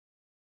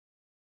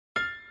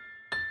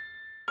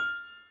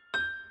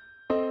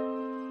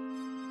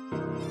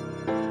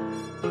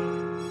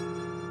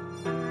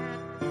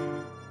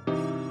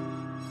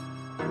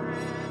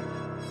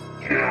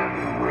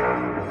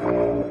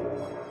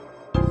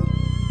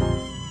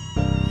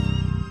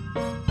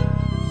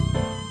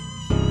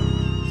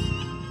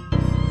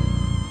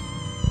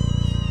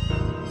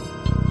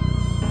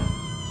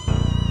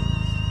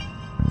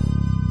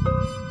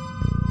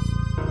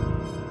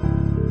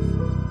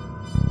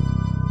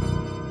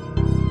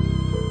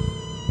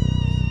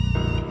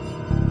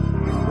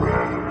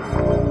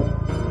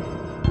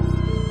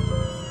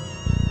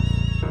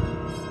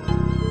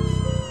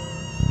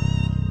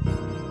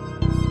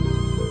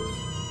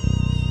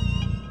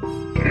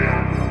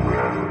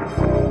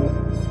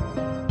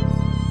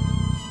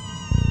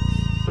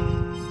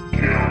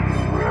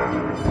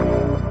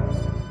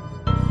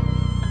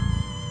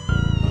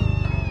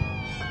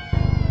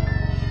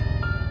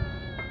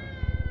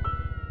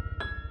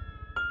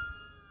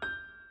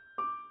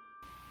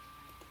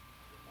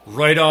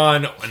Right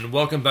on, and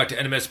welcome back to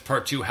NMS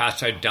Part 2,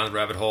 hashtag Down the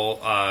Rabbit Hole.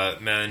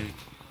 Man,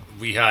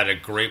 we had a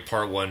great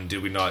Part 1,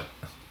 did we not?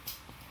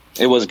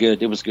 It was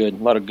good. A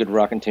lot of good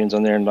rockin' tunes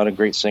on there and a lot of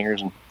great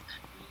singers and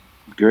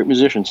great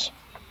musicians.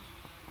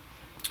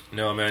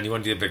 No, man, you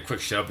want to do a big quick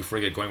shout before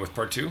we get going with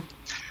Part 2?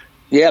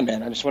 Yeah,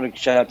 man, I just want to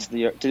shout out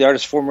to the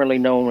artist formerly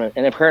known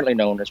and apparently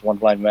known as One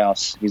Blind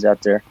Mouse. He's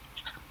out there.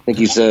 I think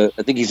he's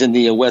in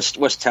the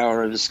west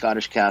tower of the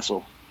Scottish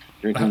castle,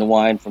 drinking the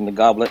wine from the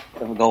goblet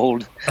of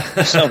gold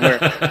somewhere.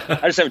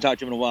 I just haven't talked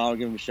to him in a while. I'll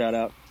give him a shout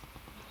out.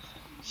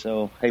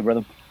 So, hey,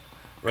 brother.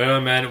 Right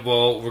on, man.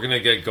 Well, we're gonna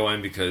get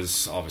going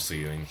because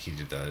obviously, he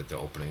did the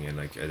opening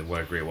and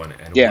what a great one.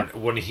 And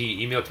when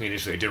he emailed to me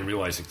initially, I didn't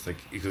realize he says,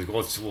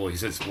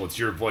 it's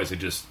your voice. I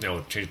just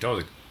changed tone. I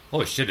was like,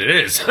 holy shit, it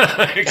is.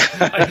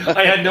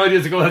 I had no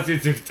idea.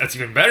 That's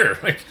even better.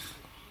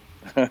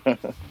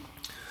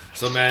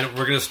 So, man,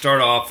 we're gonna start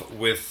off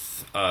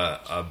with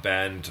a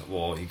band.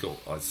 Well,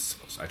 it's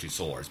actually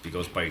solo artist. He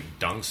goes by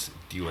Dunx,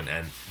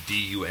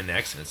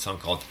 D-U-N-X, and it's a song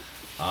called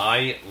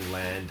 "I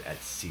Land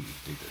at Sea."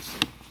 Do this.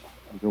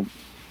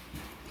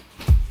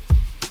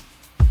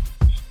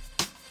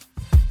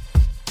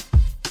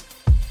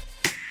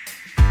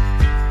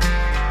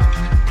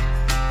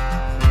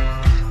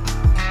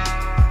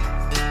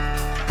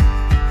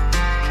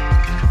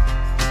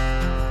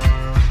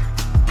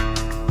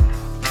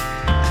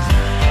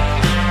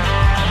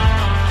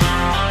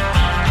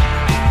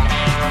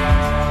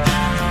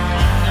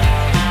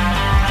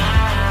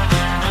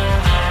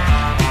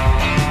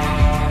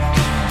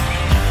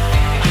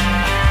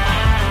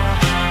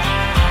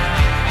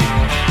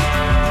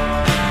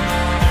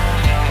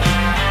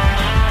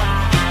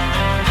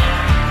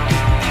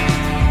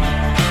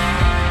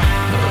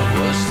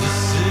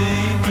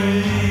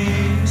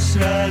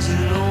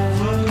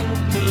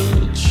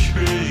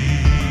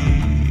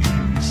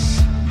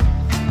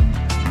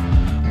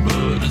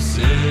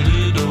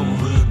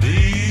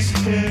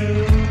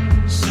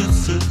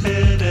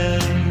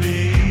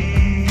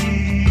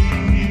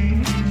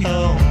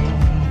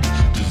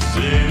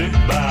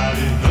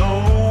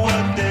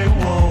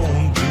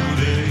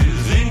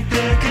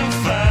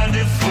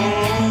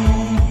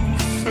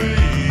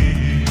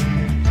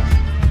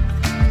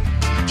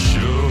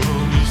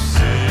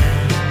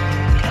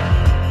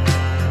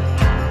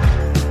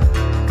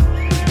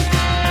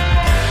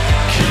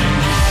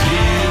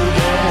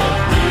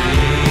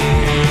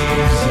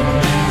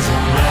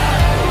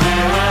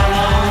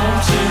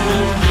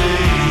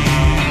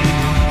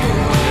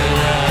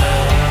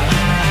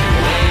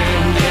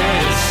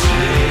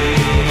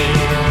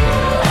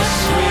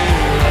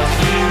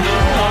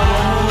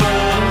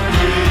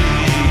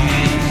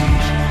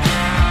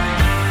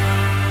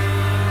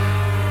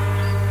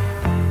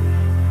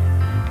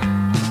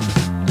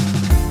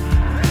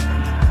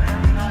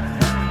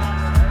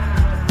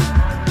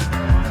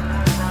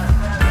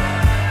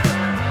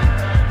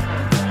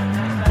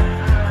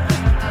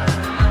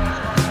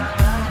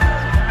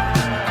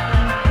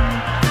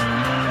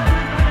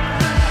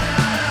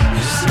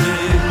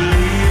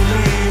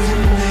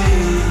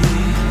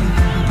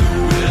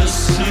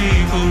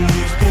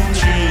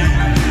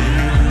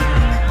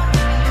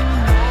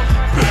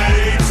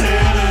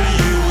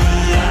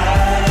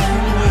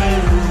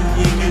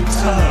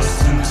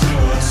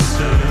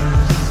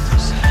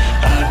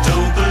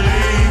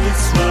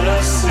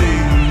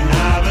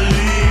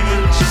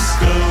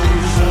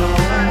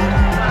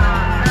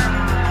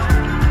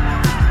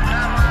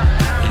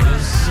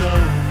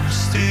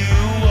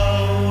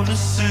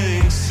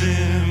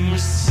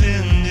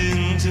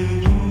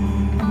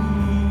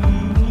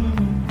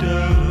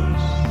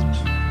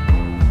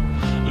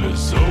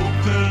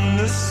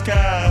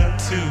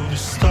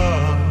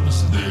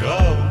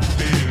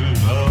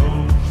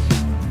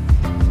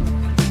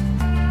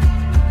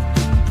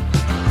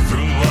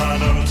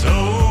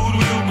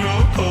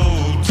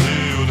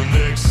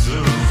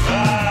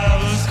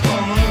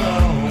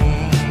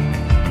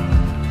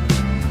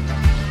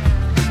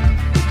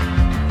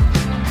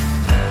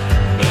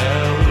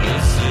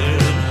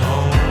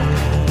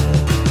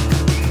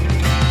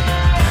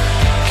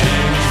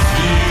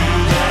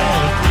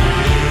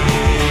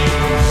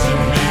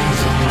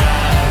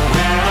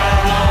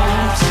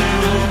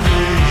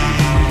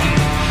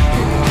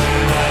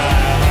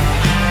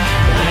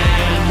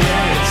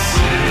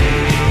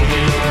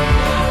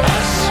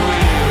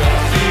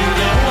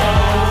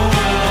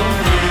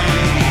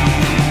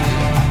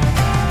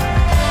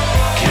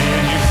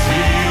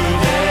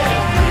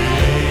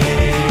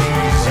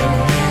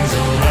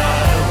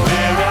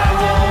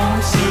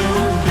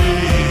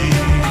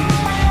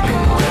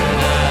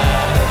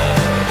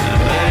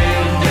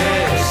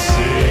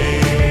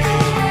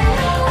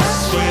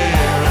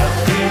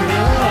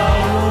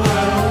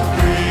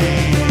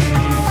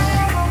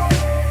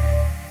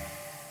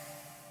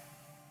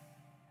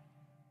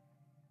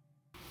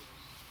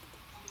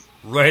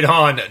 Right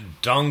on,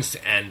 Dunx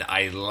and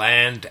I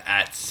Land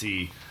at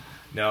Sea.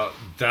 Now,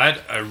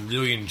 that I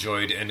really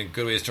enjoyed, and a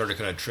good way to start to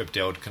kind of tripped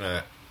out,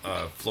 kind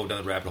of flow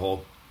down the rabbit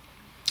hole.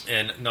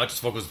 and not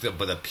just vocals,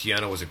 but the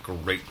piano was a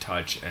great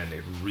touch, and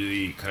it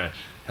really kind of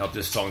helped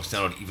this song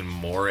stand out even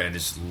more. And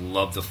just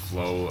love the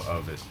flow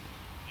of it.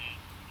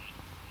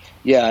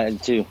 Yeah,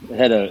 and too, it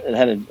had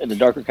a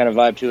darker kind of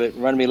vibe to it. It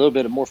reminded me a little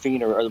bit of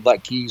Morphine or the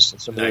Black Keys,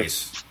 and some of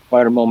the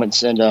quieter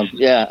moments. And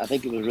yeah, I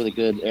think it was really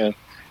good. It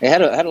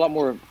had a lot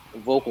more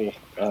vocal,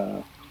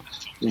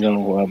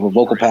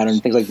 vocal pattern,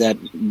 things like that,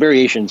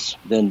 variations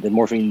than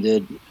Morphine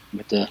did.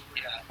 But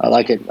I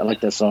like it. I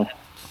like that song.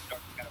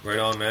 Right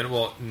on, man.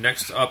 Well,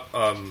 next up,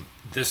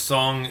 this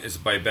song is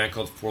by a band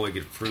called Four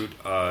Legged Fruit.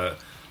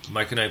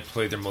 Mike and I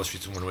played their most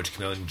recent one, which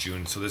came out in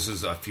June, so this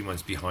is a few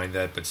months behind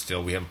that, but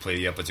still, we haven't played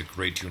it yet, but it's a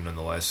great tune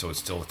nonetheless, so it's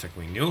still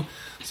technically new.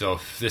 So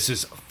this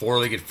is Four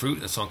Legged Fruit,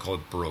 and a song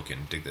called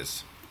Broken. Dig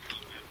this.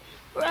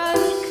 Broken.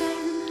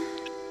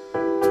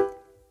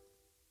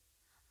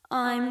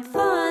 I'm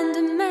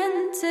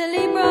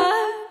fundamentally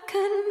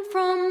broken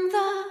from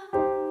the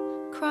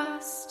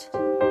crust,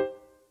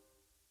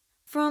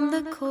 from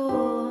the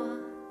core,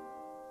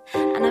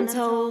 and I'm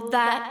told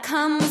that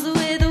comes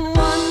with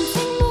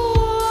wanting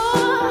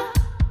more,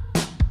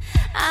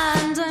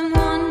 and I'm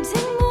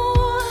wanting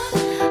more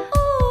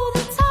all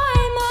the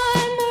time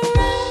I'm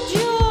around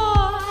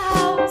your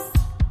house.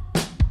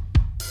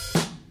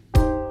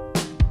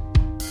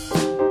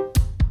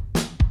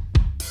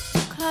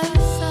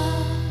 Closer,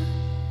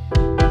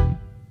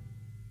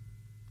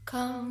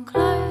 come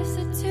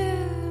closer to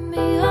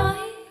me,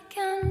 I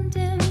can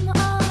dim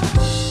our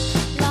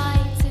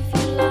lights if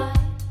you like.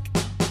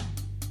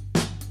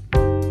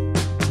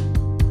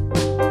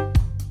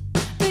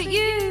 But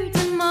you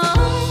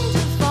demand a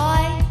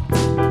fight,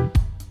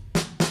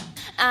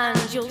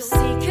 and you'll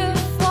seek a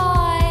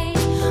fight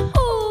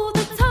all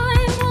the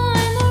time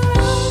I'm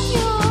around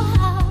your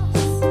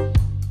house.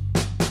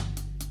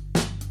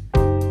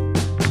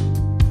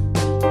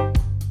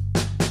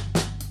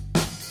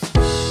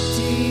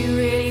 Do you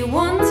really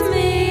want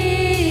me?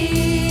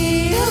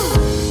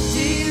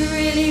 Do you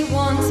really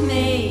want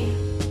me?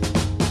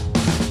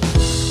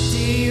 Do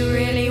you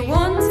really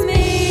want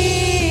me?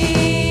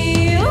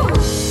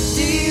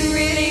 Do you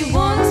really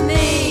want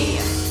me?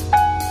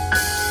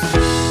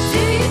 Do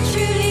you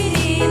truly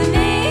need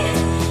me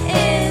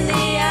in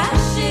the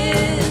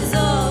ashes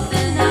of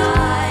the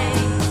night?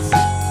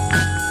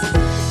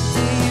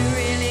 Do you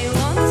really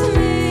want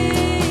me?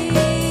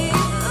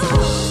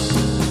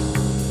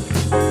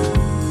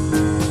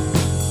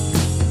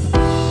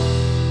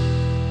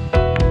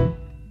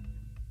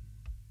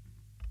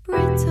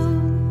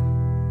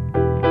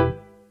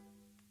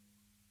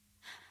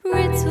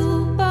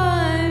 Brittle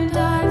boned,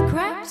 I've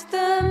cracked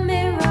the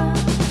mirror,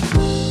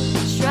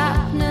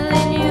 shrapnel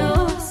in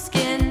your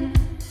skin,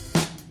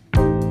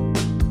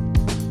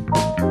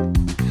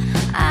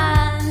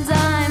 and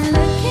I'm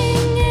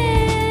looking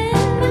in,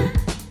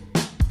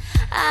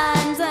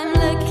 and I'm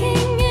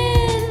looking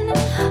in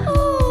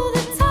all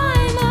the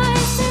time I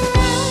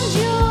surround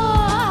your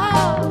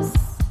house.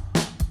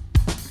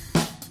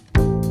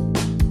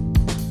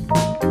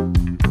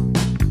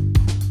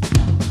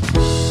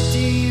 Do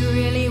you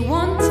really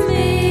want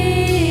me?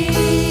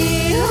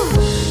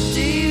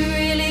 Do you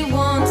really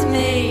want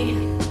me?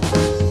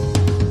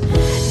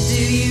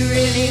 Do you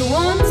really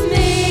want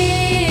me?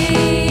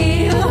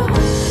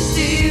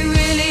 Do you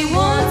really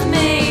want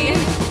me?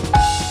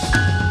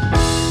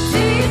 Do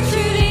you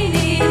truly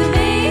need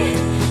me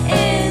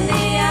in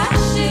the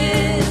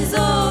ashes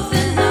of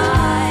the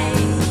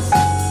night?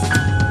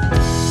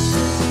 Do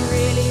you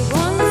really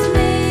want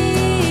me?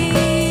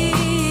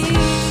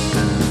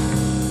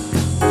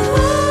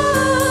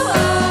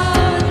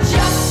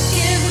 Just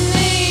give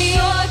me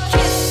your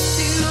kiss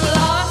to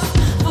last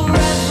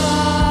forever.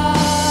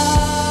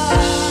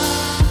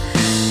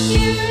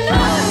 You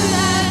know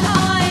that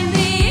I'm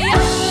the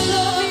apple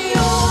of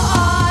your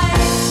eye.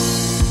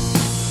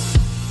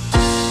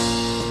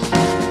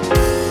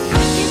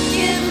 You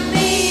give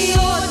me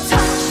your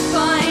touch,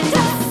 bind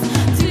us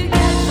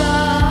together.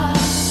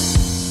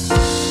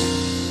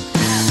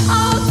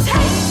 I'll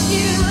take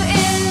you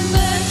in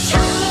the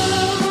chapel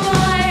of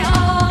my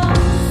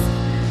arms.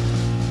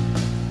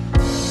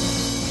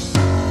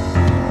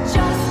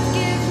 Just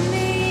give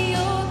me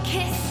your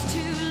kiss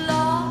to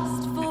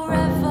last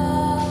forever.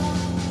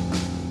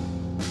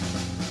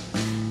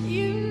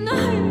 You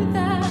know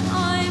that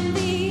I'm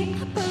the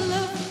apple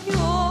of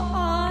your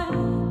eye.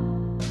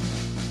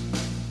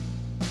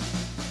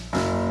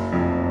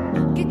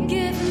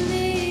 Give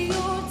me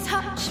your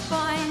touch,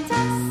 bind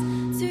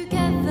us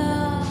together.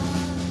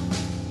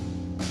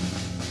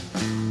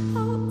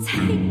 I'll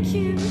take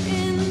you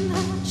in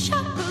the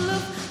chapel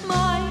of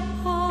my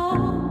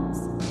arms.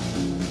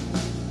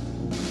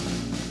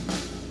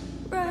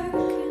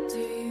 Broken. Do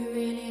you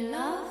really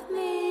love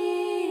me?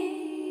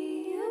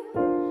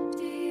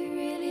 Do you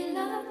really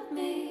love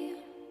me?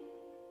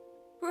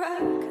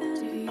 Broken.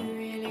 Do you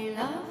really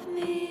love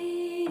me?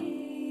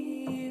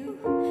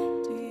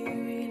 Do you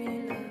really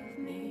love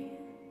me?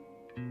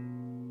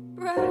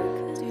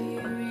 Broken. Do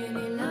you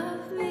really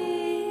love me?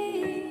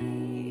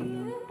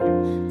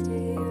 Do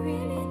you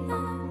really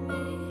love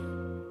me?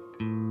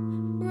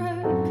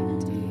 Broken.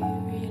 Do you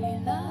really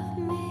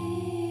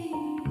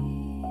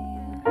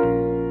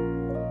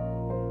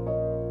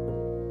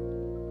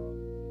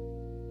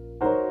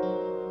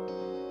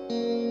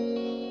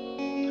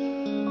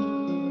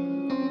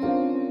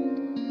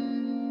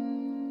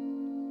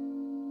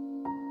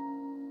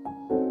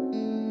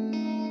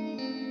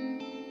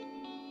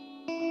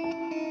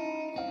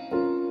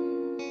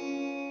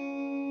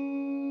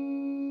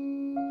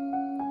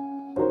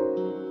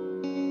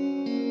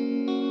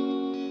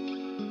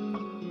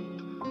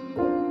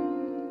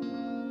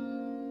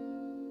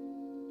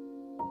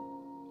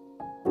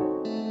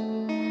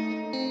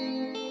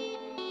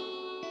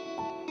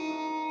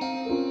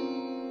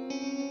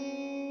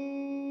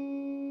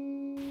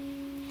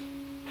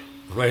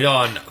Right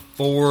on.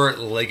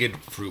 Four-legged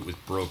fruit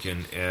with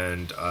broken,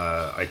 and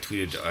I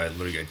tweeted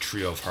literally a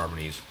trio of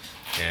harmonies,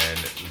 and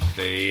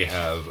they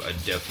have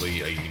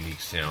definitely a unique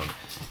sound.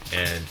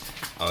 And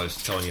I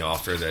was telling you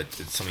off there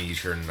that it's something you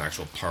hear in an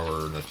actual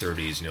parlor in the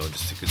 30s,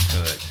 just like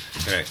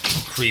this kind of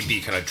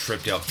creepy, kind of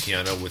tripped out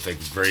piano with like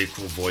very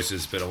cool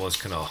voices, but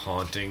almost kind of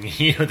haunting,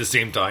 at the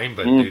same time.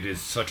 But it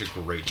is such a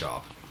great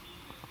job.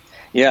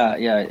 Yeah.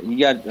 You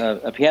got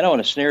a piano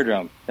and a snare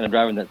drum kind of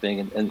driving that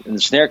thing, and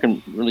the snare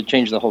can really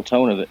change the whole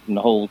tone of it and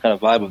the whole kind of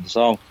vibe of the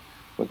song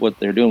with what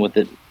they're doing with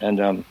it.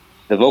 And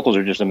the vocals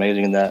are just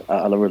amazing in that.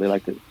 I really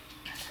liked it.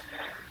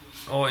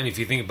 Oh, and if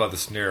you think about the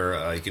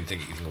snare, you can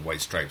think of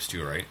White Stripes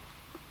too, right?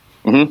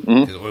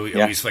 Mm-hmm.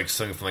 At least like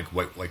something from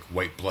like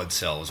White Blood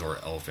Cells or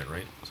Elephant,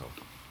 right? So.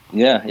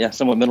 Yeah,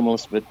 somewhat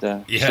minimalist, but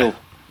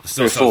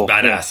still sounds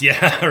badass.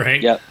 Yeah,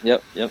 right.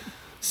 Yep.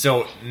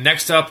 So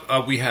next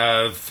up, we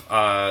have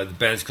the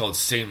band's called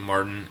Saint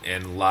Martin,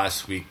 and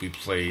last week we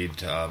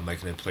played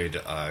Mike and I played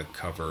a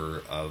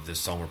cover of this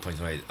song we're playing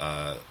tonight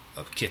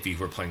of Kiffy,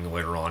 who we're playing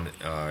later on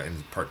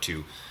in part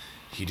 2.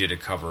 He did a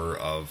cover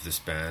of this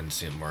band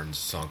Saint Martin's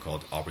song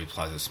called Aubrey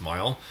Plaza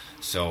Smile.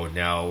 So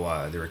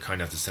now they were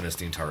kind enough to send us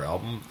the entire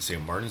album,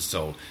 Saint Martin's.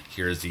 So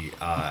here's the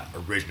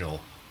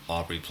original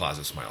Aubrey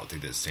Plaza Smile. They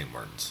did Saint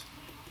Martin's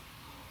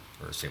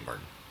or Saint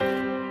Martin.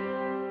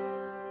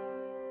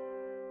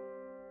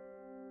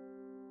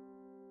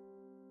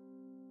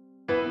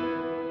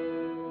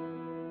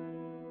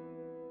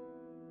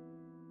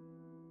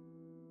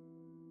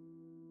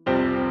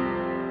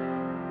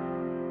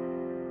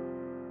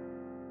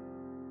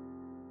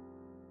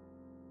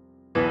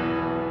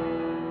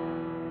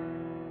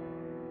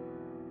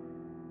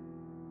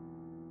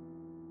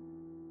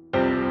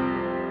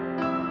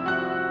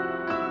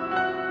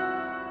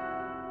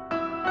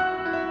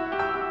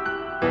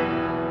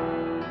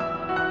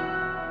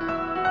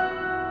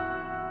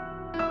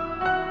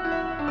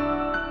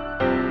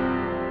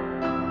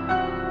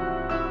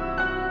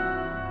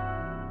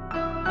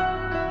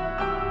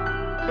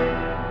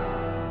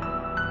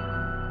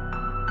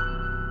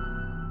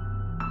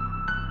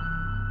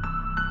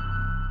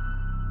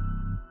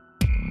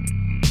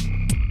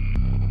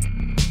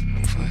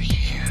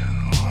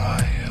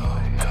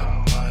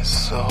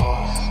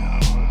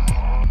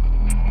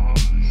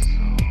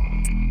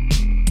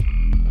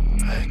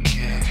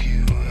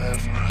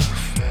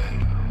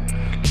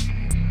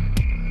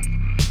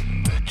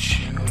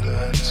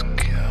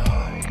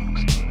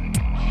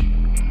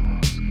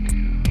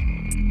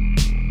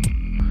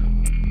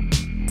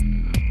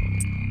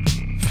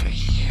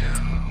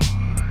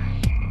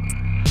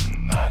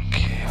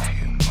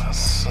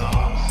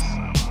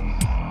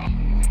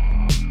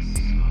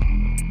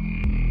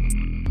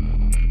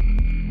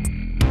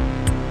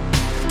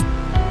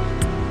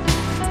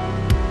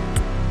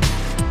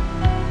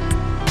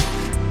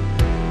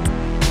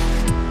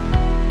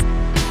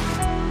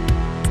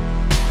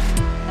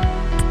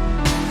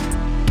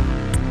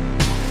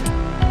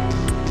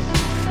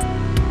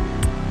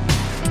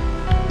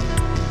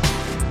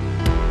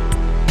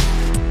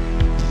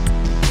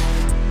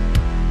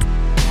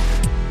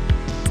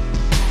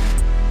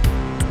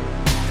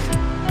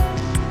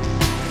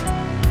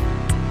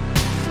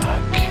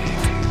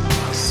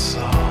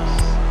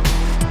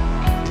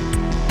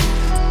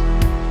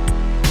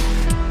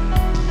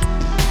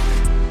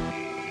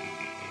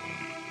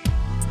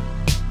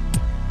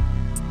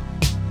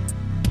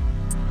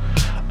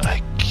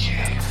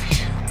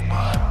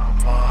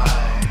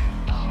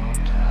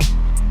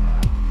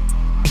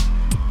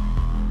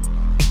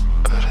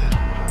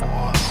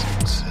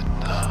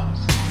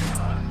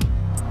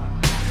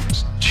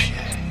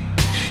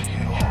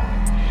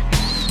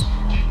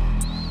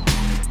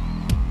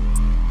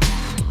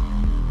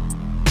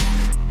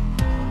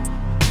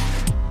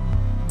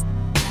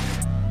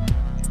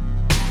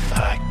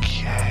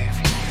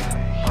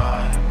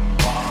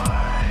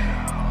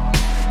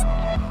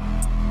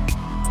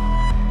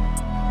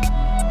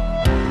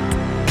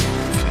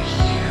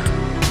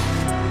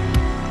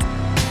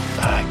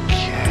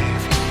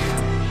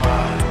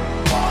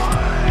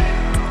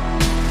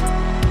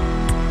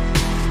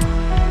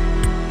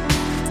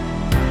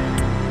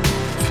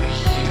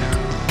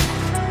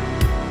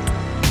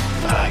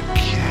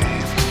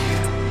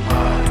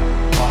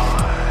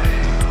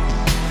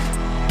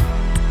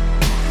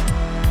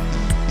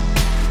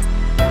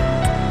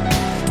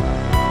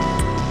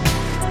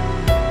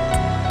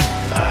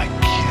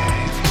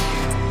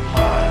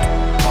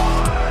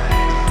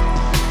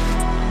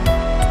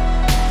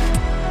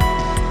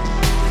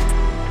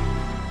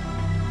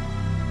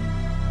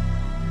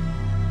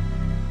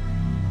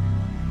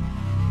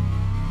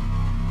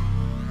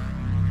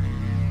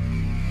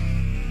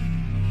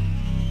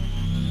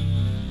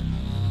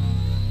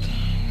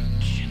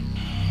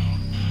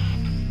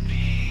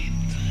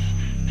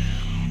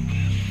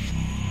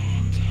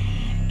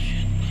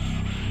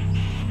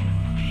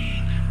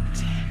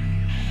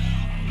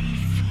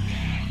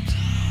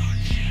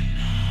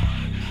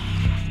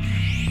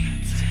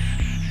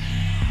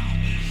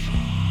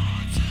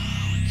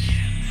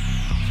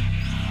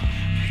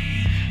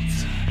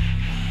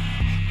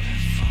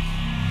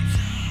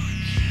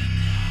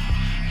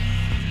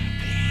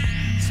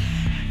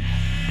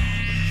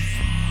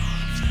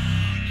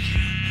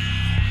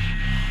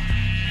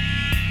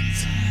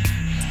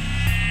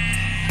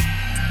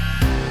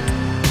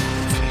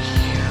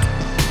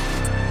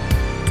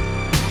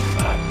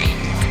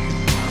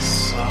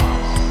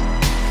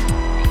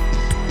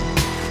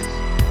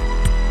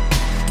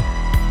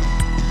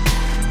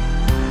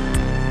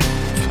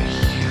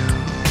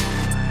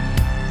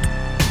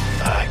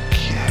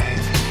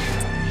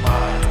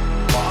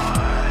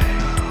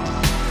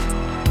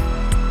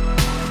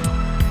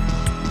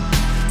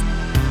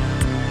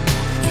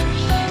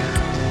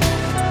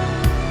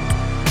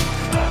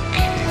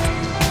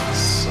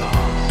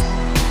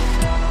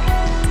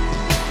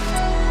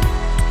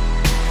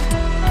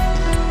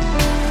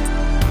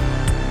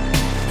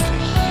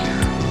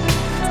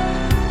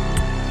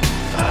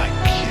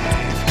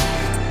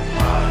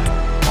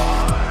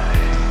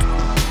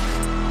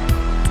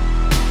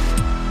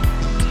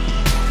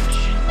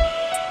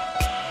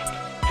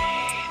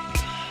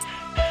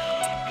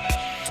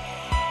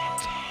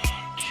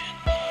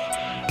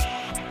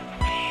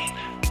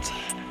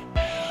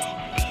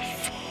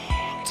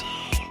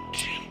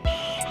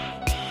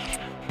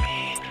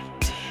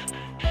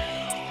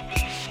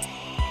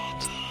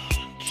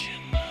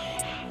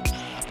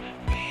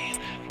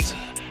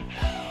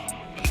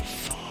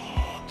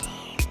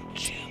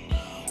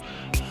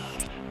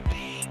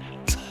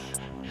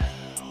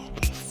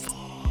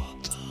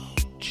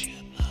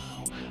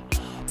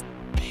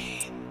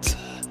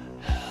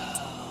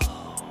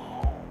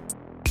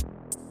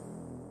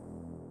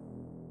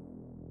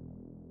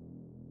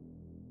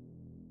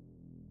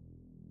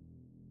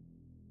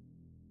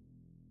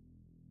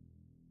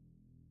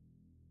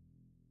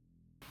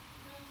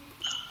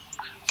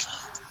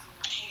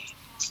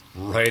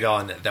 Right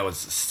on. That was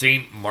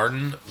Saint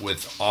Martin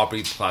with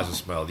Aubrey Plaza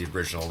Smile, the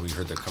original. We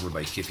heard the cover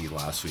by Hippie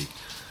last week.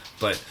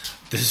 But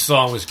this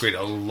song was great.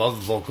 I love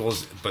the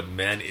vocals, but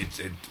man,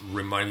 it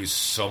reminded me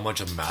so much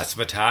of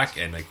Massive Attack,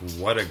 and like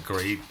what a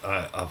great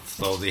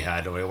flow they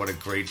had. What a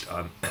great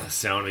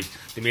sound. Like,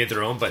 they made it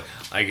their own, but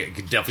I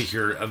could definitely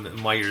hear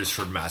my ears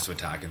heard Massive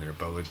Attack in there.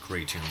 But a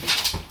great tune.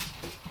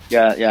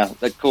 Yeah,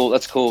 that's cool.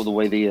 That's cool the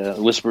way the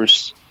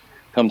whispers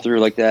come through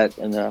like that,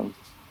 and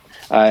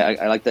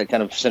I like that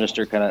kind of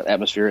sinister kind of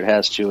atmosphere it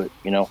has to it.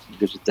 You know, it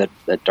gives it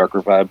that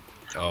darker vibe.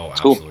 Oh,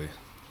 it's absolutely. Cool.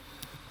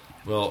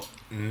 Well,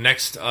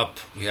 next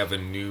up, we have a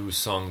new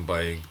song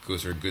by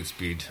Gozer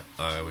Goodspeed,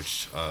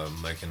 which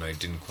Mike and I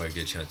didn't quite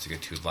get a chance to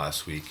get to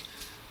last week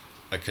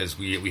because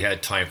we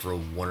had time for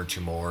one or two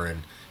more,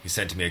 and he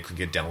sent to me I couldn't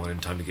get downloaded in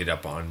time to get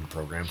up on the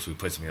program, so we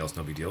put something else,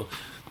 no big deal.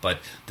 But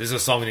this is a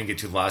song we didn't get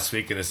to last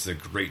week, and this is a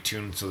great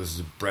tune. So this is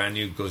a brand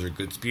new Gozer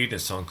Goodspeed, and a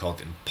song called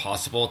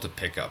Impossible to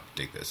Pick Up.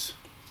 Dig this.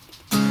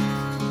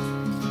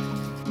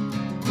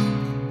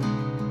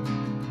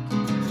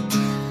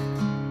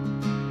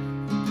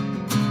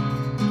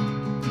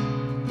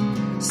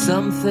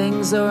 Some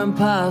things are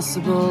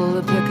impossible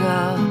to pick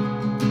up.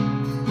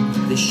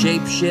 They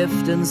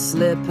shapeshift and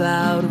slip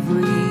out of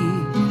reach.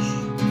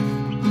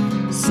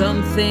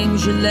 Some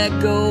things you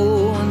let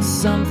go and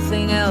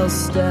something else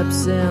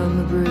steps in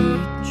the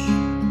breach.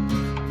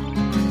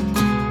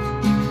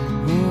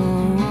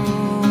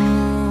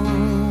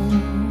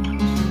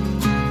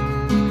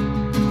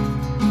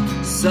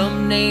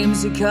 Some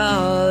names you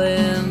call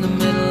in the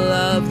middle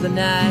of the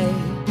night.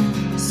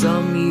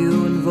 Some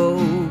you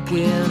invoke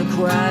in a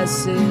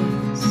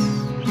crisis.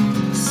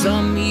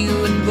 Some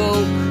you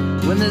invoke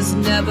when there's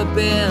never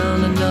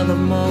been another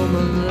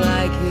moment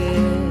like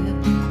it.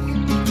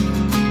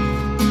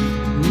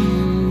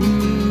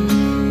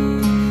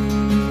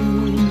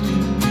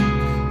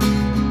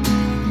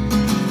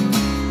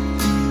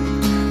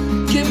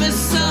 Give me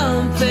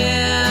something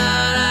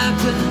I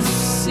can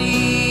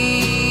see.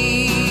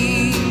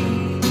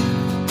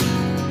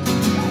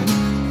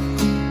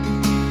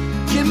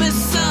 Give me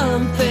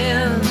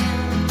something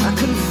I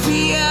can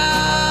feel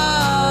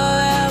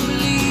and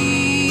believe.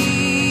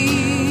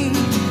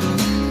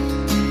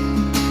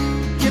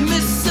 Give me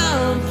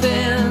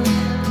something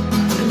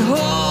I can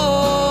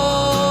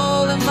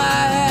hold in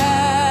my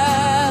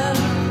hand.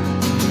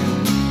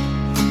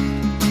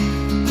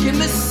 Give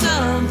me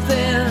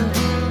something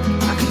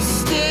I can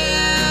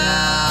still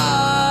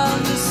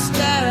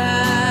understand.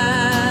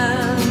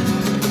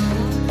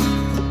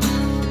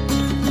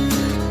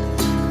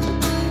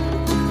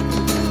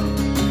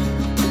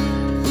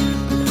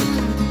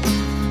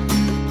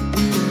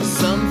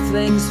 Some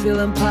things feel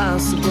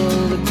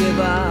impossible to give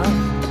up.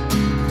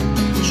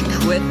 You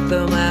quit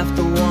them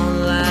after one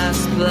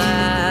last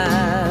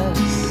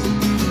blast.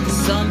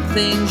 Some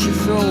things you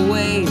throw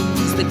away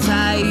 'cause they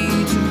tie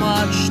you too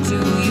much to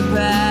your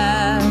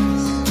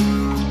past.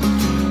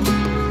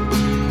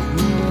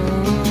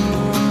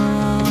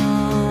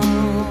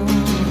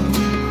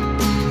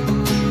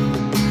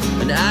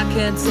 And I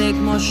can't take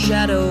more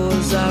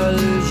shadows or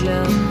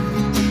illusion.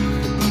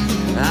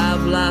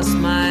 I've lost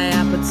my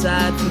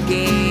appetite for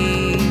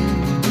games.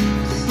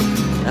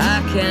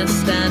 I can't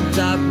stand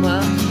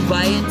dogma,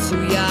 buy into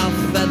your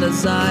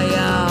feathers or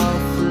your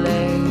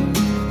flame.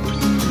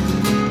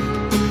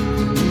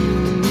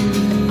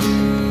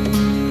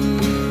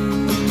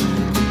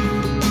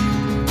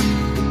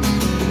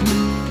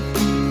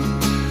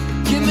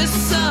 Give me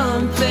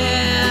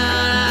something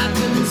I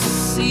can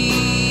see.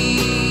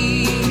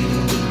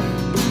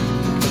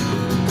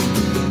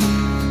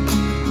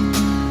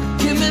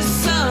 Give me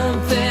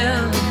something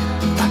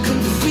I can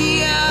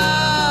feel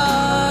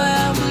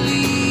and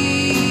believe.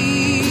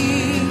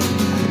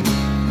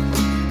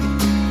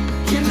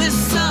 Give me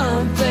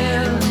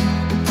something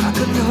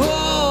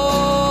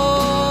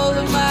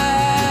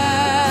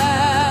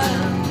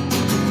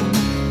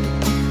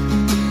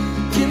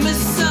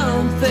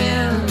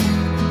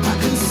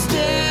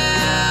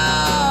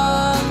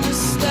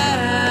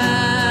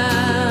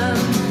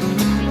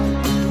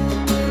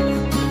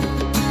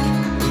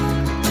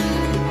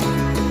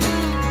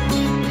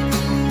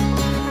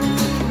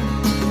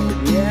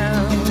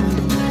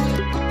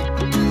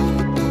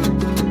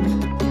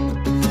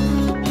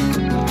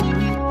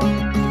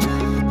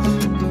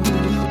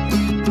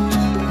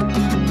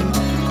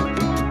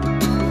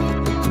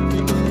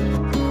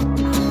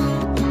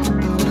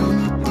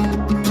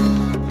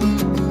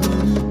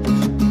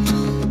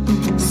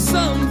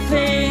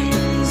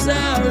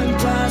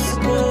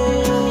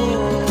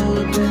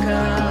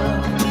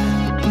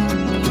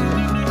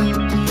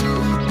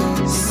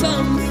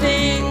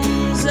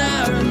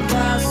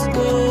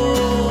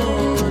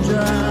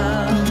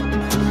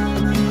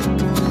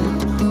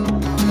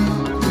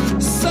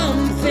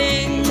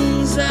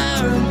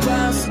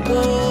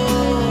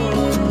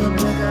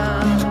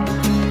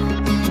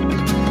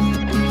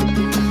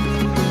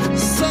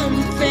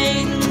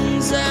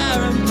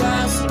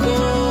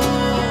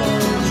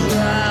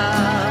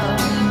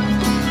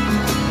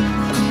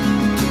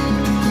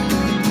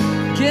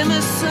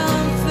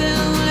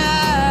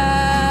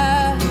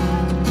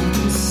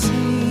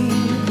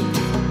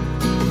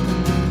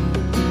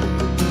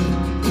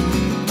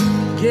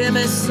Give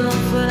me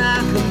something I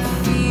can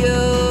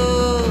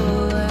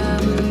feel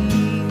and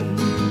breathe.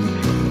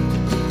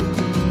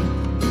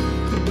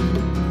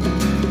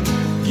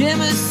 Give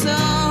me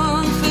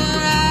something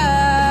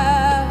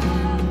I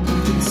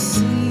can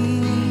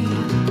see.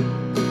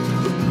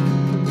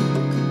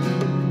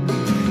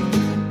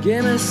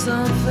 Give me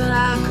something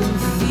I can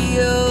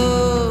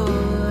feel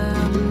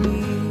and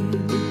breathe.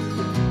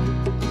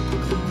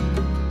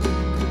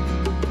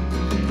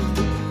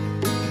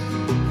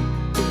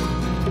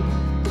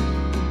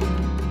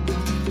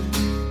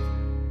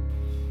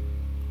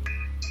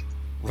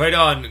 Right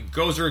on.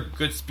 Gozer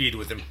Goodspeed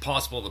with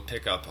Impossible to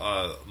Pick Up.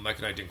 Mike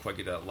and I didn't quite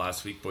get that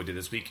last week, but we did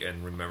this week.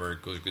 And remember,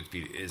 Gozer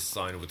Goodspeed is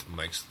signed with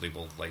Mike's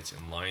label Lights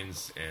and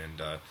Lines.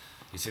 And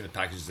he's saying the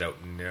package is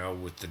out now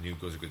with the new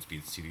Gozer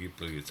Goodspeed CD. I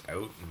believe it's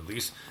out and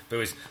released. But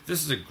anyways,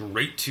 this is a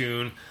great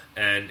tune.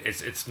 And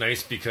it's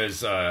nice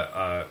because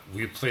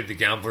we played the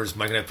Gamblers.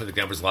 Mike and I played the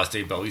Gamblers last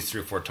day about at least 3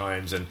 or 4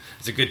 times. And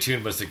it's a good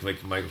tune, but it's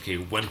like Mike, okay,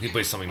 when can we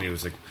play something new?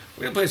 It's like,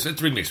 we're going to play it's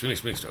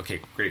remix. Okay,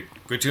 great.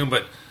 Good tune,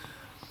 but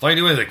playing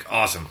new is like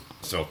awesome.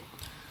 So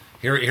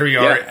here you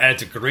are, and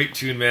it's a great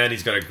tune, man.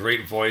 He's got a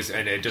great voice,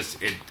 and it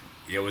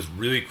was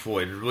really cool.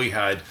 It really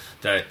had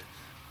that.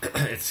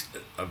 It's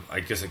I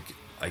guess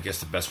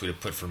the best way to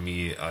put for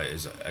me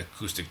is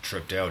acoustic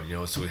tripped out. You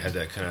know, so we had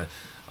that kind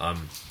of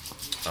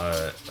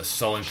a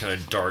sullen kind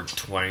of dark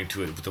twang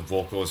to it with the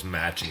vocals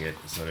matching it.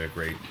 So they're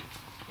great.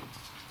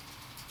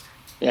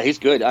 Yeah, he's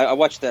good. I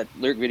watched that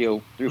lyric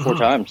video 3 or 4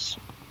 times.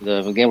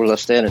 The Gamblers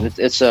Left Standing.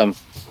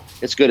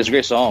 It's good. It's a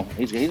great song.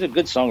 He's a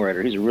good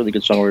songwriter. He's a really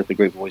good songwriter with a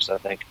great voice, I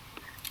think.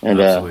 And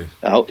I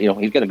hope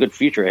he's got a good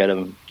future ahead of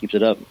him. Keeps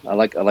it up. I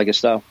like his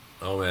style.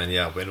 Oh man,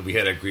 yeah. And we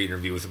had a great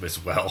interview with him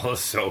as well.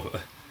 So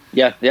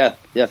yeah. I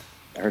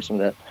heard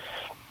some of that.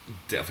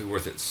 Definitely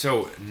worth it.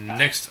 So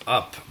next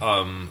up,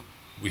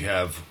 we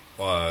have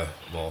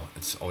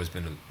they've always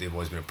been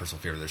a personal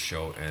favorite of the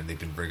show, and they've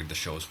been very good at the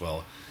show as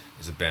well.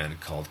 Is a band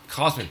called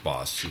Cosmic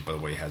Boss, who by the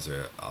way has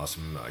an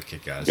awesome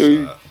kick-ass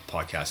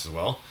podcast as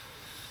well.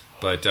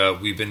 But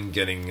we've been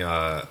getting,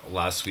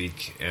 last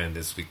week and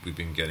this week, we've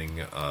been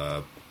getting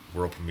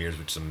world premieres,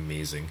 which is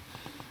amazing.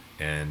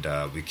 And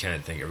we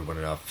can't thank everyone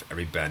enough.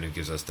 Every band who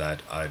gives us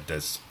that,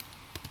 that's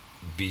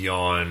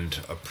beyond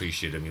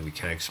appreciated. I mean, we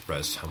can't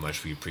express how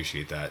much we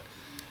appreciate that.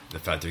 The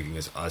fact they're giving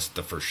us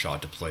the first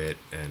shot to play it,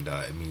 and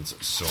it means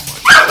so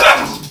much.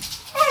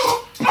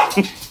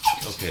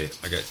 Okay,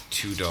 I got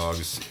 2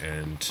 dogs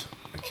and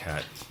a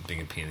cat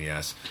being a pain in the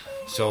ass.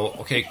 So,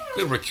 okay,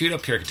 good. We're queued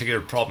up here. I can take care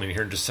of a problem in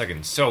here in just a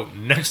second. So,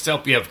 next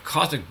up, we have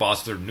Cosmic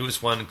Boss, their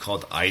newest one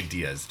called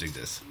Ideas. Dig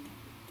this.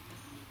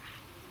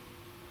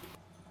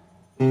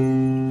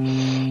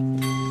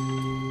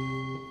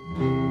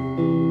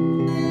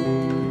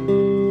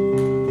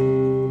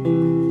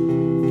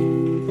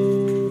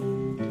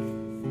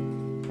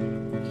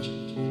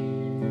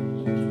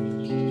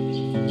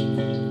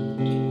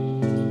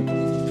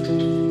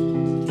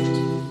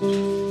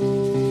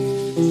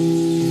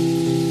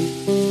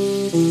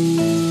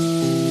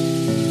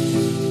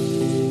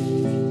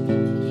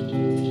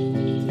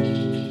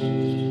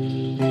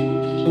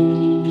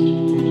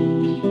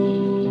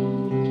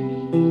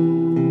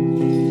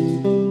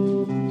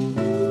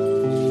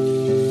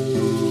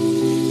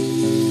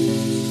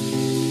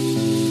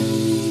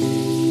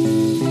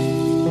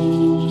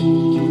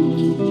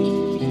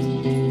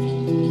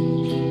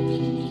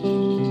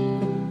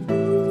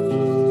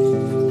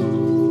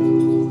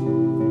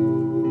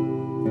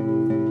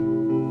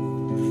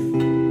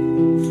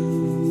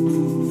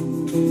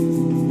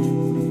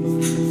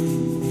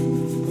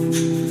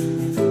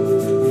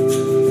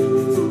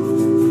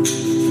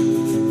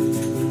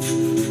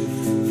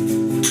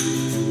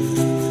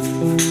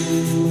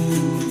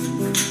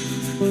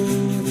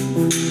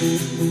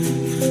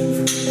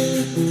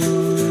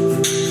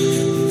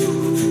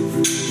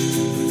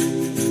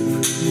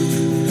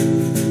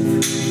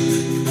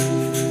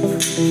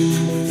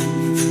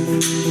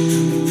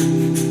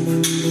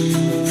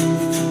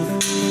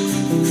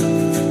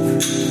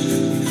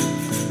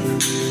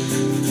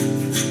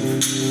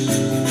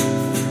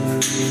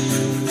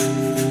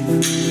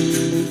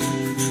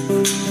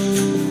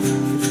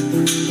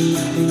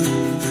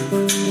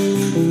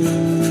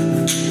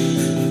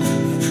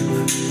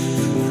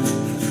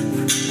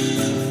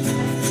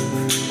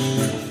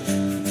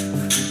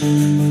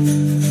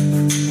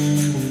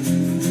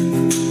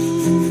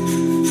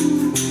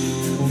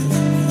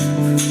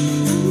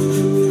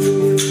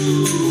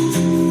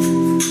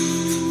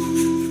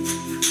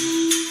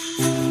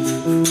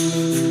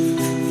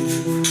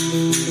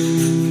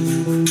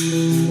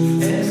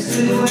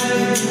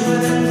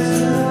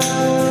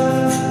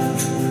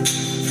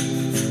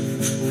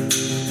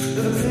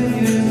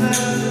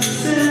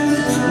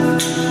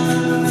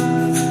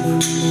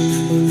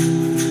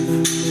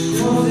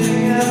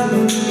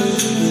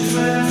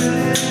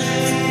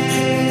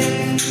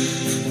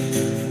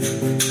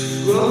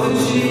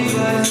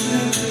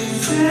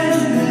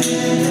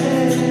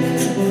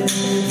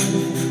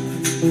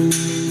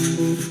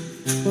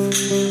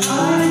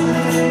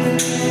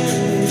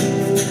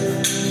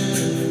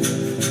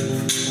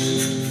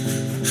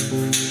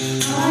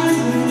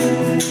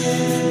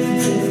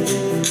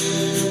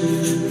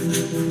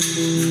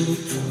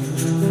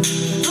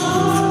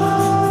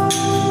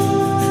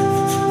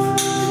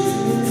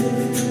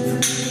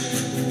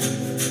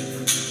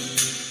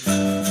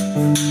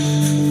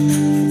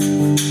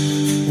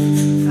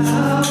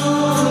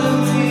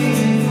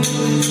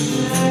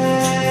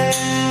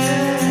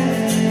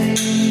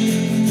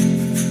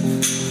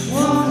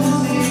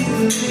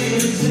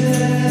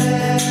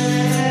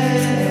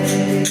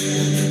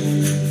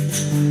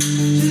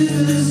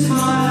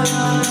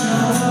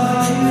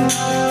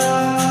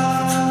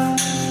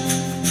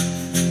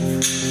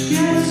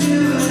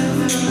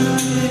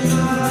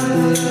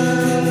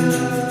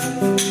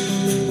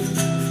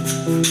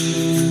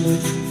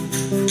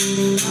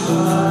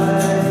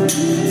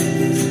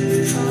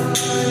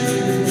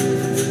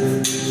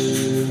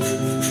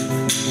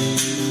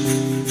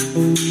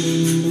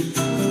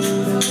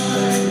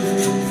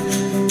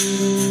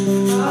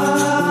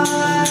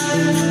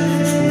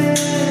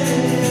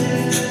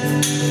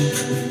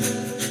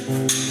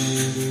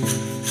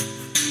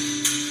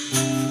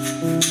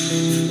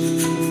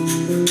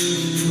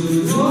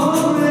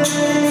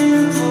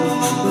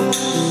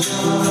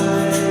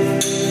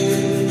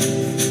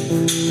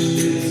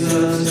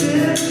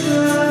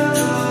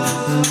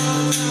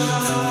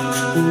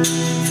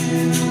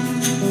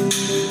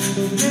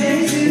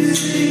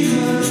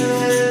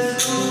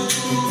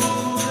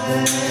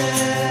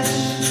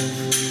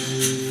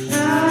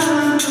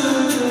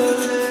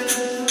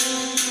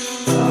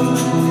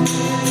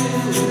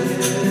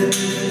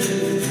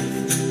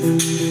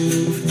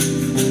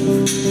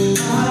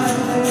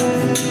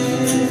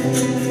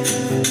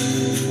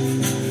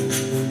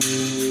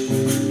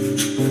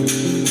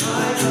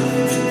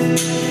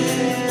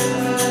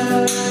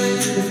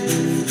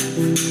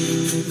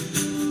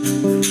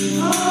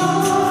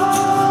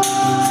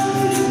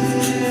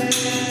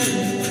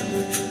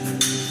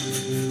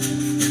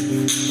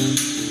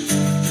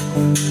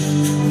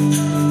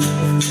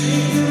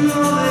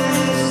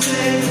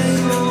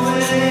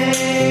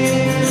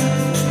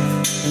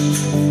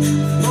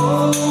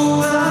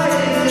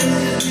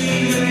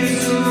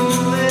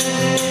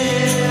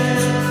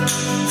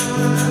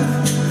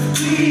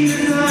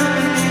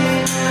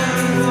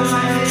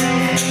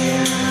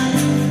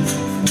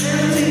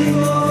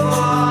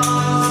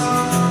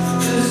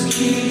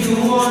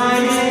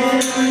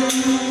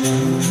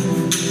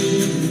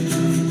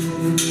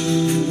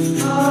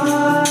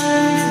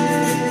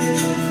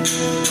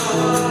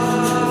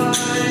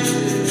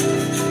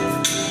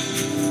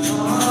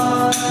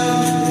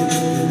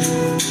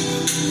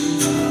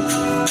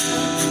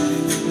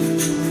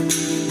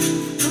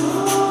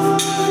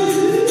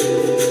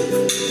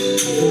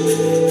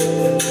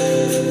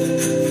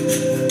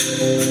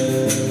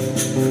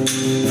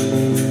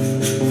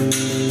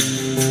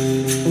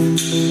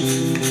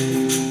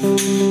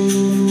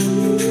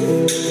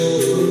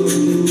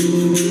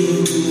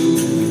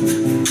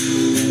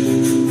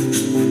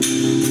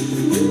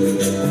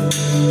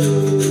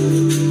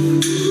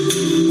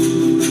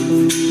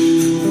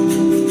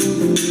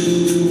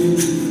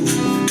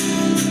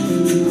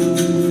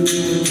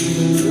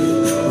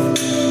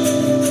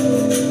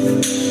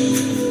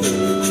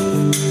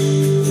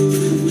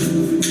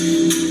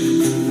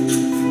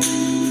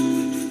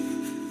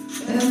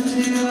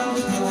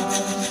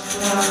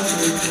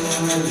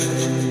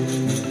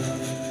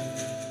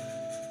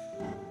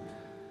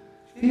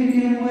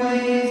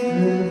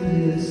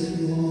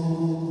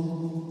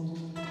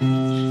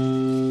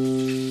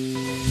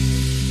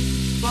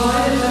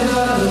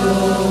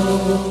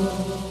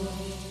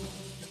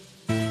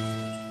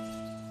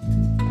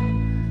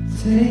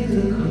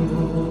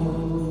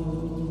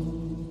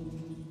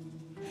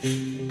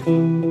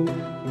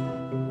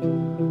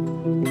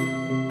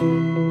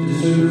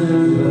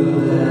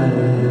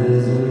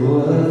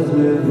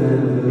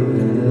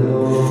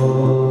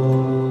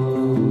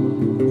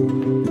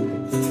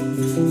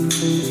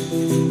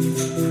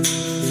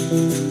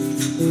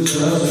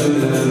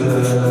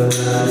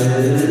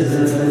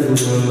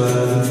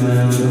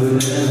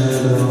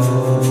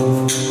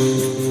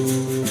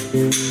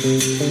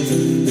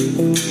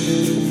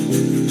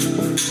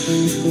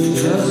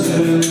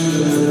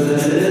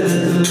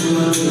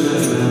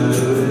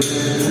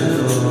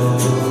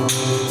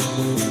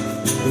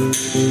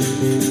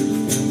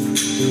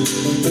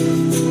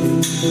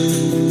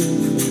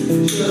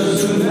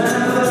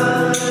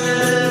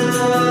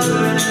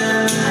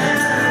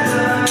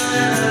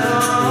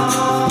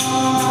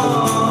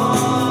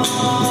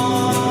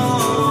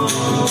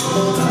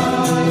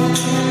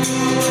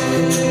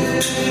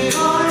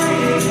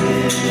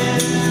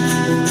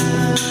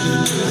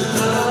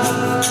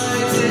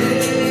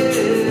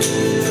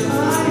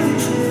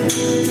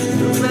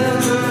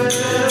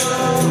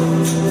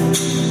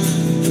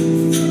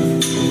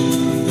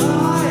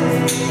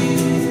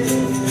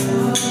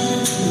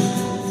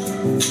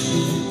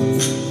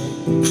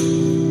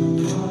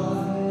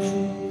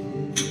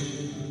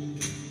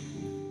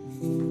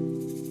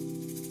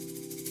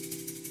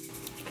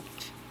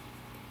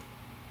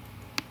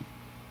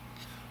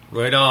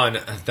 Right on.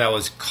 That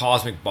was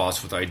Cosmic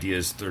Boss with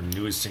Ideas, their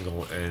newest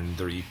single, and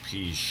their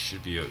EP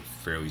should be out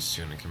fairly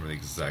soon. I can't remember the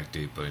exact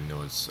date, but I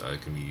know it's going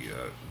to be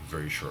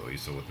very shortly,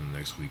 so within the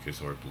next week or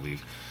so, I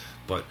believe.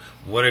 But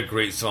what a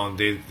great song.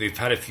 They've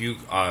had a few,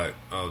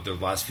 their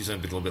last few songs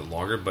have been a little bit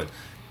longer, but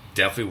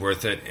definitely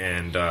worth it.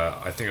 And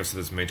I think I've said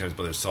this many times,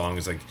 but their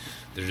songs, like,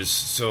 they're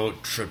just so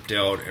tripped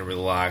out and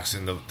relaxed,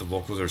 and the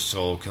vocals are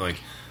so kind of like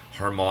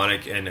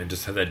harmonic and it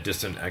just had that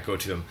distant echo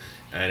to them,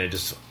 and it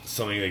just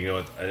something like, you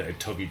know, I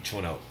totally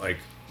chilling out, like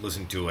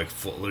listening to like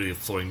literally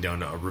floating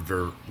down a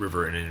river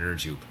in an inner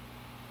tube.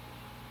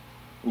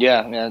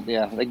 Yeah.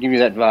 They give you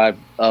that vibe.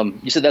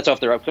 You said that's off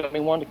their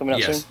upcoming one coming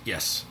out soon?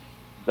 Yes.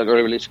 Like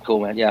early release,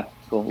 cool, man. Yeah,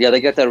 cool. Yeah, they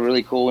got that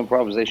really cool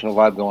improvisational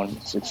vibe going.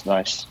 It's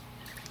nice.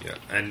 Yeah,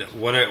 and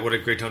what a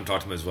great time to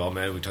talk to them as well,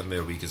 man. We talked to them the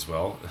other week as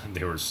well.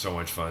 They were so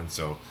much fun.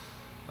 So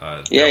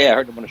I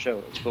heard them on the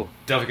show. It's cool.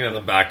 Definitely gonna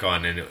have them back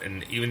on,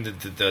 and even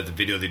the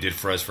video they did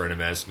for us for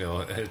NMS, you know,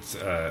 it's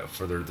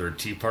for their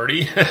tea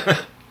party.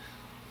 I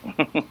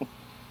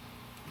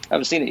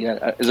haven't seen it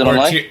yet. Is it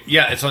online?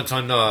 Yeah, it's on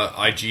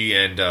IG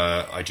and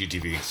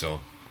IGTV.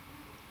 So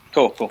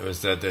cool. It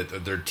was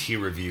their tea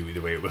review.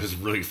 Either way, it was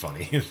really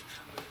funny.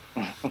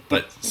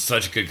 But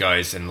such good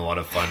guys and a lot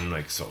of fun.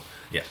 Like so,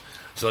 yeah.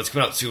 So that's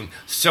coming out soon.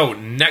 So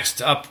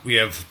next up, we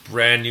have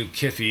brand new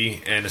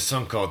Kiffy and a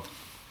song called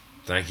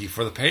 "Thank You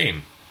for the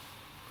Pain."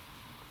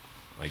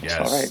 I guess.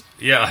 All right.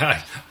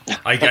 Yeah,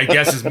 I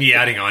guess it's me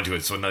adding on to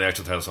it. So now the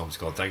actual title song is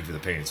called "Thank You for the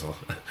Pain." So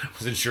I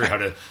wasn't sure how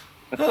to.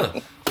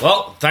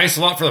 Well, thanks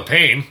a lot for the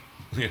pain.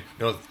 You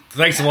know,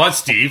 thanks a lot,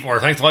 Steve, or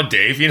thanks a lot,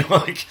 Dave. You know,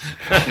 like.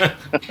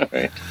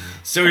 Right.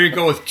 So here you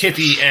go with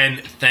Kiffy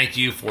and "Thank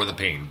You for the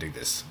Pain." Dig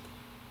this.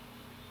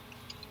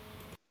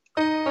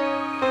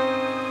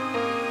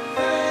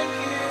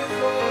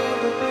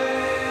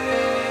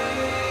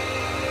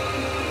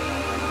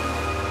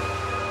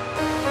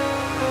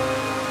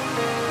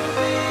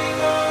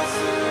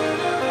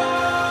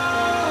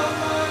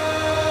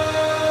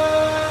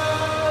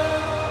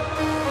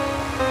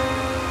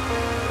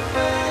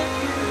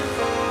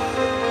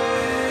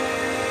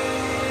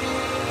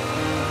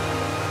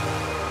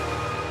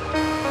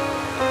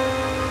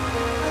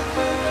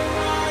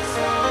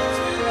 Songs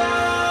with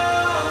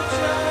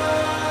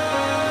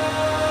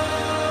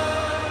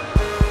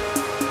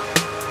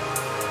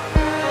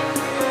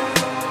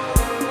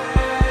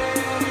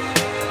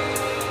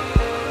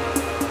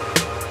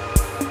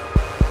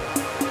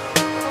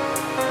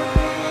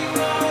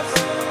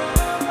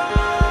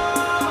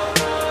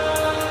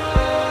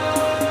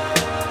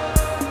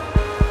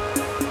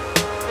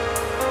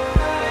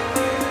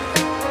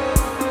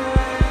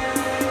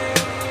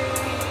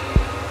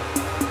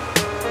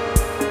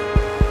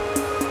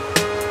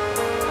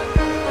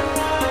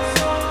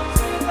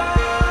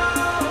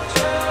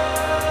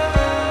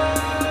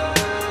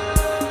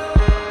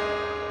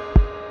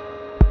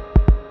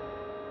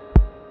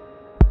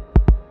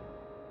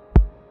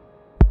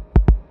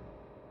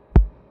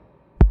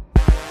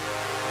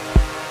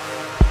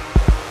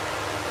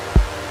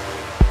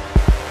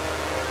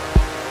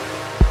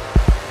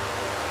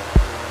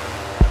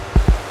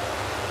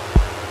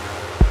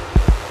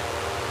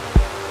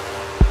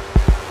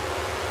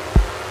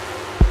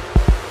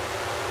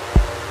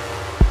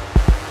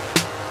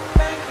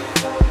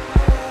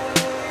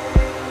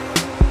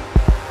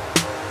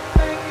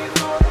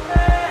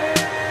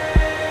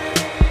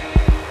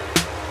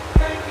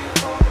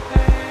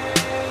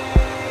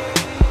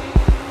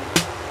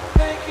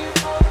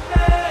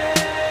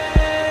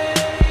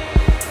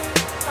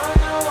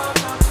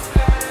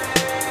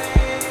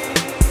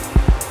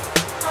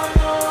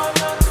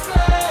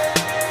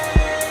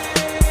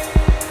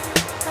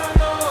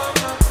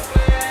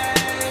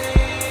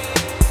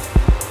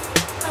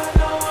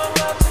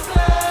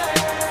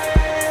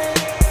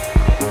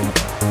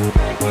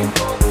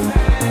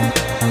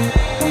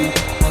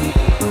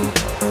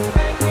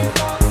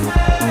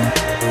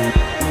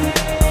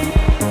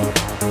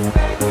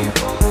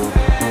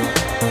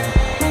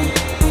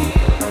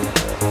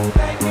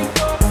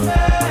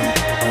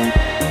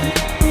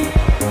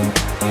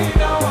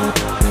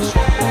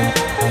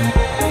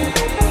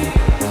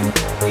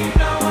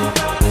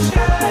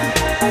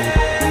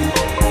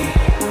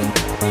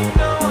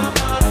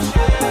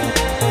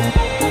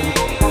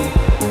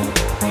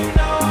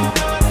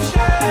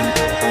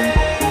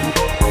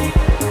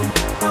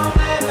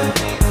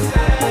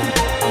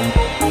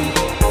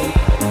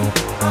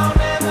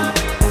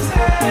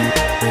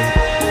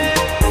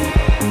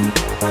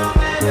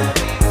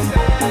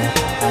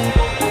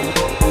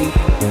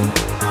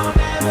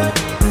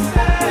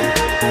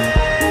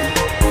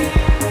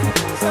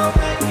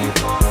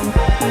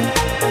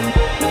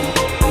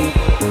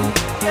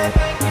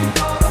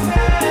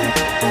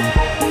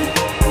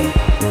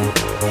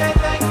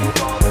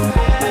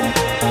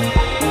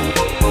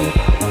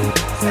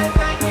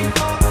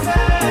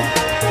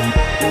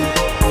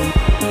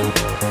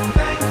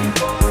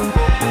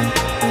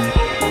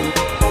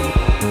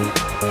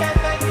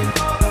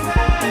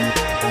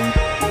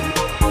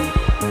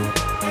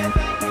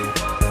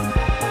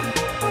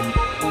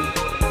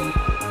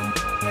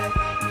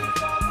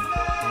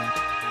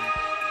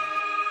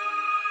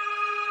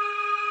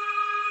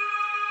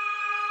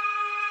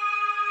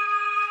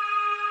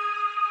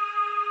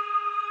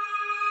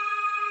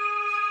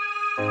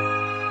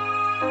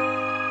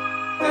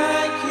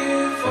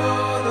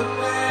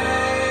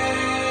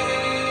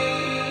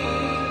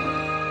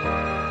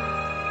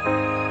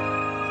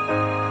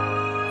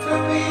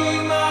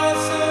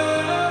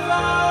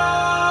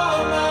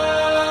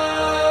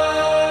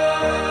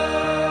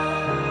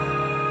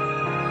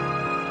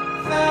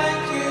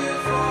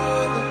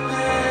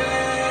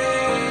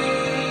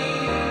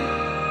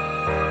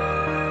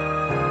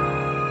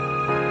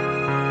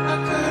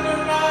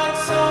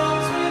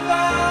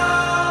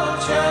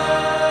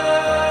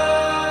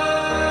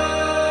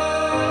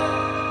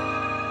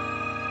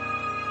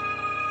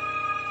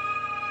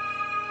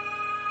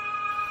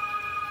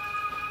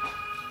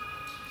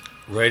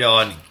Right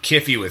on.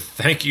 Kiffy with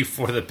Thank You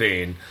for the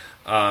Pain.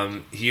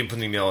 He input in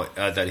the email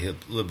that he had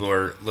a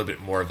little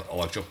bit more of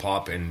electro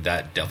pop, and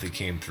that definitely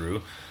came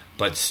through.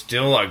 But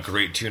still a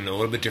great tune, a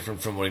little bit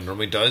different from what he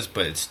normally does,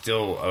 but it's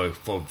still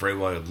flowed very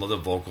well. I love the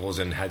vocals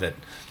and had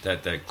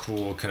that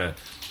cool kind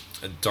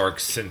of dark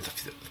synth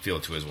feel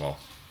to it as well.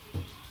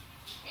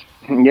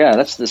 Yeah,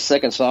 that's the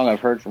second song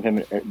I've heard from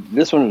him.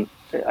 This one,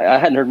 I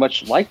hadn't heard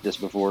much like this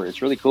before.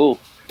 It's really cool.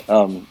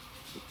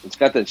 It's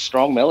got that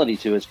strong melody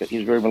to it.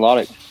 He's very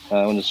melodic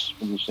when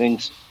he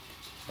sings.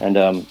 And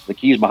the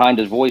keys behind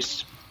his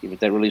voice give it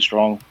that really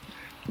strong,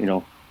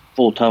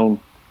 full tone.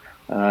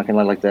 I can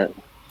like that.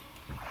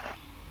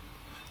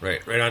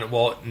 Right on.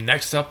 Well,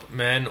 next up,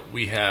 man,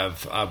 we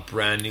have a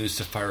brand new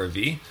Sapphire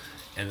V,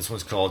 and this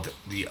one's called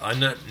The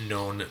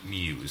Unknown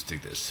Muse.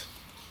 Take this.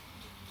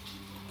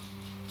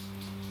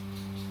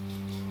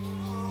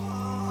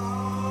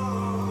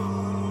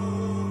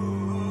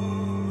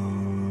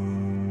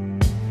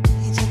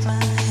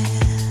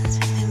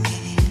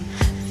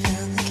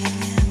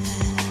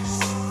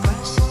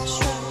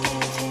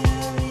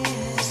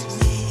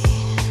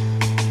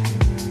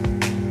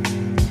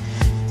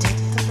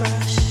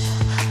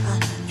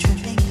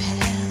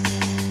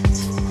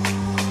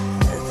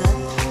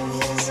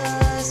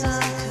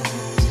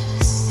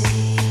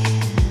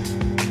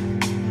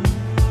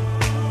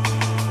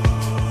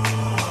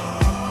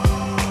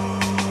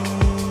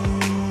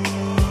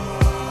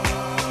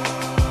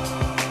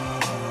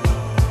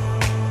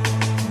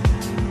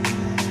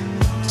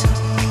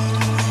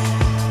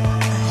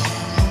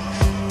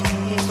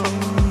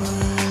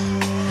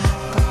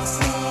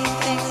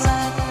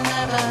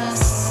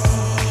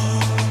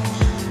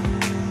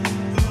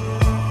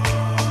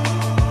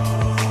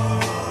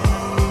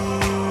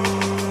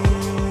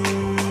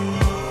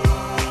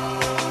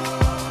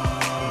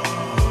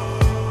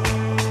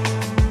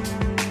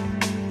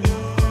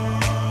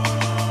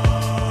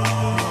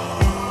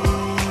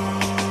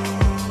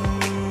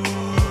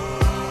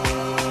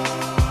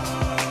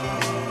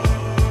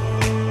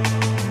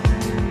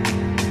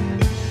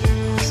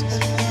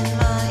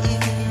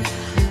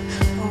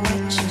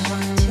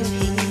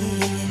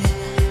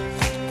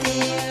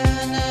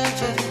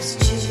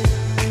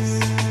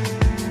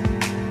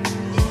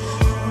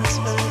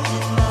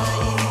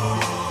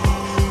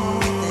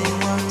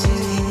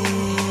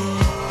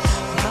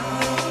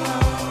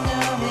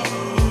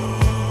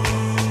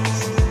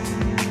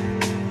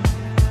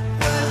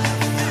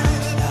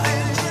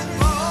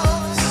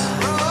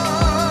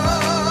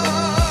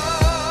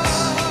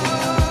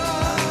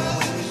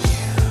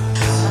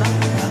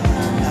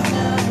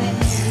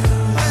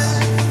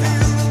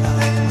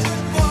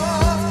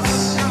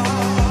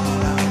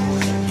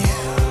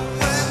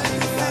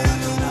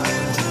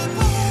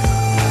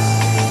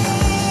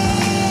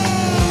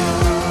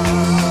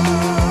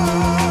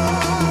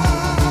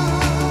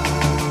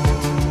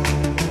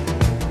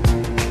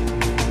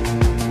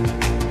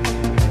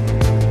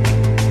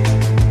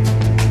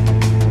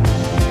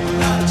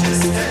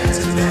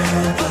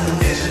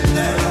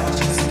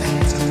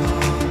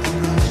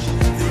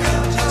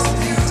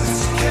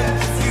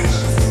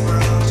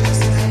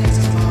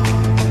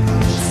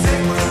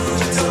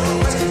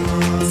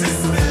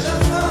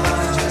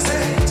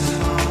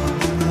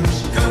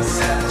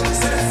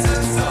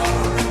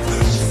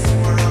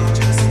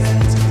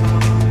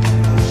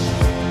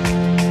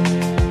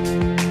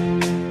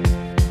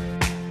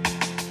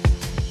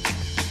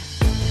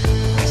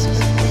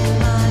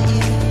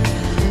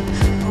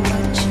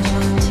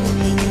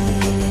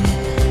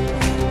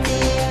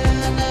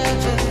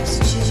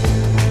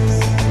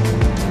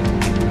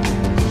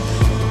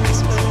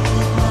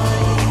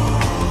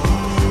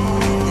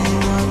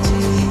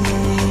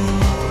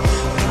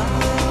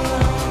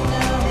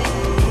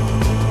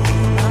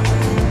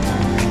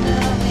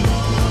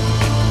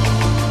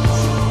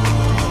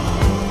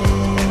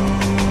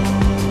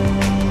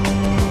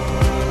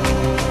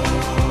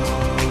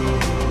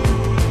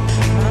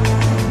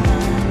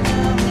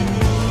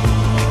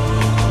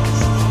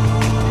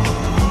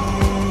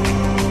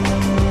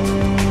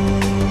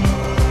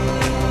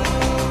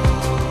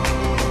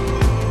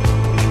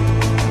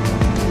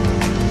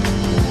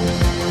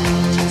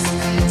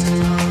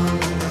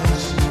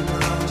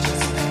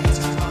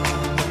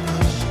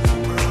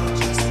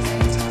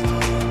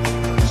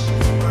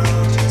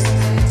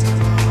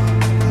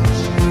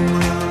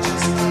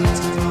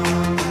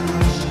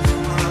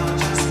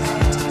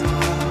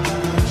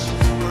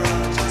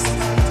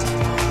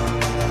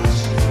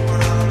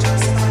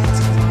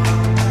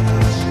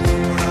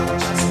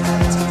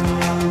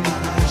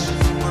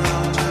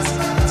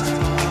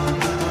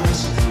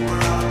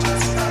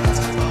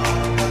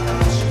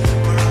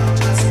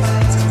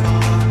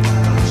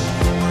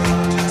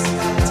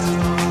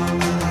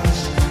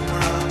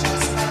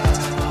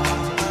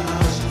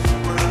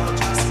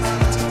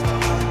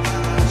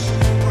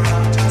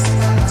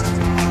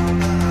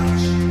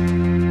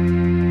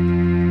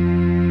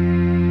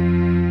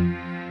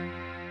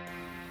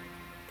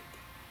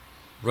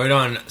 Right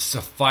on.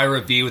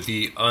 Sapphira V with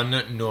the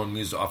Unknown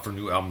Muse offer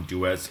new album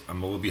duets.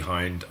 I'm a little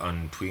behind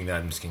on tweeting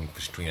that. I'm just getting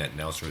tweeting that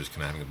now, so we're just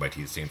kind of having a bite to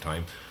eat at the same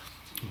time.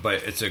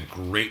 But it's a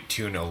great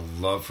tune. I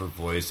love her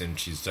voice, and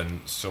she's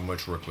done so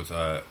much work with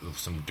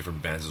some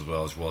different bands as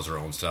well as her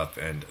own stuff.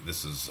 And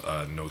this is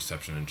no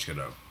exception. And she's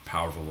got a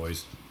powerful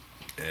voice,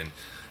 and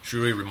she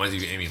really reminds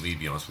me of Amy Lee, to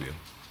be honest with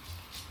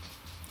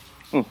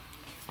you.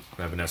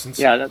 Evanescence.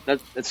 Yeah,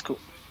 that's cool.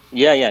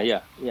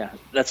 Yeah.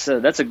 That's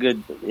a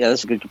good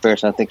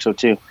comparison. I think so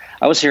too.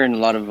 I was hearing a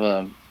lot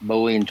of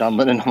Bowie and John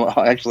Lennon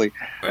actually.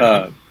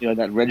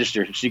 That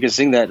register. She could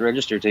sing that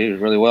register too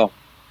really well,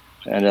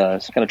 and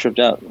it's kind of tripped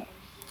out.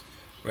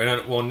 Right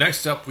on. Well,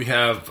 next up we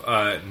have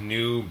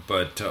new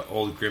but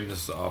old Grimm.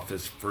 This is off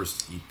his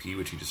first EP,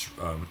 which he just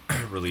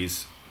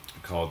released,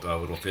 called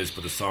Little Fizz.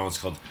 But the song is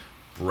called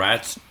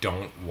 "Brats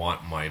Don't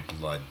Want My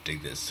Blood."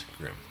 Dig this,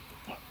 Grimm.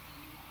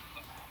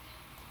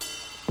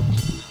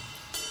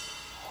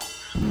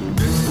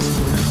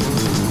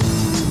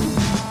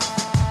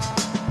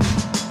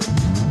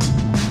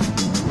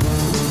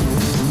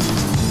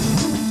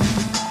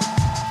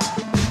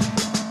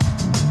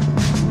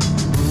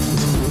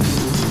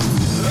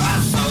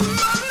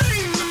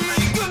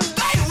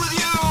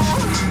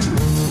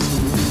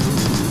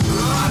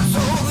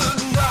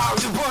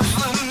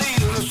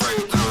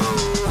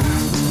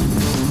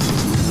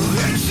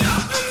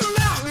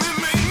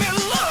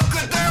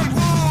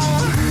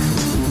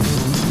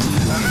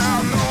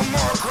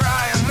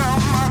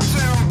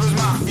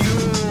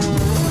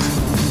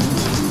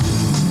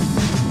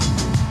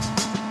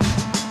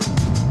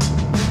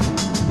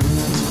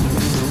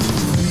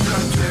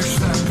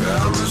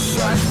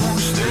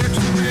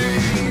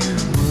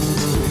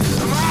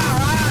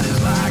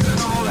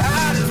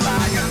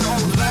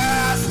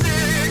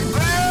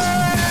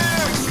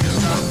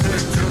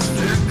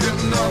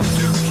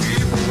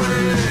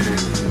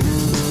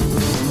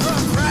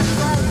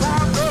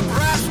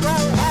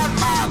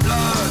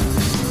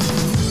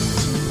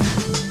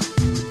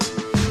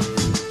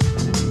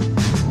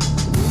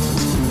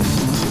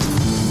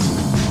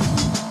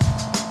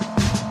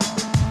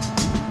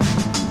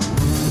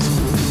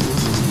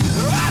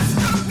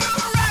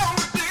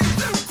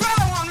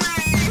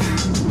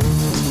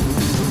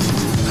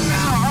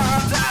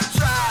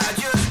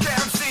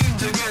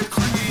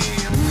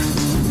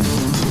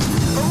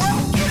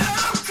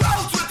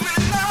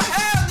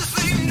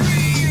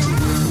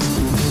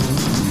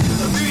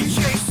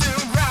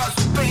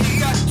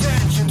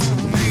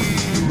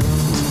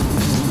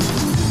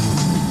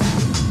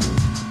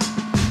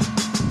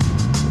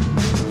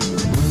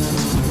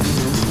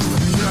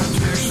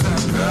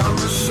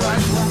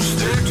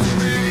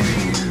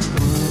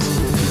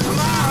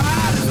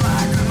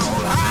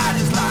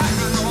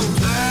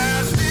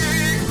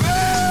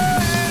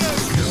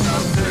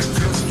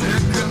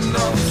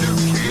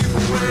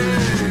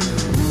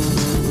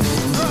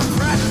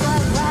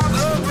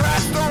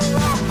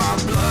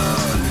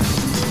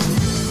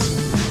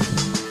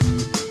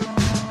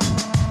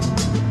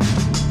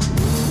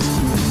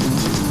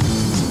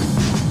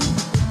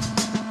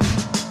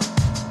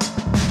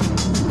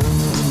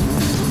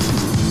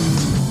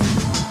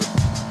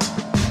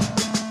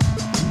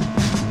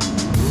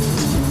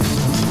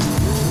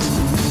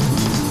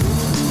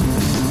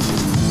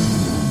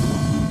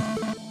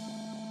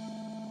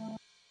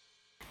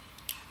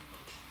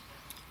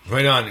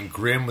 Right on,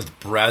 Grimm with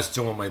Brats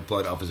Don't Want My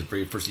Blood off his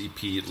very first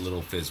EP,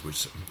 Little Fizz,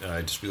 which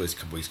I just realized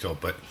a couple weeks ago.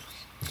 But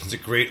it's a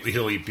great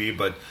little EP.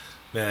 But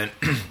man,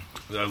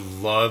 I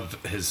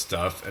love his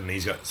stuff, and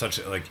he's got such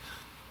a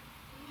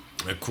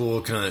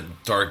cool kind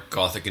of dark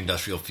gothic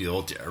industrial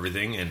feel to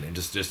everything, and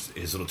just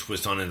his little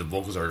twist on it. The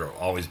vocals are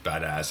always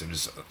badass, and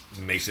just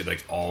makes it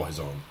like all his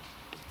own.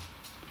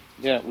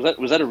 Yeah,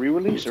 was that a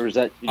re-release, or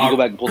did you go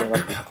back and pull it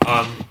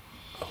up?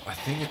 I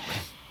think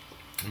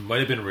it might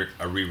have been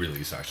a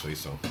re-release actually.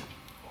 So,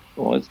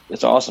 well,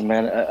 it's awesome,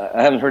 man.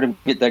 I haven't heard him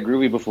get that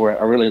groovy before.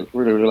 I really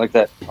like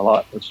that a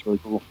lot. That's really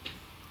cool.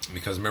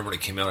 Because remember when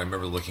it came out, I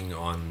remember looking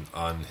on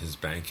his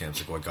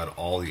Bandcamp. Like, I got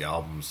all the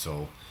albums.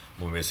 So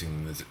when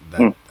missing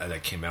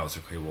that came out, it's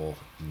okay. Well,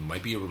 it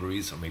might be a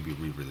release or maybe a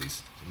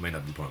re-release. It might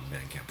not be put on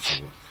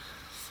Bandcamp.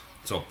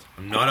 So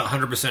I'm not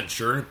 100%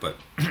 sure, but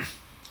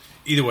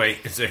either way,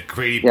 it's a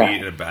great EP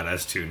and a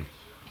badass tune.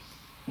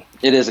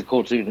 It is a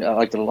cool tune. I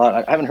liked it a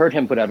lot. I haven't heard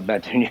him put out a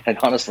bad tune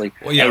yet, honestly.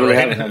 Well, yeah, I really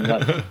right. haven't.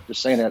 I'm not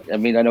just saying that. I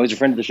mean, I know he's a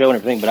friend of the show and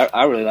everything, but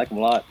I really like him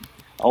a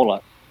whole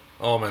lot.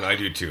 Oh man, I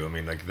do too. I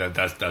mean, like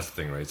that's the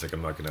thing, right? It's like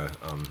I'm not gonna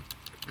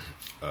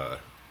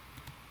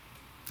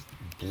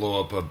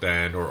blow up a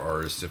band or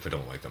artist if I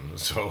don't like them.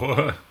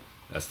 So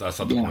that's not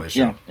the point of the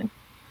show. Yeah.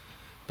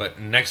 But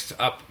next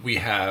up, we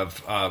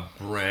have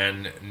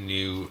brand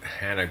new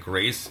Hannah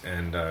Grace,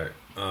 and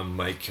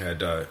Mike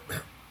had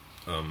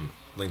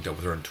linked up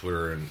with her on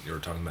Twitter, and they were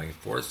talking back and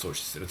forth. So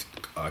she sent us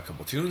a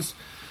couple tunes.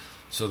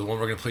 So the one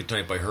we're going to play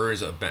tonight by her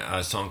is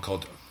a song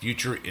called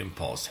 "Future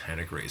Impulse."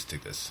 Hannah Grace,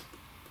 take this.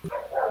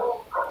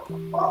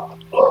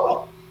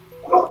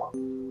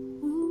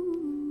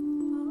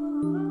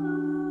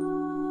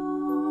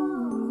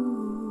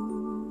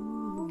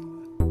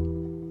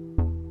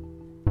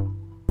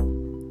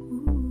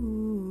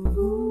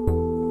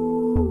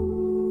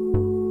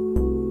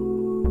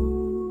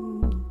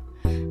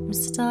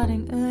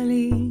 starting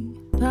early,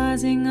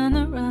 pausing on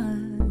the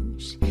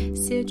rush.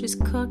 Citrus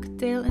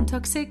cocktail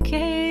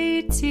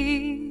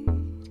intoxicated.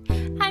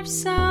 I've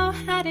so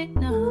had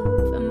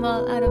enough. I'm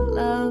all out of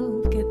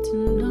love. Get to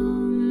know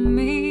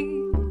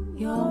me.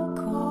 You're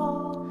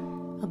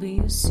cold. I'll be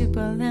your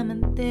super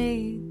lemon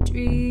daydream.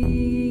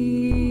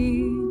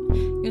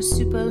 Your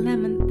super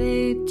lemon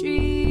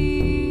daydream.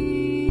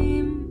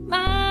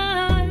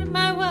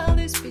 My world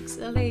is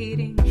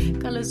pixelating.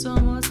 Colors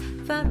almost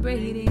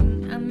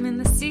vibrating. I'm in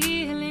the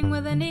ceiling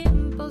with an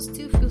impulse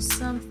to feel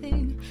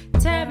something.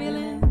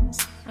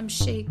 Turbulence. I'm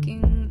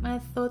shaking my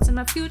thoughts and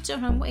my future.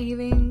 I'm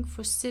waving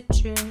for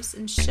citrus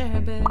and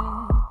sherbet.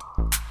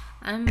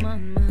 I'm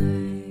on my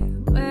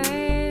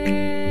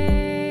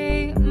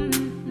way.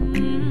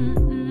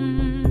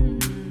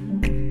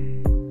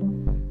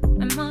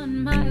 I'm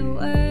on my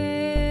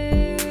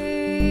way.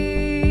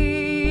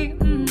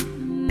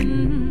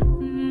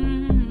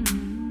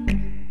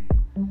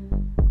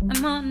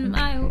 I'm on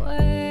my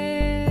way.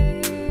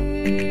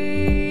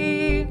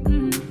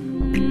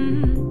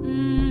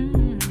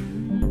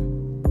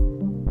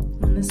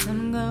 When the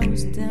sun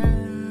goes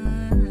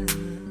down,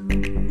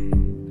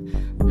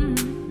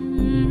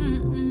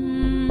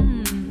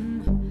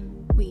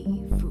 we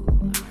fool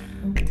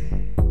around.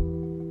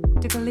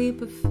 Take a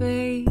leap of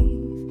faith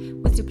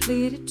with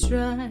depleted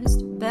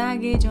trust.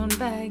 Baggage on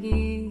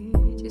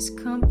baggage is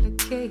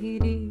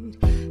complicated.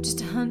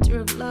 Just a hunter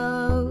of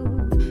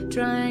love,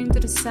 trying to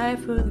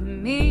decipher the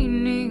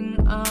meaning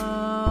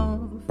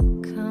of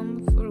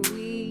come for a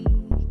week.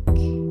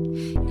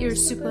 You're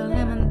super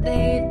lemon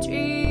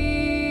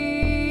daydream.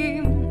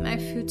 My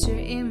future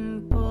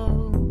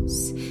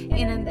impulse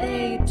in a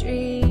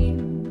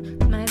daydream.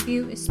 My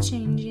view is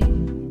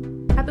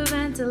changing.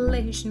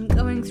 Hyperventilation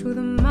going through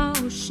the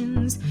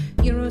motions.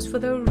 Euros for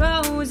the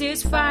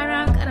roses. Fire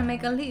out, gotta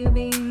make a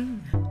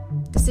living.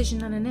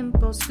 Decision on an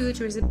impulse.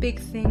 Future is a big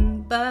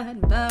thing,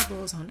 but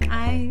bubbles on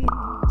ice.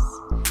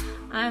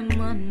 I'm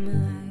on my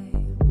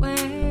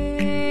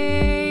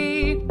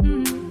way.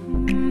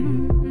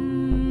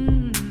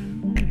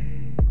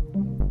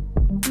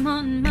 I'm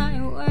on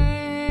my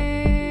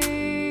way.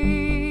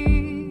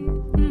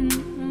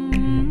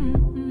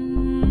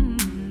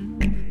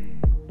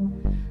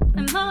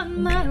 I'm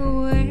on my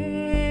way.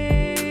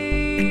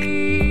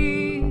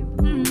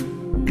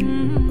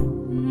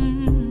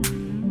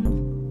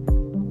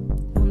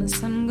 When the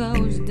sun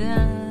goes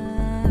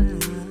down,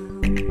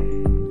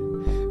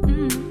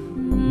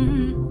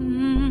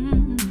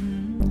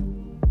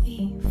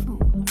 we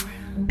fool around.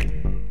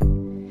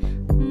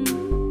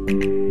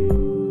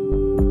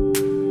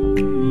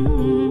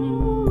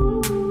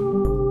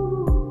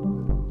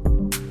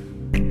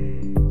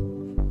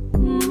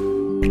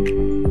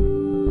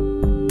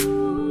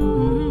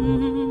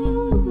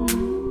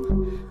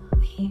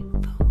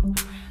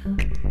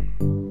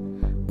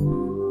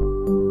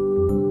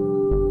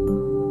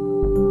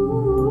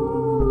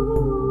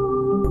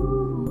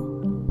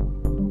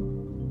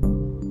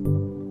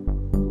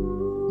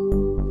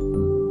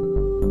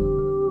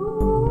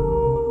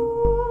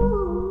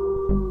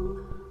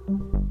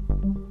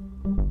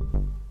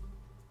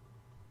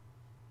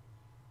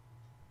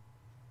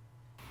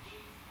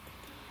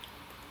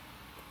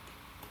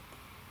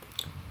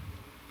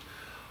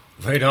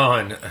 Right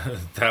on.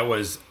 That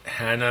was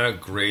Hannah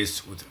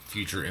Grace with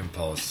Future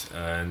Impulse,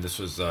 and this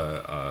was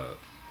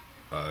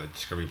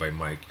discovery by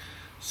Mike.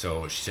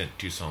 So she sent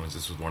 2 songs.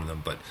 This was one of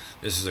them, but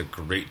this is a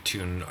great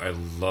tune. I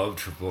loved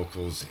her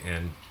vocals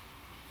and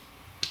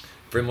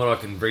very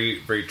melodic and very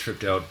very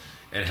tripped out,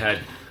 and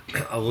had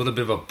a little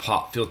bit of a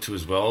pop feel to it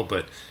as well.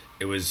 But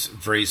it was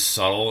very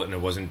subtle and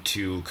it wasn't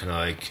too kind of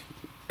like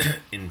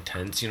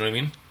intense. You know what I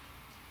mean?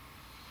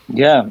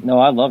 Yeah, no,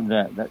 I love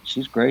that.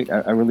 She's great.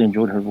 I really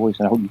enjoyed her voice,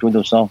 and I hope you enjoyed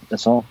that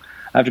song.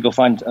 I have to go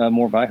find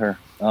more by her.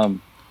 I'll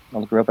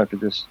look her up after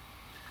this.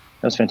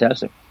 That's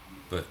fantastic.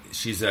 But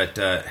she's at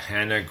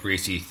Hannah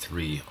Gracie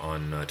 3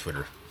 on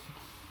Twitter.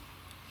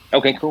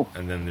 Okay, cool.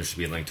 And then there should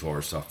be a link to all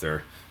her stuff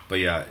there. But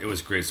yeah, it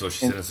was great. So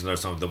she sent us another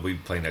song that we'll be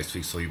playing next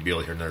week, so you'll be able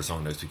to hear another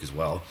song next week as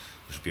well,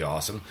 which would be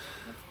awesome.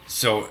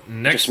 So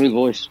next, smooth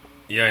voice.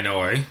 Yeah, I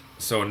know, eh?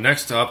 So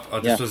next up,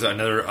 this was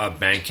another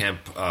Bandcamp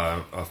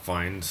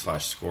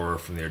find/score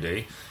from the other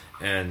day,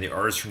 and the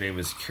artist, her name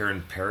is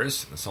Karen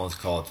Paris, and the song is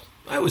called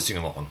 "I Was Sing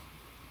Along."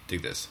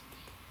 Dig this.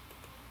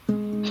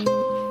 In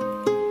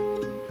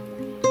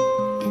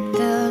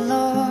the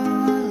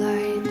lower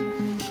light,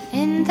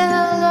 in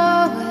the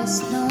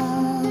lowest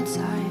notes,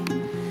 I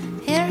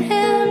hear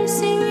him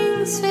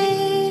singing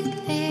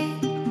sweetly,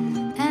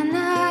 and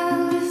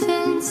I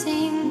often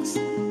sings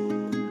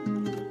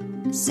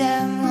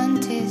someone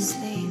to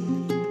sleep.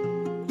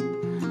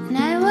 And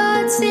I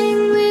would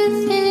sing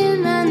with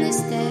him on the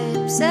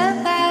steps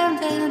of our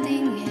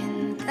building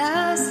in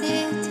the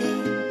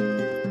city,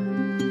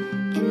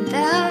 in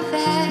the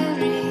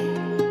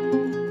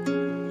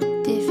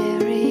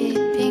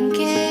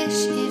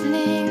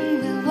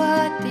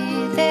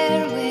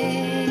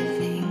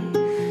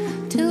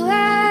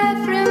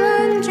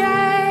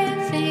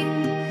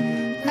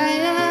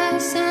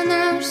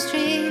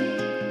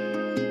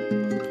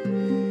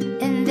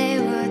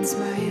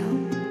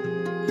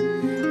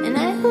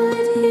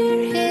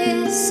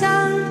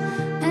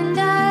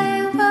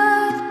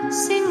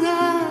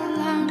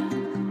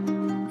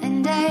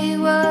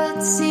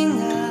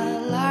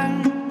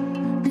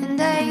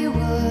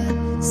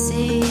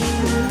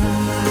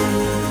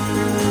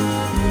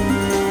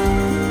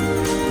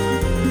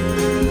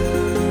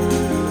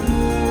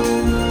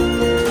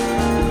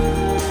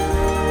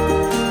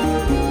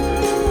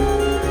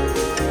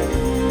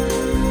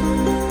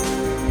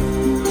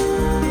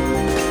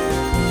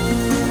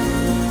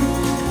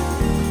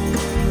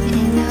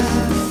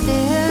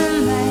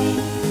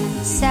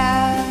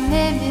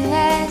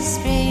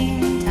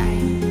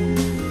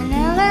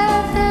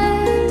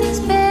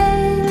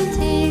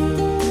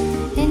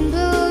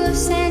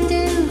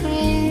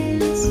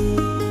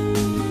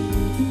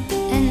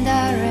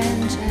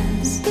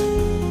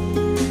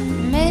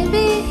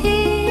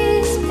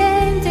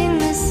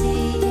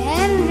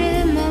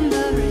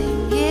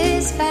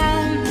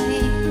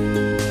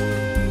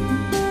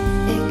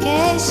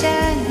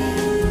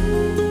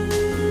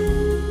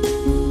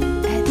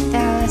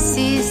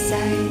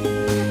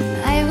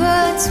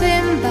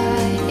swim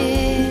by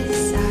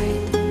his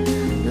side.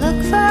 Look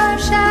for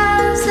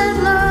shadows that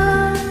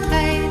long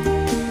hide,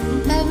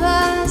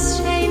 never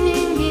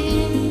shining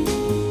in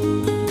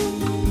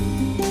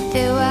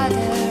the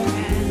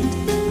wonderland.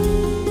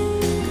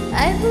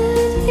 I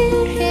would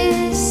hear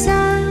his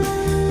song,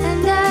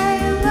 and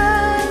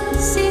I would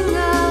sing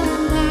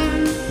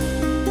along,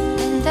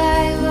 and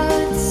I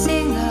would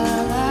sing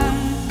along,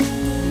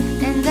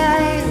 and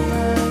I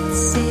would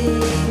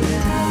sing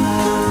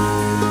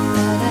along.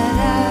 Da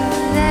da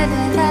da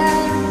da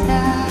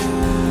da.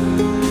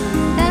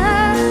 Da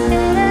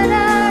da da da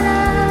da.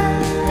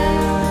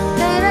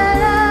 Da da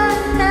da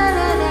da da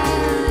da.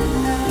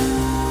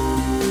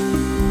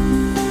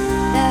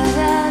 Da da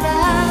da da.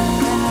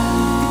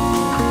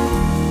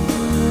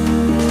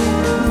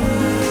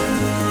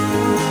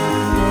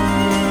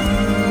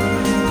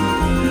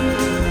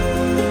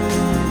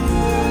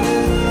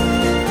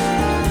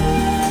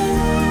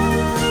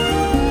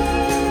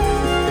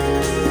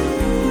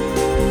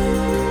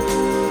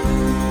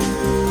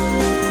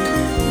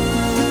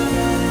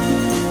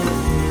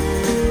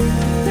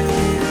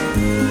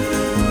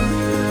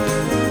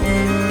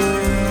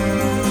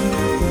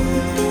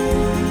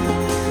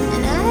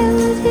 And I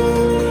would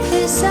hear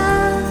his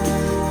song,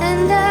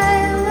 and I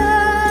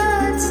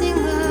would sing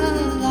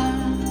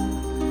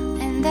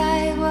along, and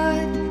I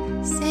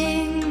would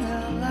sing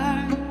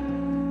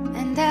along,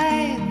 and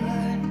I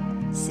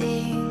would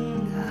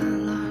sing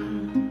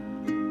along.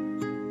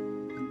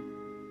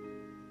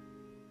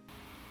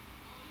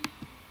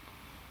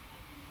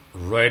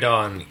 Right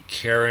on,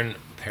 Karen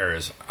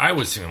Paris. I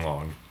would sing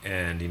along,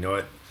 and you know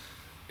what?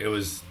 It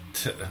was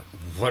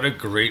what a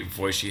great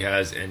voice she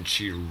has, and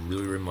she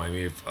really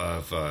reminded me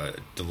of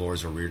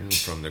Dolores O'Riordan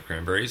from the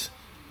Cranberries.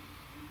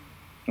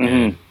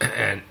 And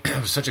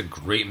it was such a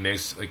great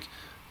mix, like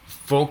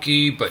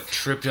folky but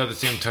trippy at the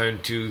same time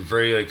too.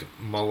 Very like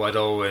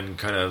mulatto and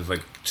kind of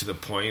like to the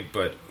point.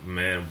 But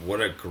man,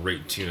 what a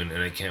great tune!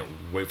 And I can't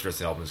wait for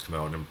this album to come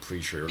out. And I'm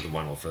pretty sure the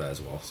vinyl for that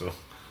as well. So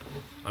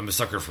I'm a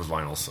sucker for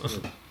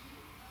vinyls.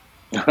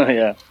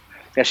 Yeah,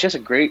 yeah. She has a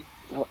great,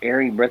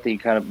 airy, breathy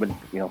kind of, but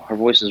her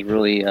voice is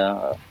really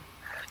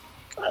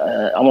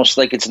almost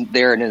like it's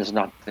there and it's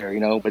not there.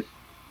 But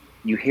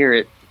you hear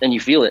it and you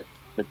feel it.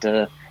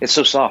 But it's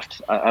so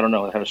soft. I don't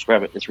know how to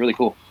describe it. It's really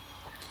cool.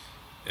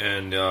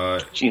 And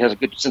she has a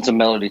good sense of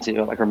melody too.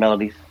 I like her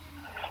melodies.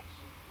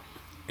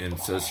 And it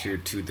says here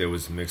too that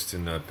was mixed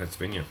in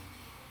Pennsylvania.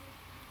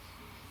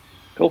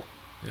 Cool.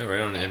 Yeah, right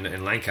on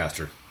in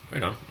Lancaster.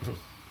 Right on.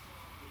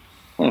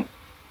 I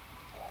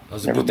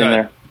was Never about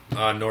been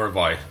that. Nor have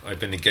I. I've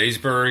been to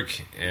Gettysburg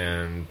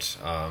and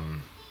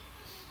can't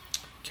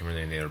remember the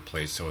name of the other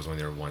place. So I was only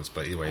there once.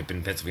 But either way, I've been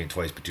in Pennsylvania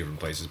twice, but two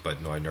different places.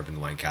 But no, I've never been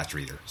to Lancaster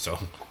either. So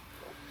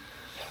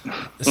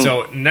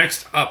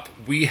next up,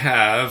 we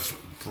have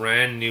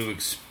brand new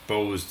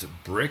Exposed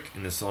Brick,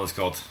 and this song is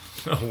called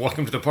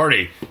 "Welcome to the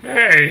Party."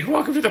 Hey,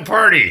 welcome to the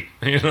party.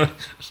 Dig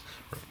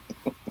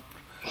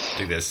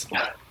this.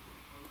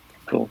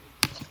 Cool.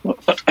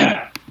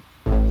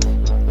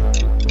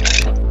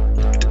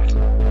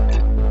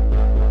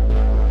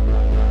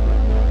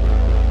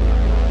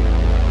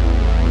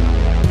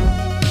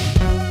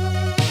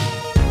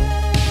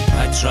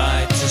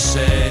 Tried to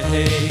save,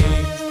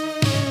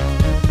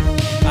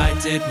 I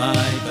did my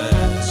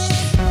best,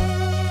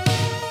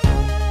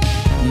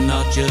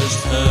 not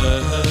just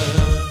her,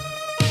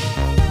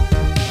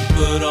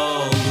 but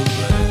all the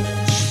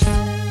rest,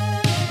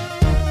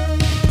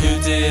 who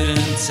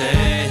didn't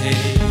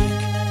take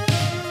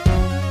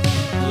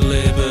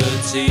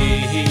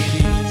liberties.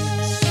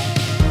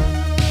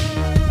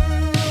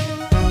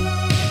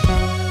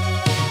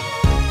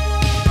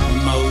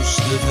 Most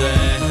of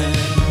them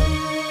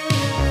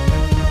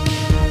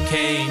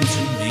came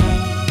to me,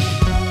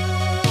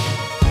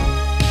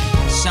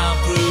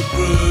 soundproof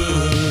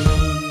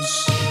rooms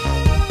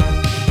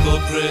for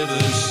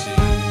privacy,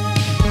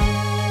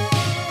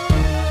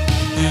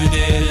 who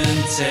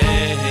didn't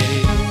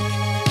take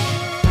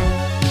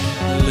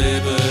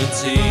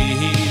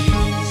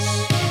liberties.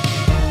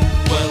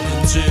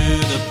 Welcome to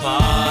the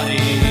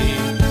party.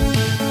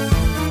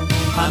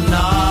 I'm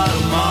not a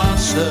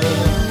monster.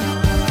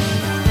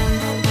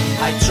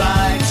 I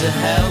tried to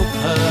help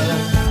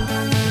her.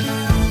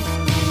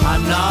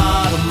 I'm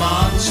not a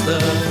monster.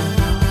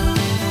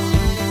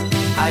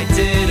 I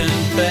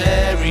didn't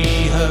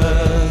bury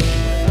her.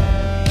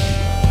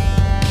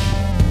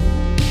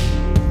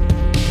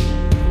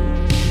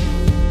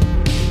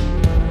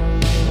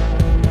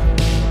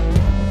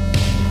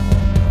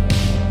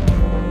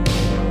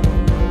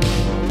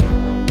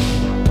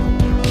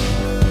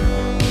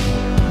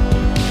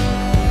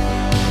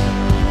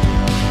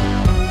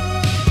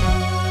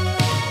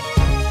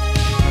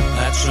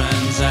 That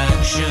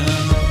transaction,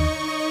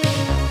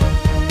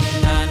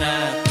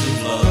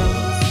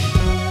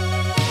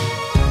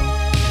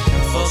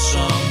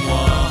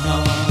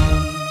 someone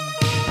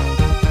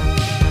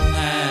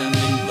and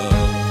in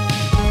love,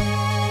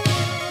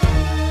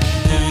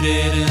 who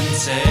didn't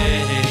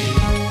take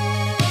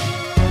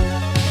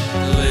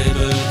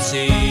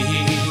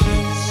liberties.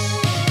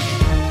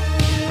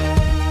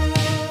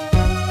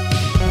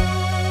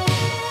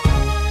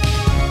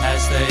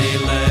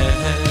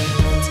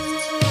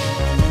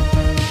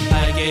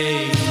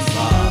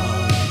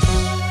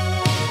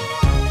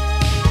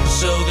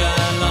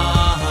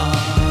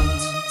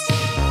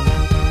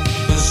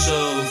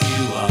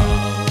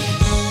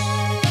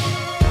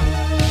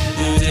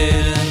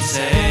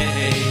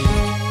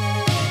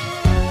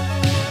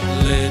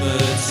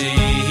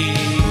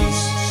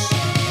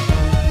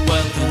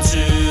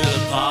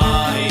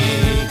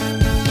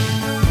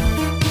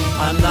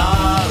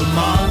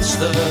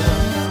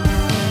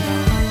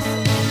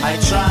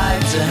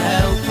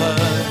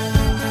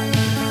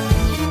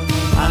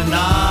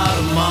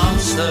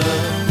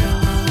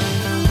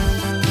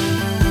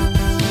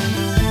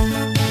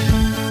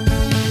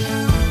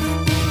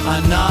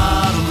 I'm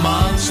not a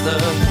monster.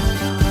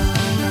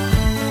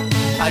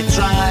 I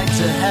tried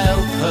to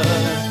help her.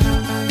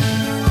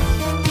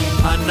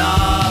 I'm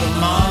not a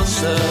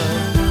monster.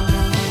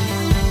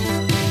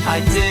 I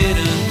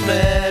didn't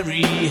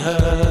bury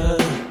her.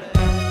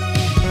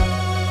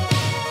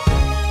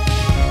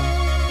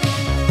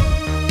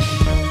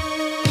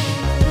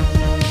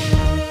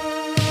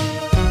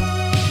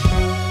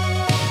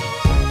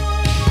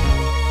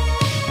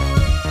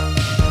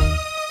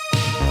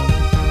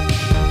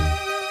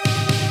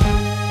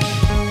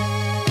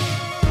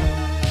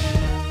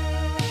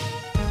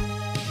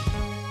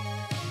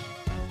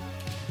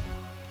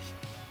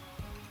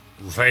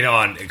 Right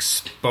on.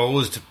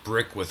 Exposed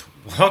Brick with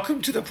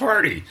Welcome to the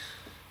Party.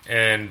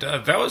 And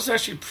that was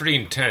actually pretty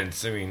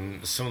intense. I mean,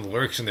 some of the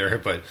lyrics in there,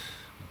 but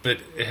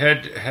it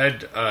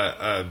had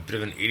a bit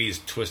of an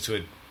 80s twist to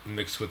it,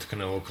 mixed with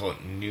kind of, we'll call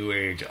it new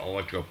age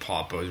electro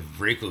pop. It was a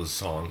very cool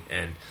song.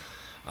 And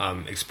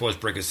Exposed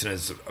Brick has sent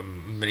us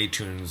many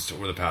tunes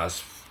over the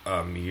past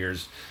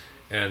years.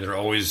 And they're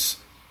always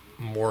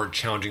more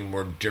challenging,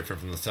 more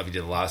different from the stuff he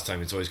did last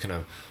time. It's always kind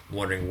of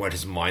wondering what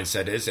his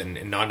mindset is,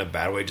 and not in a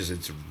bad way, just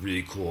it's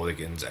really cool. Like,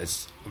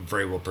 it's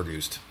very well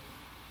produced.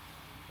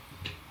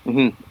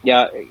 Mm-hmm.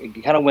 Yeah,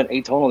 it kind of went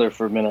atonal there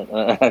for a minute.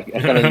 I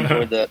kind of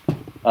enjoyed that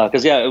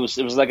because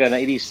it was like an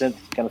 80 cent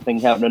kind of thing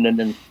happening, and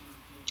then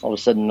all of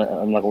a sudden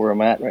I'm like where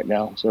I'm at right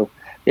now. So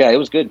yeah, it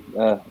was good.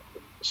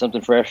 Something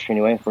fresh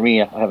anyway for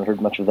me. I haven't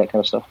heard much of that kind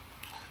of stuff.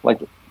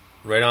 Liked it.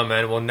 Right on,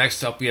 man. Well,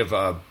 next up we have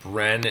a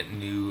brand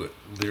new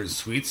Lizard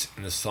Sweets,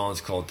 and the song is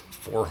called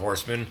Four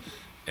Horsemen.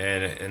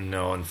 And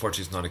no,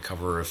 unfortunately, it's not a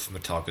cover of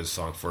Metallica's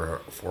song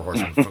Four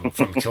Horsemen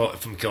from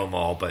Kill 'Em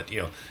All, but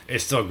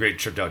it's still a great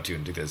tripped out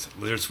tune because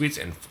Lizard Sweets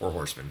and Four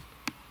Horsemen.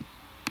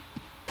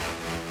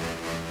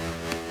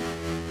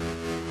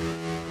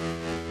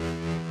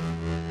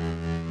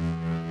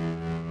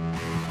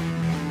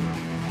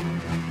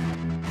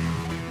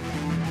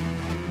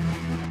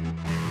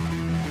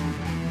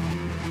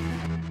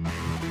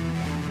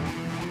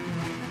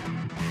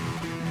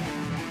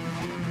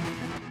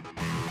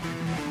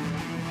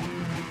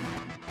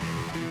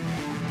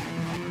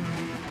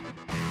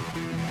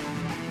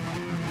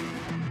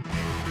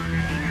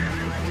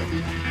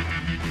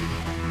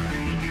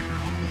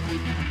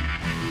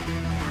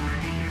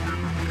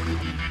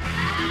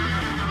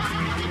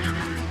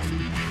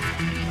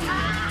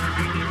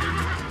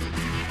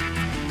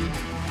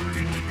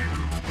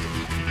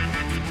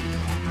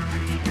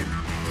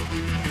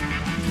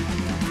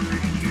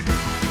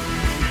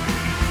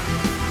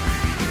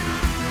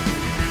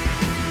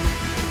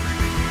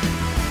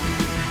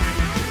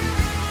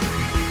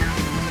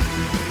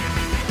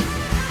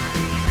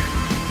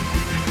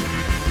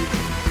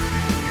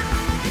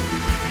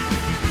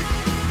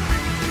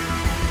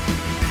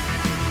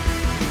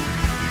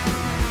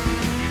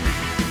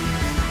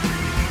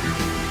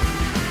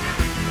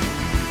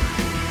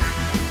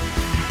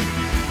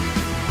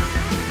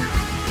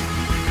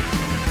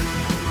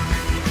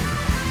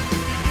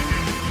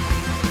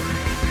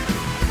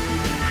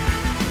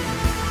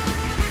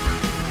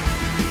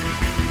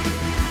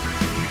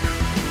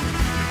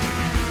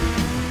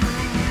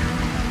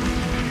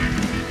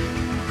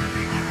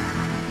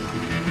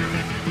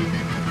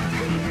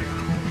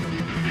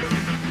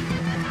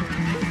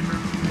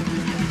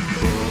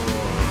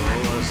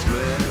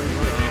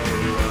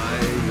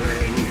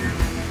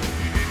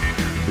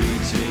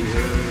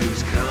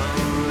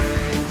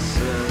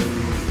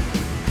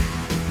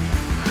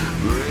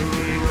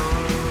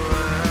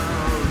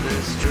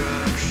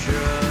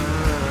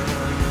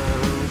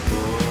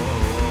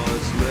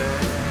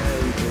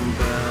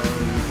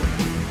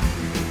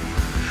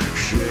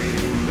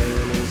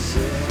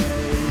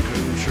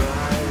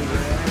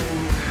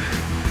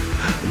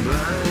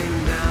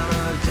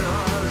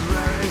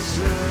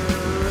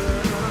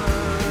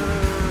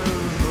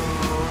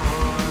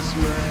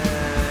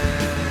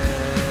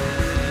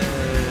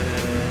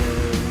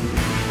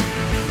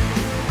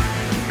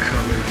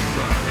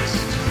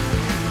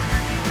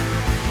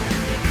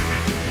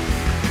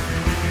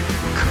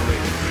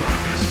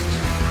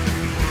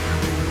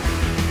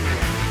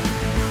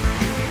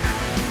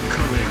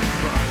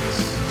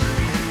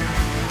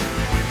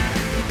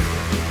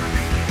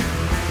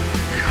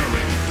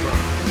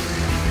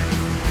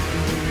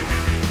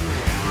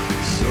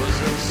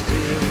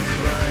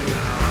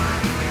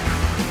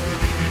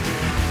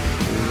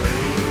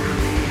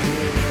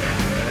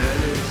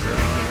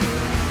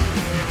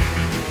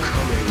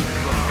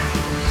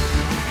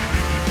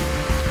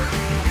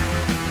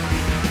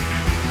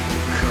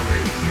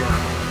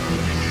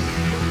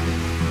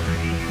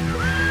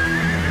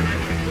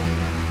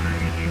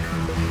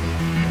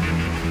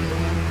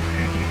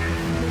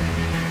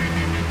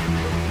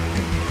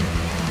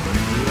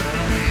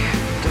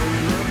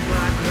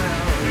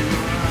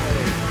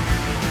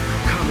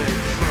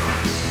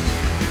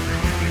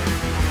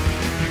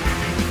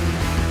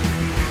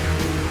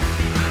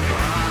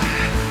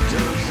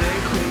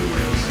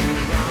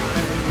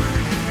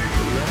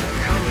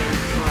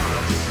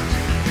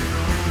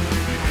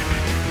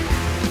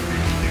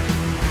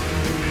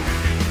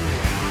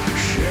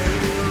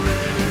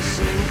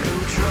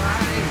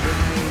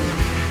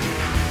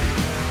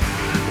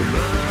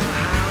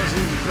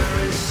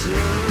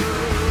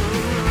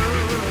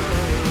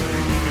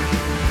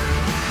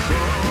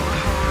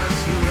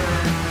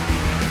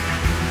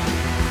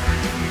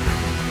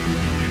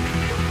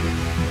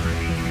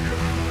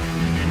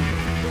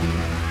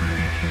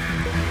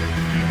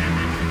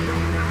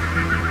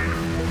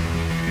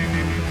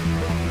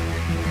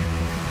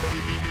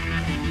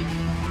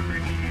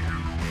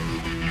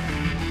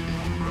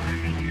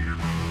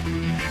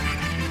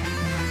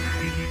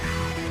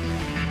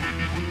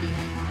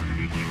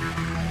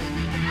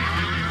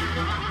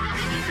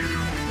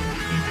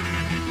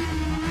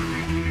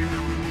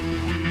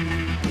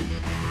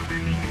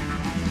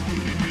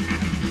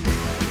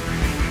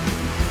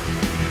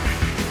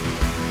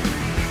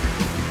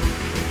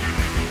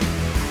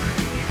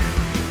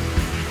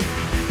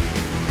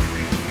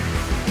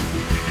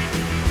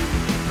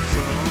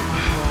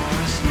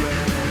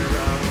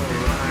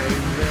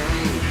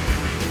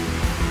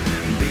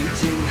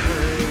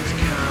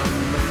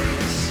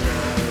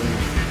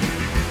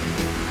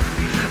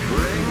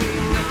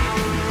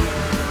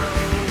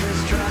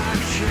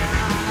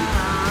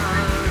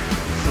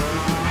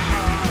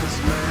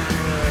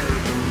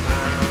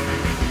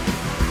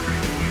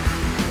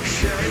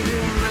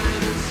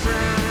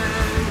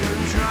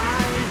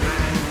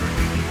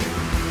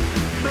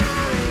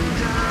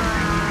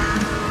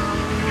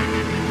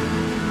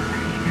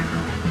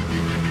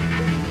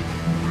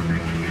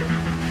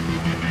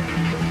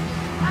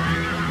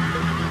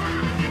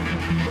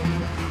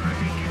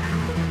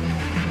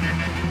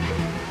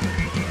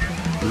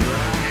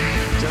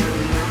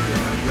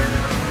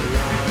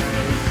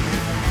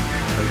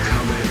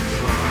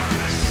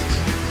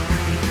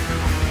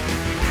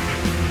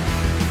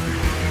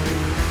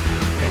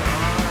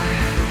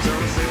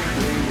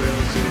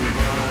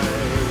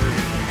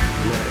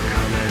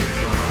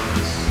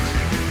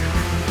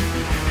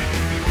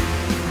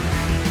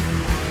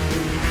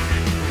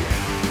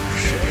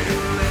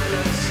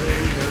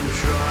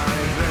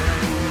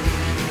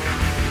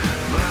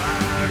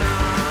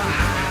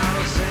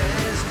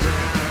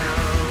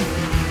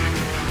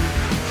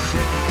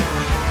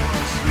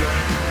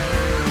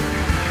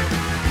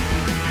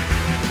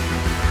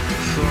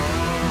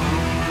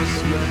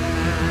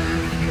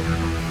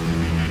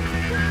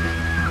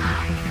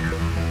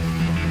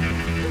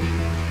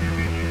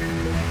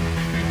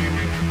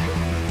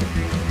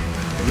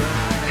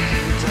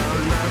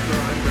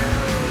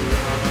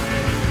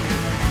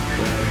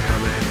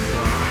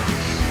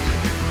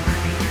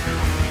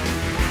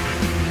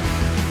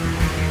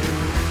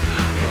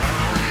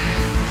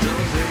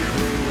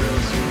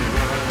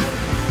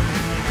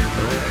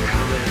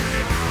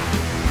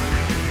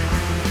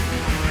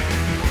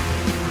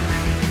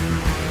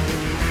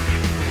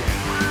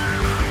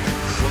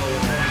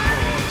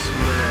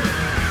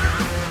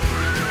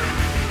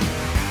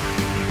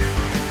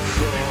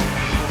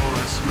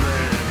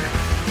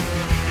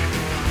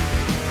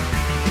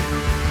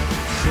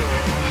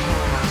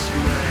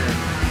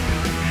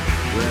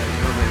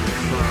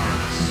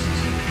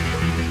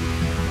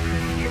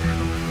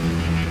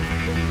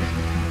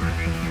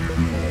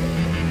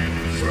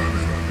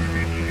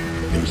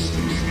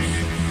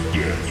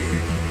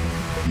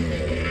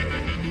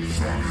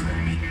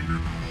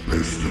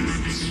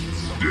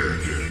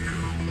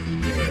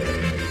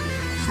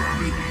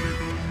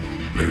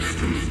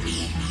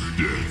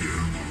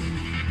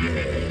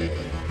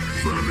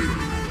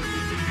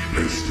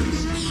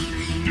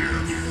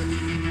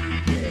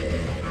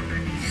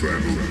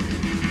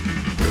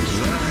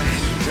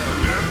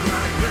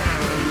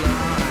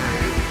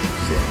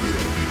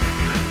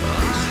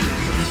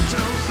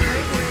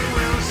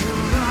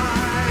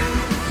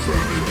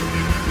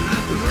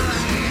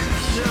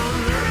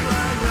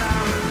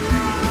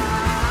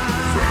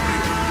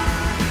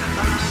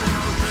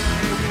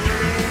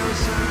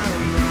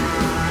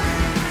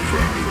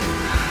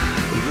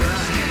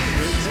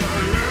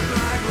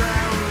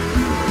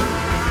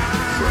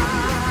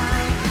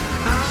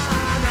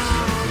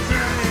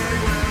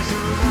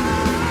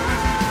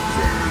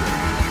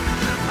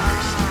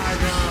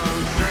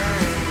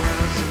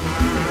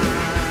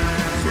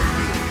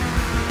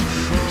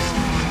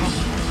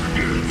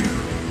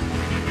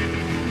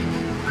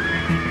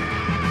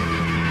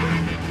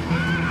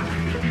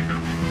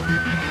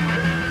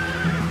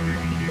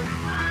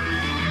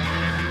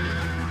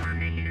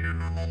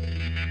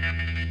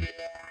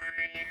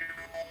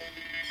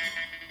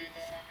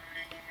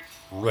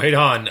 Right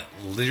on.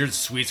 Lizard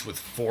Sweets with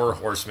Four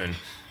Horsemen.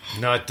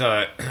 Not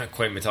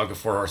quite Metallica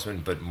Four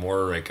Horsemen, but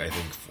more like, I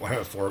think,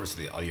 Four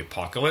Horsemen of the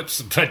Apocalypse.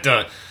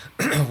 But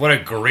what a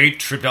great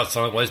tripped out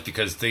song it was,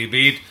 because they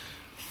made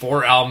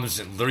 4 albums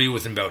literally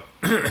within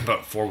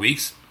about 4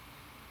 weeks.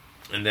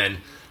 And then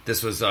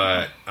this was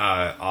off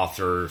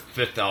their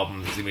 5th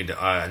album. They made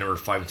number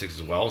 5 and 6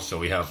 as well, so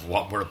we have a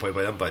lot more to play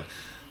by them. But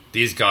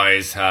these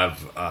guys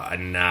have a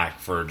knack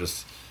for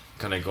just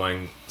kind of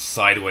going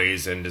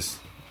sideways and just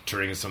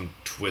turning some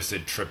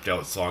twisted, tripped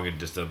out song into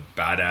just a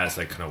badass,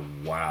 like, kind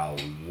of, wow,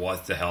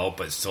 what the hell,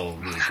 but still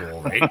really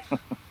cool, right?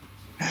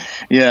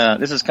 Yeah,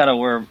 this is kind of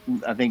where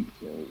I think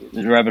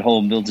the Rabbit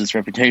Hole builds its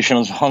reputation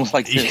on songs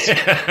like this.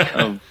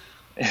 Yeah.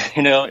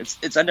 You know,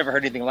 it's I never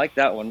heard anything like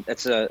that one.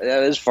 It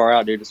is far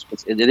out, dude.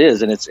 It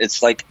is, and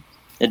it's like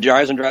it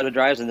drives and drives and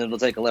drives, and then it'll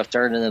take a left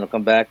turn, and then it'll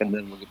come back, and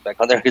then we'll get back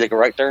on there. You take a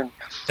right turn,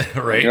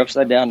 right? You're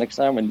upside down next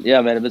time, and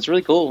yeah, man, it's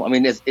really cool. I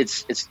mean,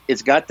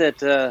 it's got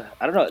that.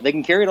 I don't know. They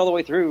can carry it all the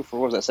way through for,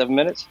 what was that, 7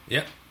 minutes?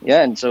 Yeah,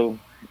 yeah, and so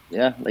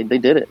yeah, they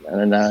did it,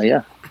 and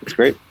yeah, it's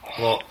great.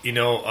 Well, you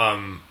know,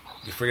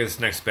 before we get this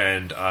next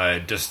band,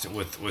 just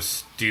with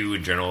Stu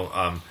in general,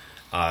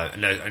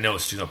 and I know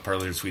Stu's not part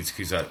of Lizard Sweets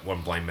because he's at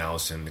One Blind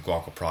Mouse and the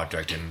Guaco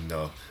Project and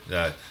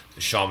the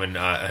Shaman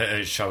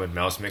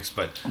Mouse mix,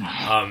 but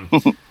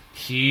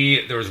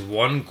there was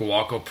one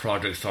Guaco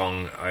Project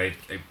song, I'm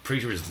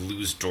pretty sure it was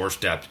Lou's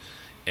Doorstep,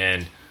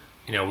 and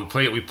you know, we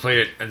played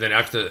it, and then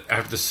after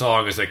the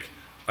song, it's like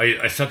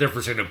I sat there for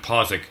a second and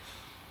paused, like,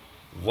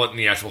 what in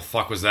the actual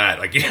fuck was that?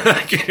 Like,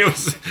 it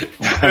was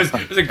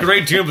a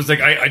great tune, but it's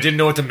like I didn't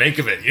know what to make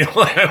of it. You know,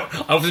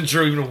 I wasn't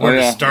sure even where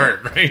to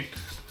start. Right.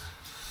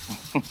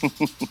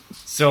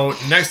 So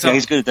next up,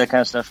 he's good at that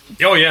kind of stuff.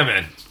 Oh yeah,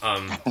 man.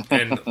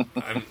 And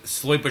I'm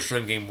slowly but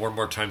surely getting more and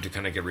more time to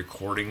kind of get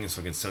recording,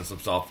 so I can send some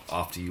stuff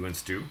off to you and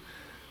Stu.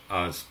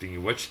 Speaking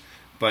of which,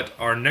 but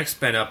our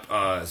next band up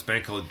is a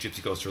band called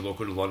Gypsy Ghost. They're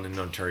local to London,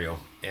 Ontario,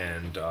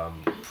 and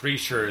pretty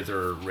sure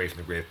they're raised in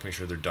the grave. Pretty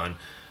sure they're done.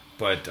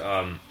 But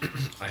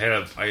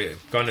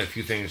I've gotten a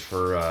few things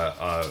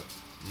for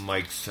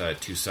Mike's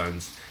 2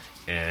 sons,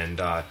 and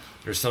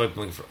there's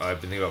something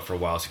I've been thinking about for a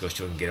while, so he goes,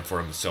 "She can get it for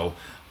him." So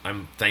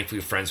I'm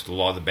thankfully friends with a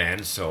lot of the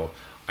bands, so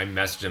I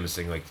messaged him and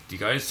saying, like, do you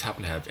guys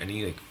happen to have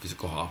any like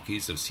physical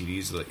copies of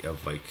CDs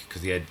of like,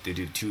 because they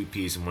did 2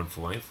 EPs and 1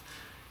 full length,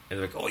 and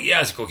they're like, oh yeah,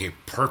 it's like, okay,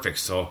 perfect.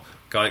 So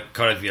got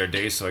it the other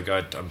day, so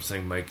I'm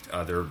saying Mike,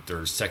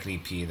 their second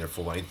EP and their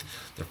full length.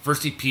 Their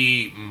first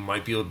EP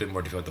might be a little bit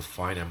more difficult to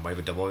find. I might have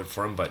a double of it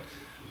for them, but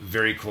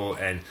very cool.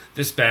 And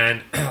this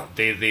band,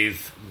 they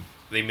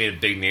made a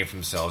big name for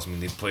themselves. I mean,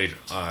 they played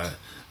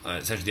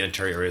essentially the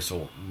Ontario area,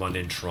 so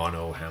London,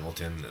 Toronto,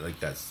 Hamilton, like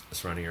that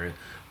surrounding area.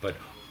 But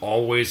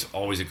always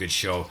a good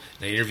show.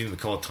 And I interviewed them a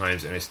couple of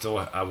times, and I still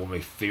one of my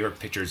favorite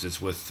pictures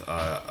is with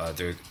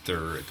their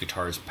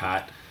guitarist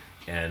Pat,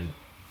 and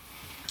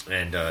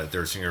and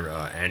their singer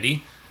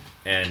Andy.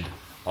 And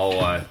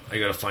I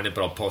gotta find it,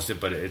 but I'll post it.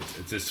 But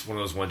it's just one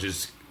of those ones,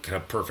 just kind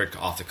of perfect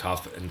off the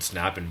cuff and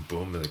snap and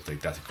boom.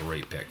 Like that's a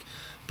great pick.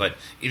 But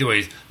either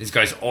way, these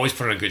guys always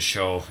put on a good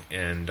show,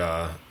 and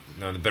the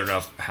Better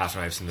Enough Half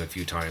and I've seen them a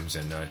few times,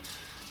 and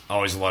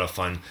always a lot of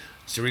fun.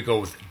 So we go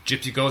with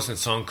Gypsy Ghost and a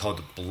song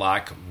called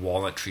Black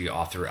Walnut Tree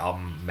off their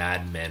album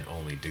Mad Men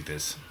Only. Dig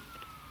this.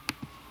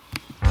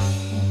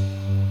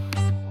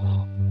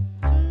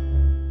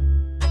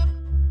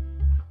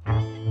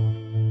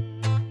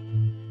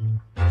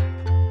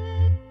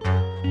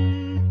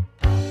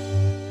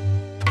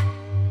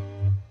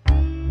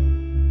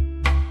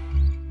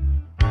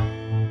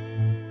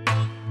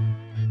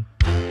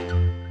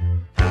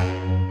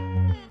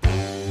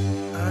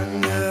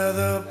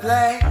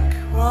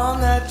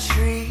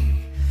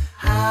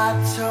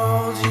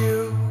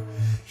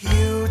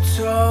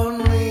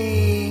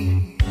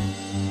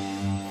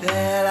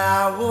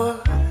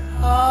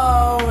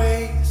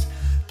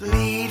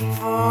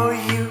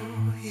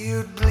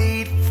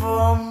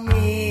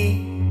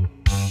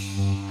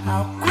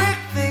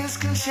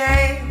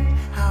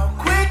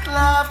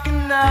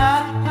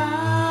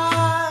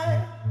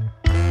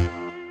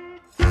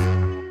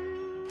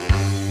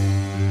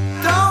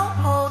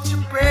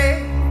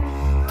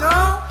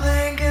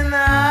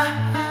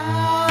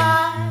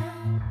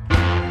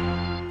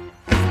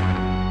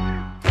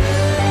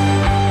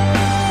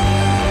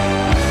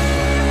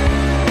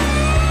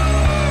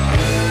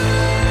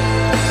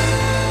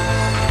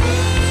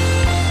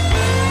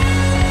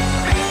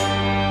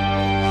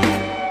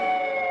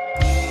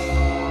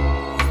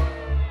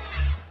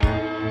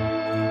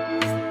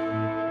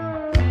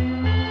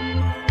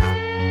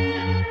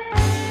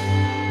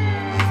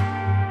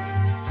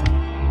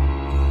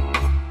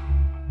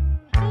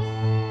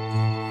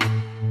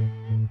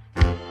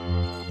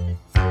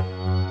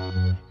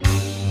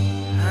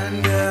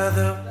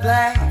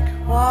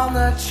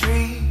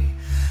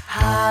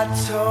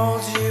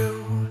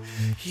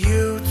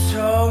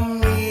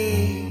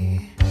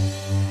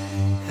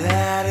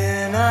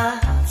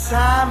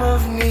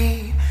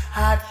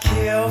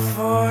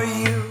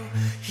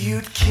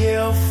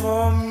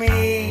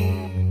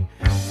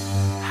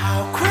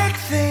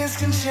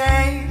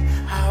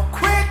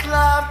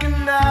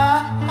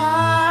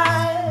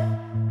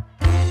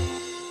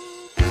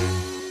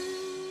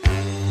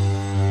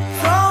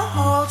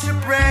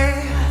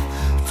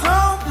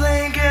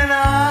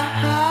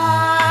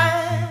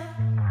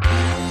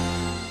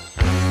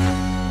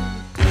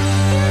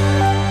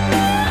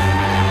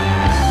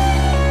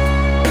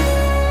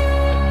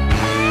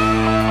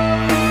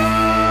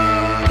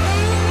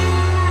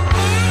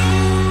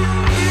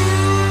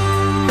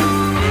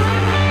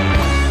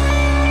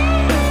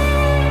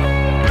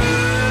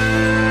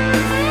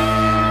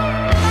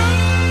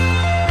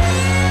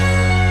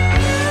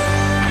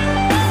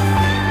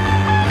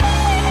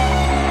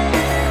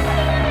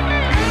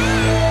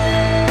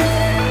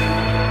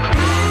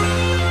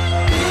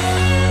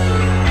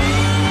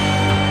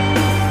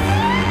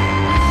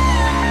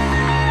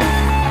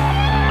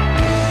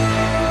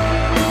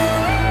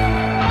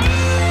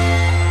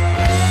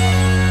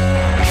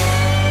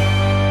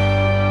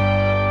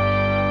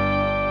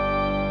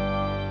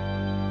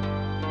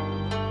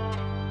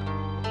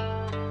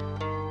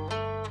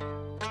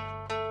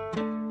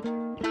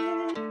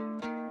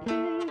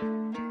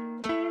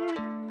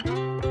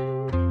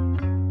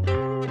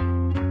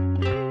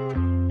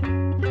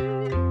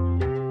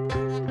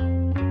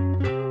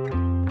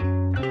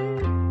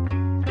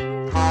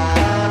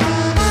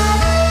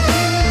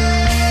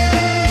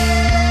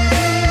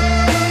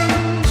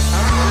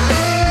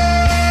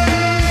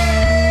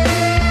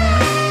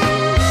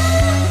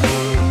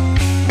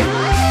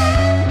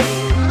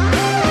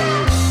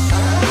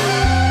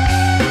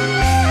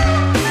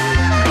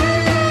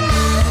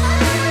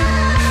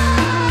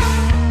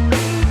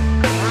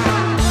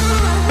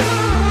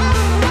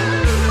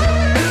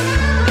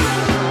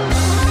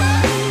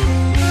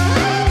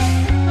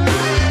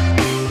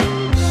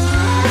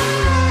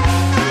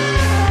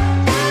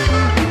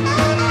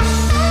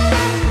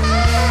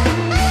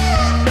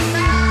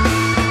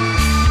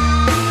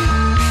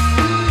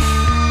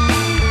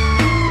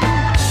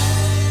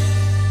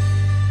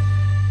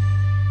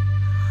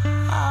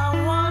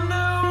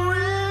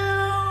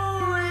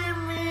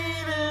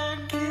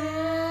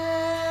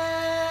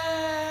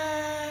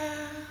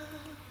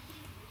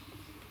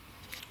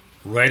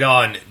 Right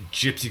on,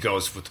 Gypsy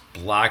Ghost with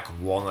Black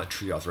Walnut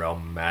Tree off their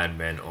album Mad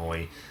Men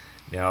Only.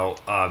 Now,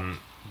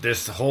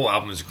 this whole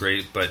album is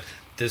great, but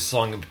this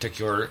song in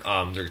particular,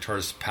 their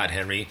guitarist Pat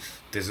Henry,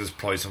 this is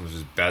probably some of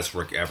his best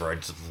work ever. I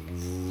just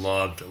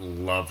loved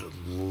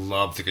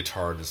the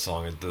guitar in this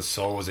song. The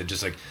solos, it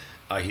just like,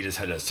 he just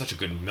had such a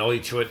good melody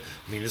to it.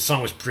 I mean, this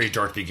song was pretty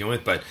dark to begin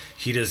with, but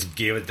he just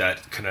gave it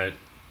that kind of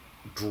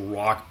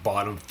rock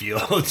bottom feel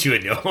to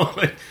it, you know?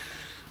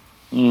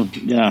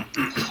 Yeah,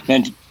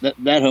 and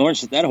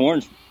that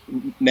horn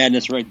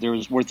madness right there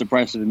was worth the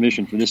price of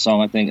admission for this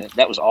song. I think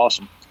that was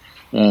awesome,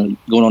 going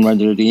on right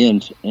there at the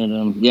end,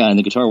 and and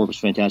the guitar work was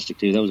fantastic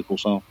too. That was a cool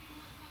song.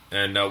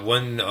 And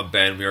one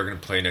band we are going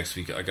to play next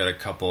week, I got a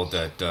couple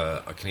that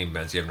Canadian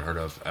bands you haven't heard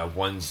of.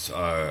 One's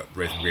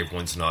Wraith and Grave,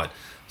 one's not.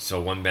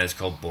 So one band's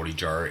called Bodhi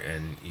Jar,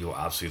 and you'll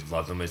absolutely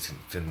love them. It's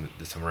been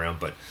this time around,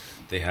 but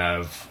they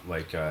have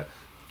like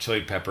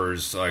Chili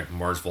Peppers, like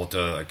Mars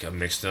Volta, like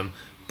mixed them.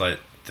 But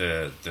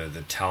the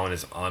talent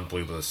is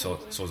unbelievable. So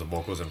is the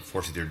vocals.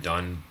 Unfortunately, they're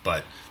done,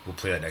 but we'll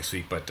play that next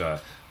week. But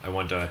I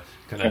want to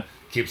kind of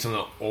keep some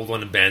of the old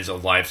London bands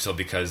alive still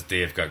because they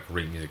have got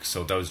great music.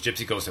 So that was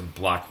Gypsy Ghost and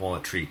Black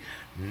Walnut Tree.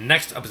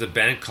 Next up is a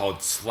band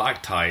called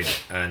Slack Tide,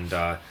 and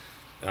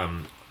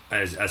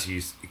as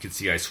you can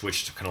see, I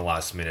switched kind of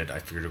last minute. I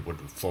figured it would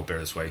flow better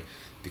this way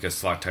because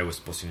Slack Tide was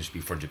supposed to just be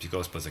for Gypsy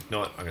Ghost, but I was like,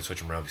 no, I'm going to switch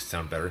them around because it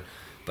sound better.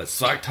 But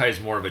Slack Tide is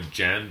more of a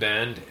jam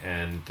band,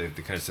 and they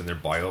kind of send their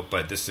bio.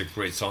 But this is a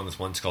great song. This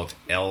one's called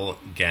El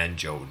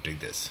Ganjo. Dig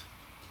this.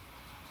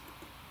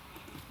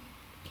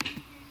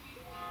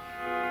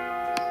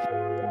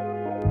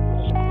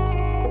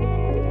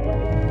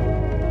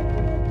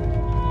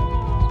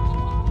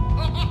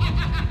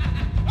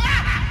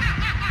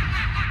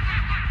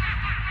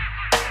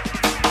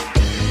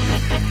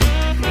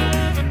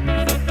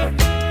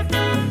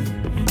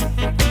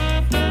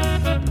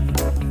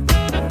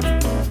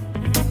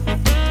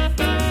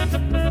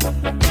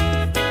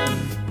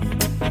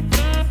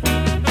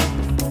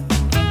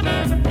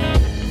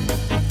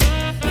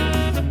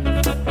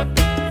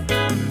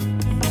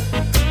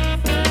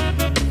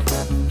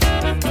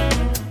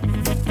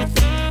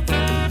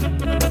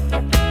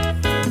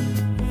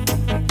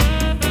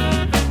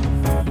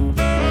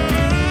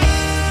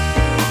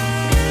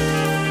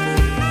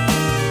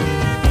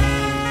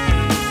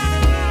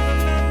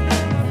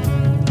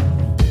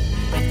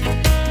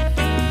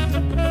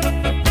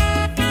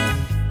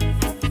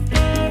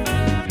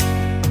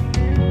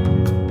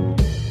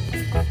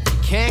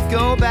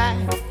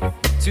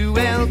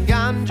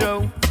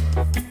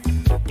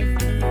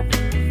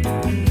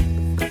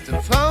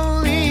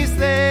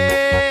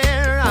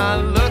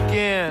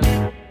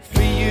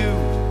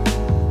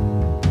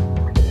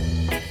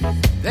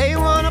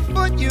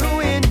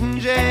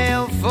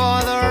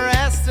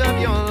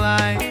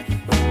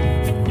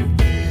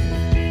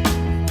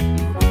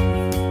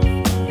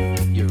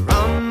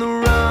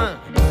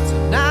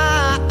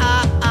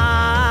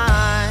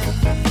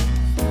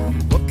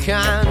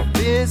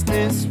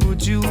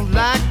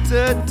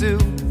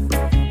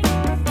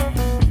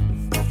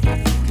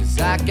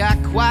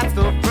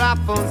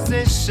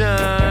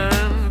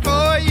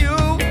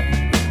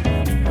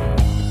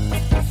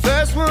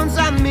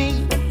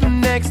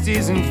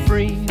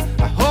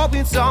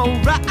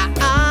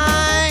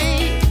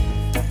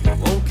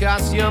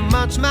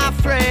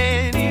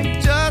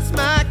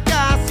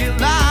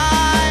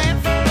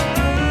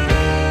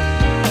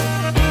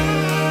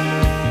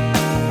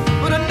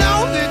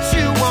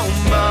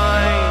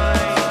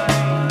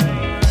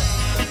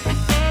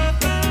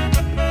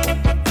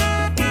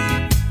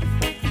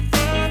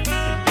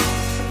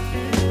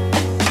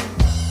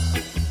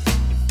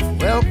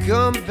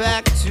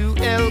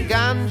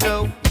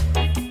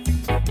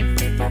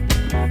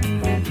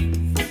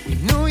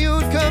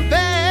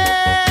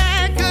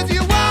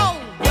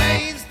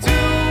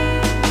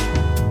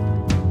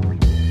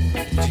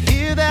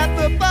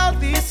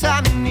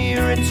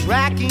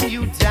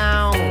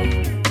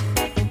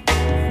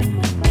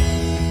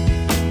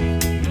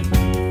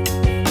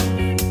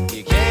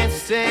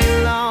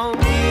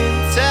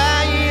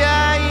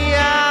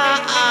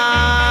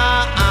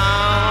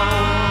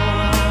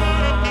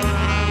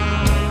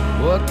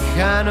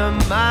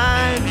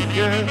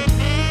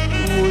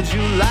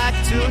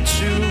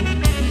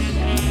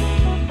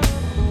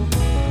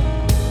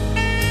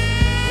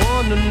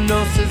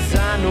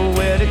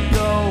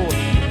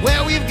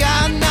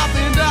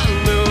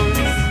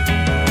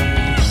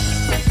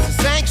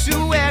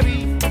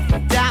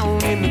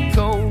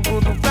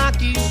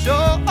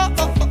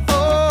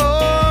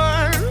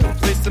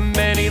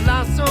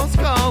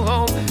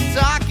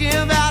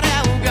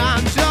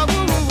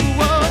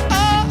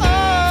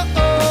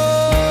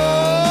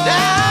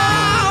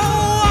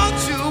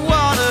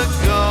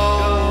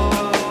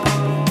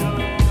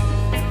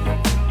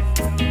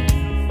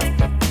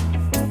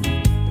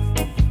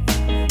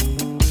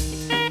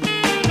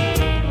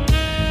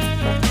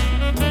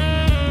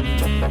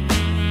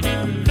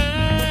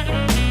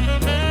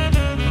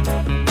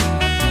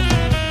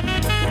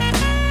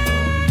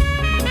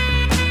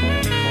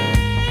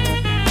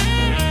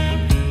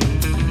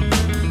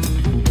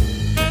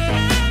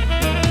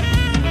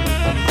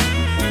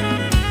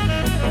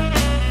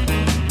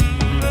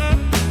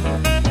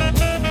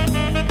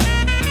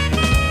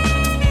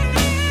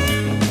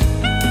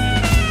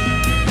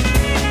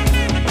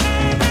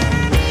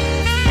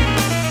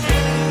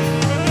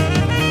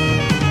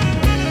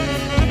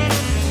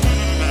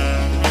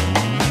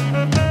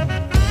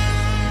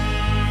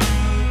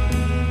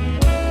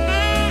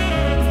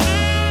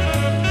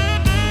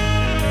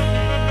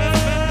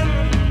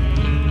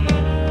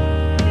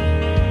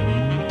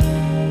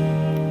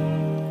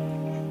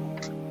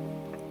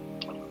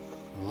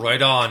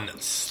 right on.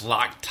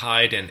 Slack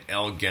Tide and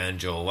El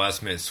Ganjo.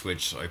 Last minute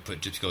switch. I put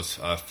Gypsy Ghost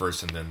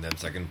first and then them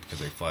second because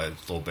they fly a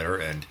little better.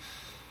 And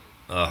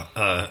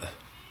I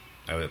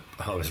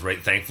was right,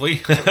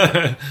 thankfully.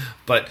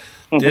 But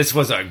this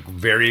was a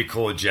very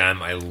cool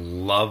jam. I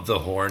love the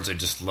horns. I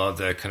just love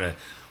the kind of,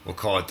 we'll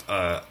call it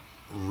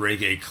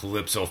reggae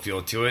calypso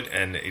feel to it,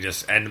 and it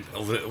just and a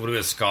little bit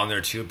of ska in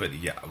there too. But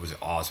yeah, it was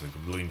awesome.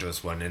 I really enjoyed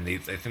this one, and I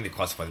think they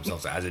classify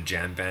themselves as a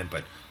jam band,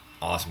 but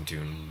awesome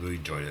tune. Really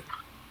enjoyed it.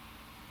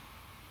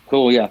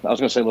 Cool. Yeah, I was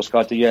going to say Little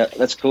Scott. Yeah,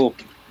 that's cool.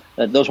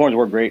 Those horns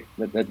were great.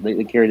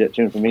 They carried that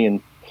tune for me,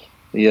 and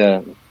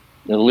the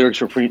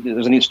lyrics were pretty.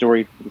 There's a neat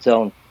story to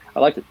tell, and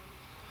I liked it.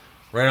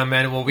 Right on,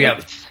 man. Well, we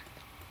have.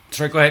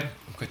 Sorry, go ahead.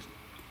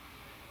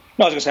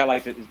 No, I was going to say I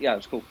liked it. Yeah, it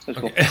was cool. It was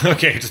okay. Cool.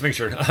 Okay, just make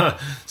sure.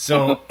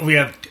 So we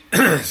have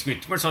excuse me,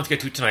 2 more songs to get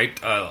to tonight.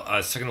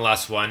 Second to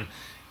last one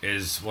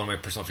is one of my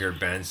personal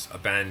favorite bands, a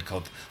band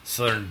called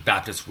Southern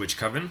Baptist Witch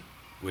Coven,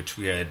 which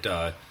we had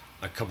a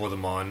couple of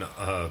them on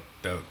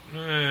about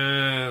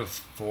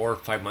 4 or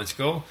 5 months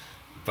ago,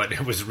 but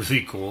it was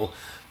really cool.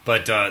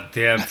 But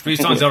they have 3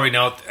 songs out right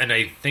now, and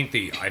I think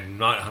I'm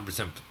not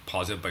 100%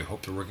 positive, but I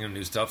hope they're working on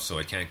new stuff, so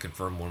I can't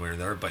confirm one way or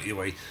another. But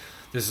anyway,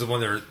 this is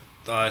one of their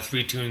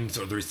 3 tunes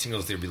or 3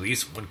 singles they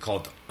released, one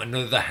called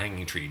Under the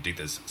Hanging Tree. Dig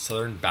this.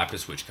 Southern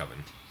Baptist Witch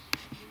Coven.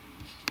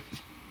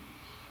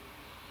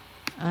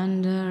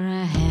 Under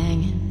a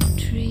hanging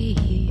tree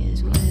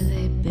is where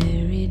they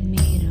buried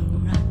me to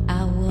rot.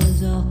 I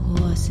was a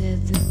horse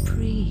at the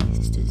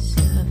priest,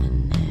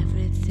 deserving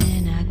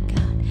everything I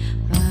got,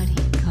 but he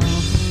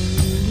called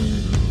for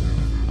relief.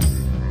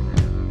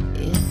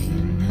 If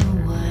you know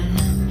what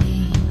I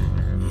mean.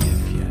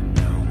 If you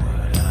know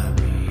what I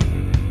mean.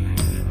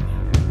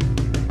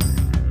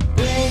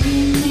 Bring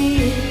me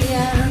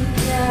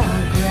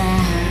underground,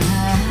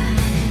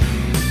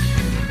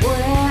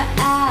 where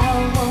I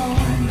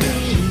won't be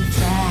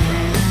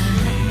found,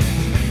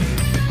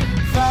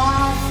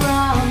 far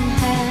from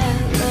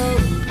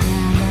hallowed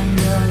ground,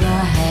 under the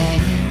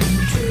hanging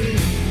tree.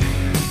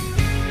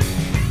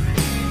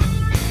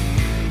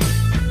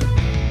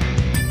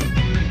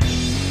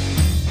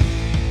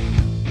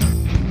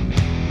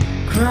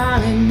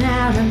 Crawling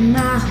out of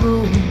my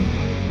hole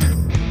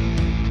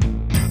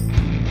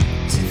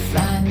to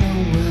find the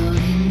world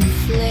in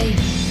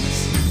flames.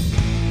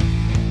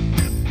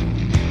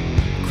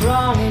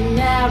 Crawling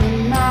out of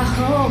my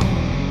hole,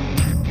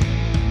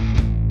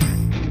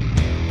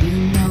 you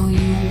know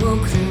you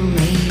woke the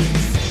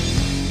wraith.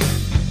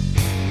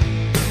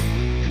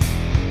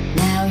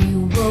 Now you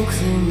woke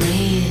the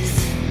wraith.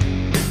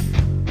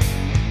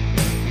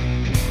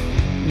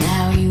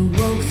 Now you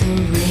woke the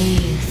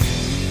wraith.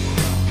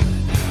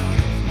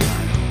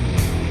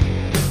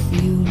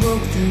 You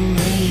woke the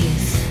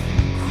wraith.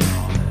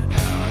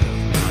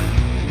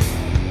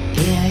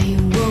 Yeah, you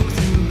woke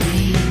the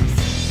wraith.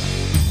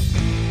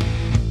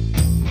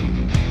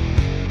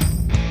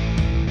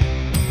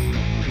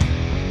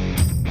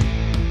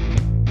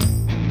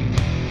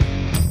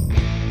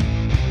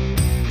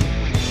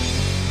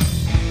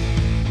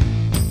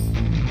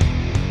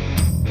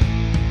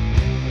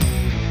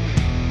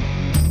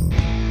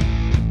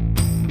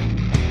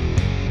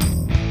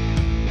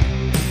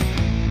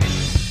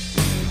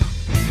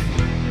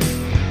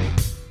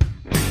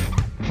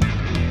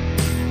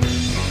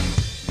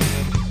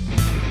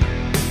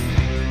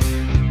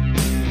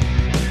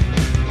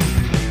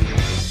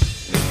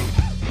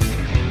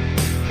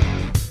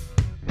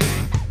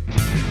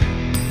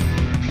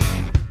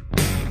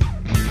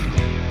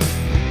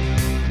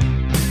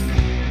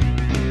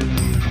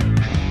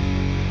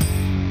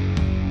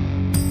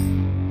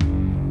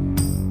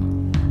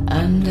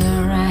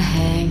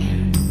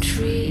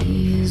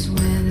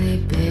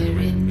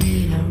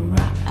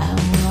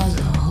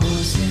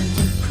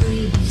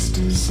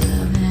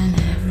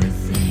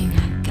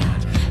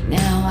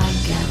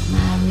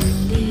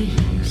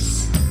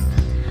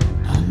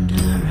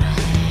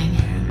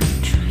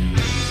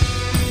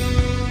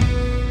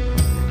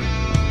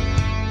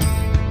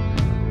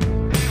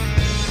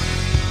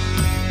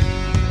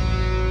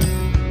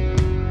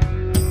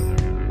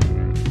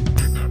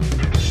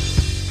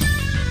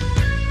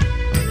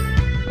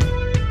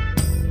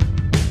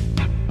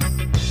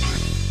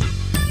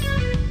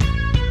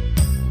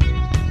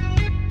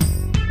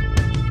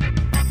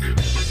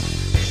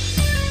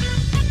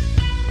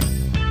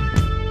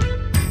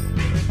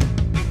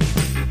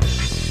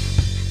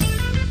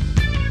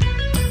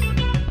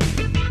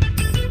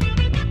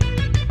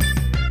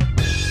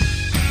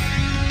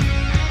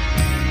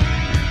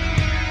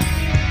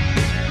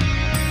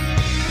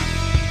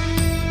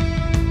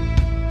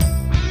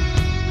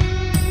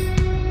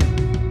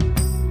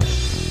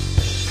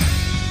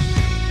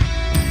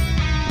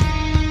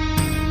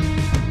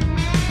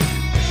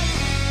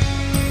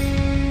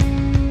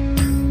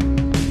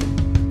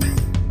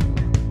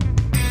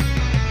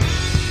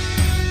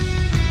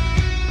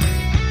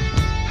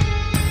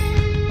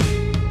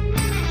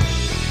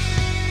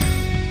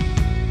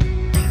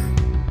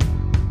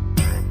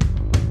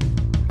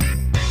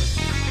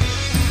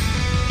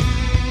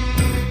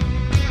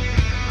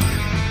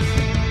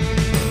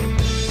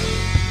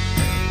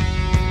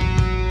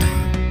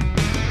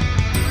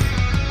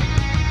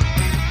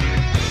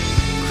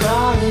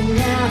 Crawling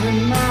out of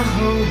my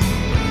hole.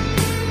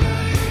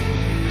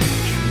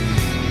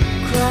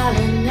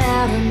 Crawling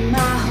out of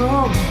my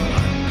hole.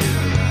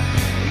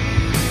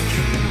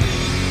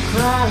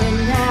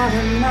 Crawling out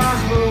of my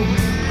hole.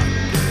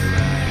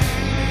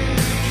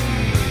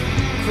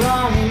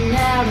 Crawling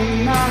out of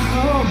my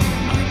hole.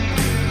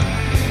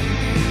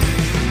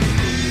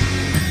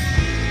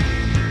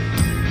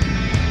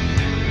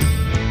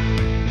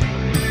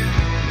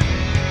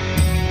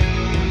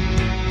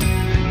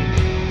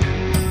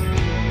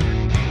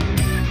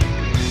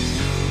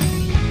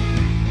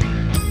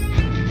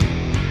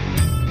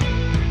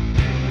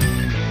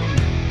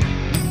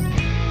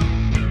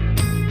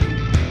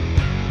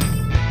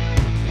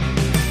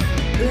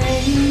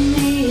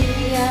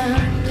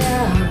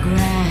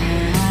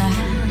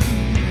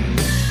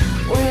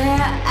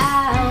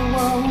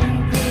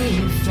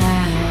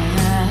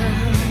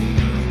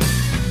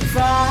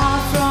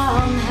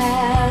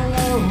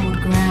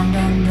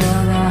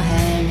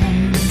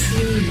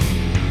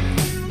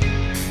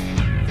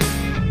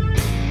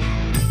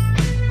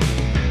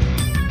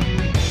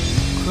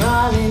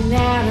 Crawling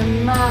out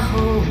of my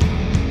hole.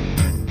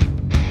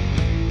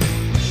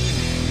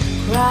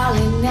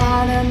 Crawling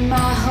out of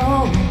my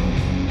hole.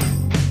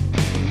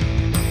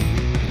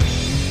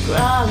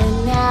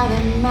 Crawling out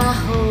of my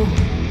hole.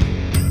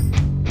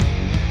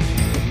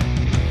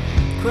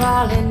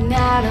 Crawling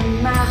out of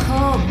my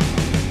hole.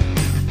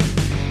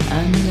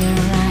 Under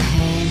a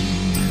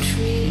hanging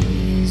tree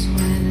is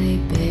where they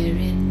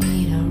buried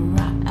me to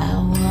rot. I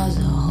was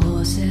a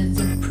horse at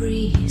the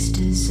priest,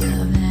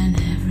 deserving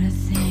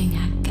everything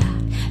I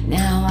got.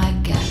 Now I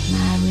got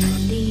my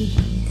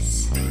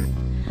release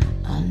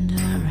under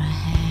a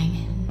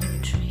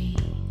hanging tree.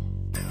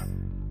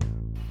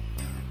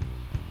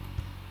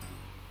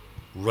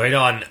 Right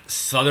on,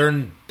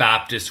 Southern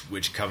Baptist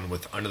Witch Coven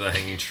with Under the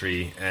Hanging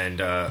Tree. And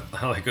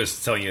like I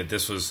was telling you,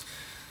 this was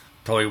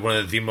probably one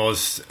of the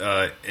most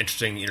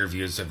interesting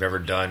interviews I've ever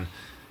done.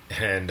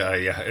 And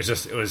yeah, it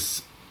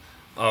was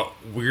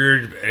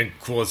weird and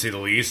cool to say the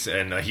least.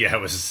 And yeah,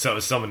 it was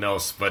someone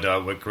else, but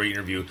what a great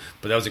interview.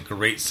 But that was a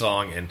great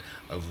song, and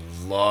I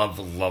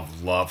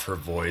love her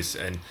voice.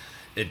 And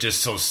it just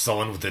so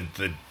sullen with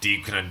the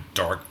deep kind of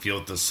dark feel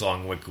of the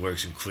song, like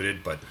lyrics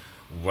included. But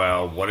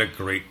wow, what a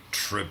great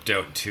tripped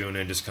out tune,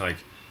 and just kind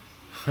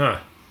of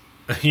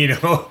like, you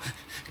know,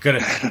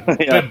 gonna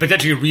Yeah.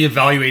 potentially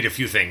reevaluate a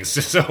few things.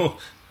 So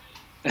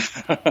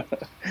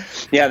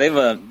Yeah,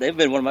 they've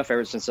been one of my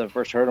favorites since I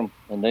first heard them,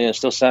 and they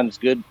still sound as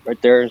good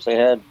right there as they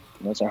had.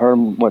 I heard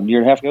them, what, a year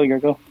and a half ago, a year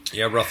ago?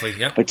 yeah, roughly,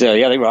 yeah. But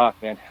yeah, they rock,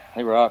 man.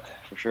 They rock,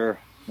 for sure.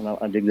 You know,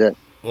 I dig that.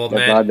 Well, that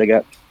man, vibe they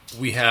got.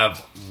 we have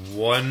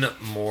one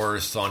more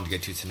song to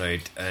get to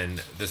tonight,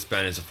 and this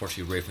band is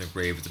unfortunately Ray from the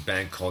Grave. It's a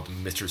band called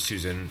Mr.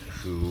 Susan,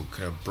 who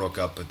kind of broke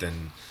up, but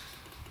then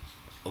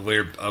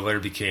later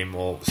became,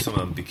 well, some of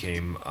them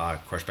became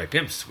crushed by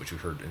pimps, which we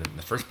heard in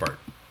the first part.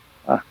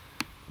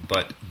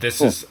 But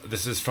this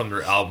is from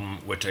their album,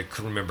 which I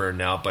couldn't remember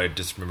now, but I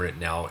just remember it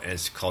now, and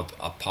it's called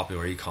A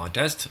Popularity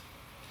Contest.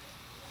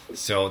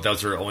 So that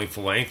was their only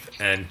full length,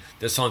 and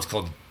this song's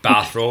called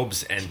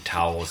Bathrobes and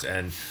Towels,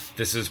 and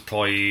this is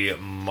probably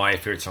my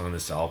favorite song on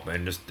this album,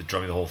 and just the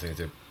drumming, the whole thing is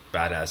a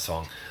badass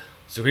song.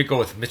 So we go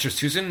with Mr.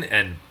 Susan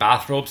and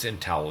Bathrobes and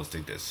Towels.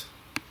 Dig this.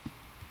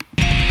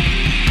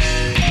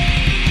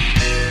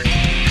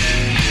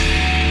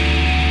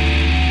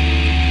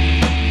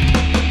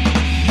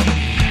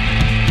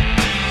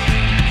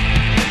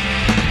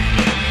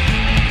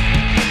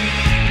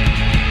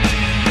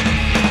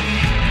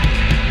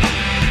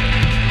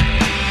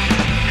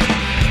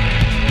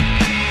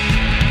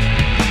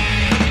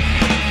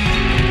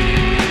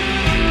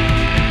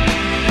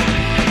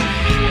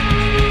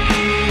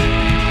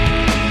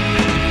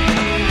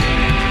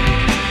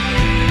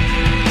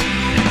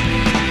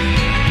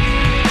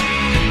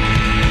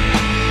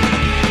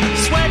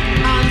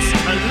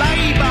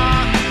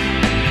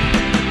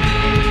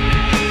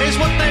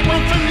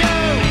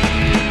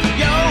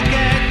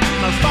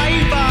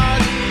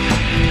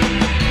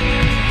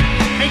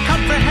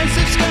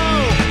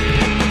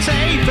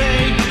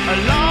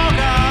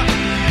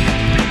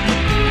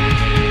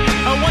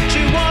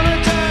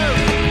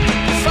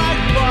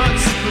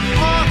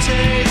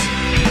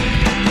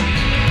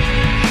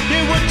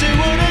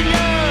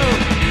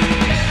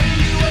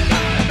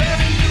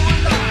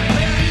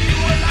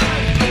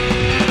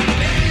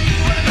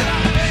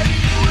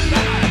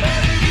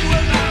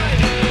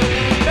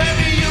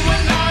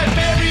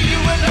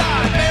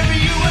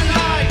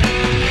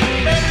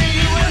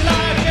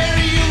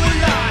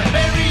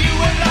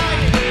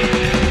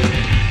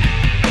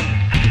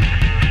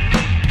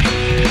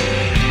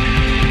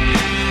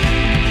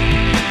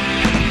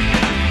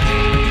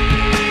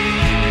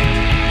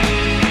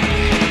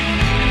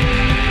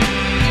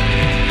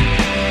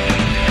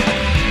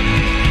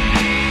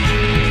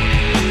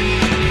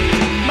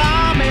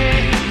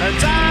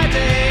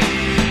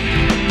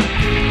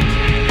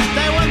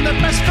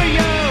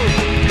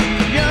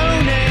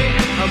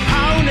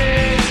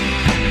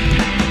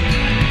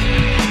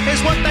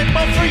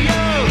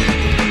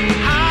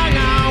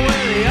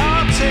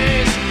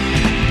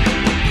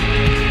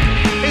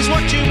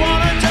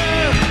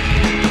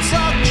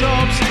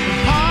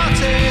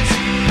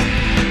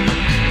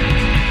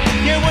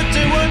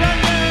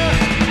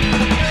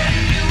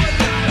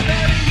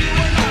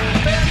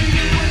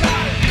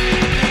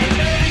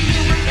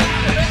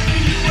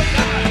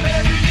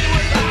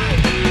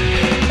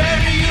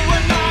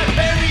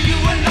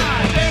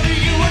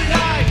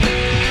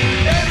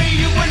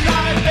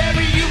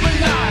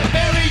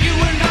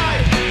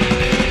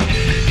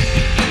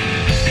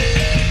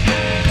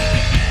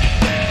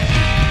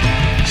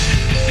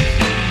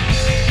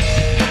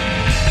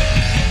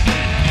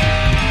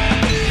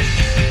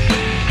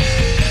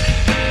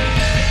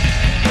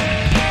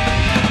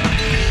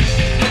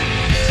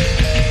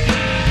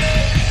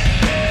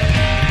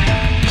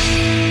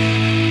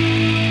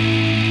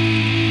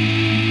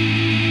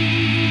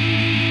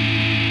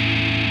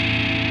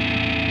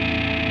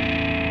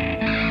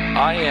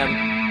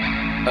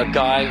 a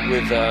guy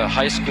with a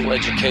high school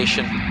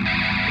education,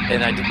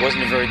 and I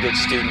wasn't a very good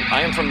student.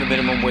 I am from the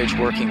minimum wage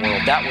working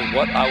world. That was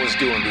what I was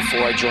doing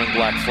before I joined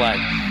Black Flag.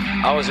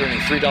 I was earning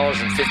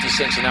 $3.50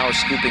 an hour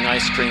scooping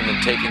ice cream and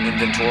taking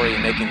inventory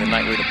and making the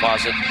nightly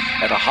deposit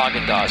at a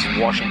Haagen-Dazs in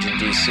Washington,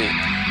 D.C.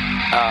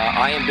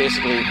 I am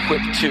basically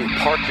equipped to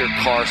park your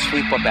car,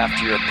 sweep up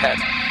after your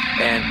pet,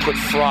 and put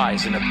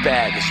fries in a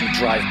bag as you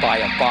drive by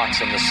a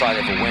box on the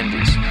side of a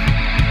Wendy's.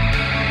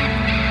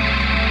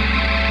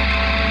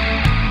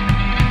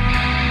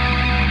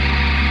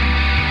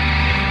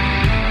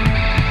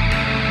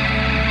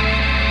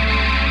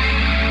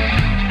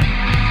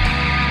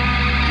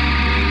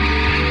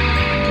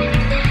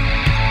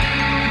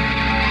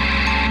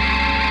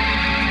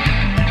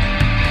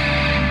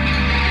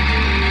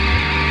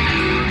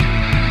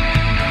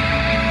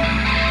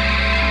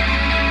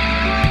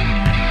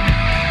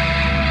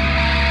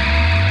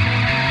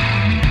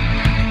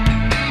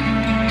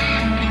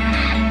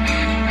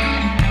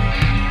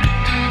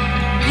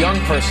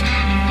 Person,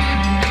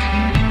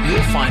 you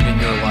will find in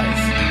your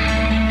life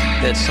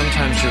that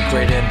sometimes your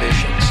great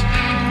ambitions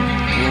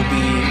will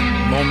be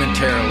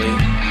momentarily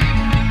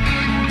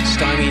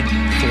stymied,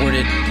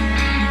 thwarted,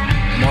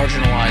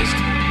 marginalized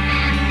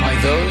by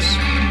those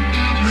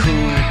who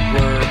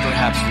were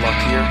perhaps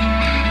luckier,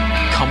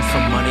 come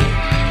from money,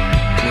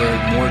 where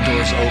more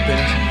doors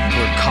opened,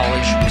 where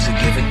college was a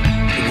given.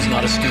 It was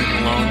not a student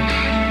loan.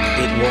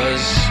 It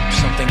was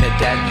something that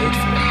Dad paid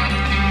for.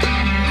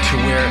 To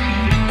where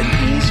an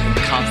ease and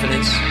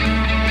confidence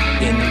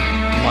in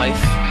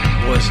life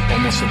was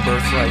almost a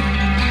birthright,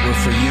 where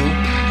for you,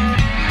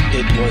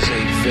 it was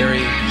a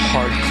very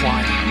hard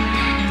climb.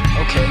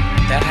 Okay,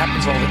 that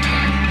happens all the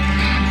time.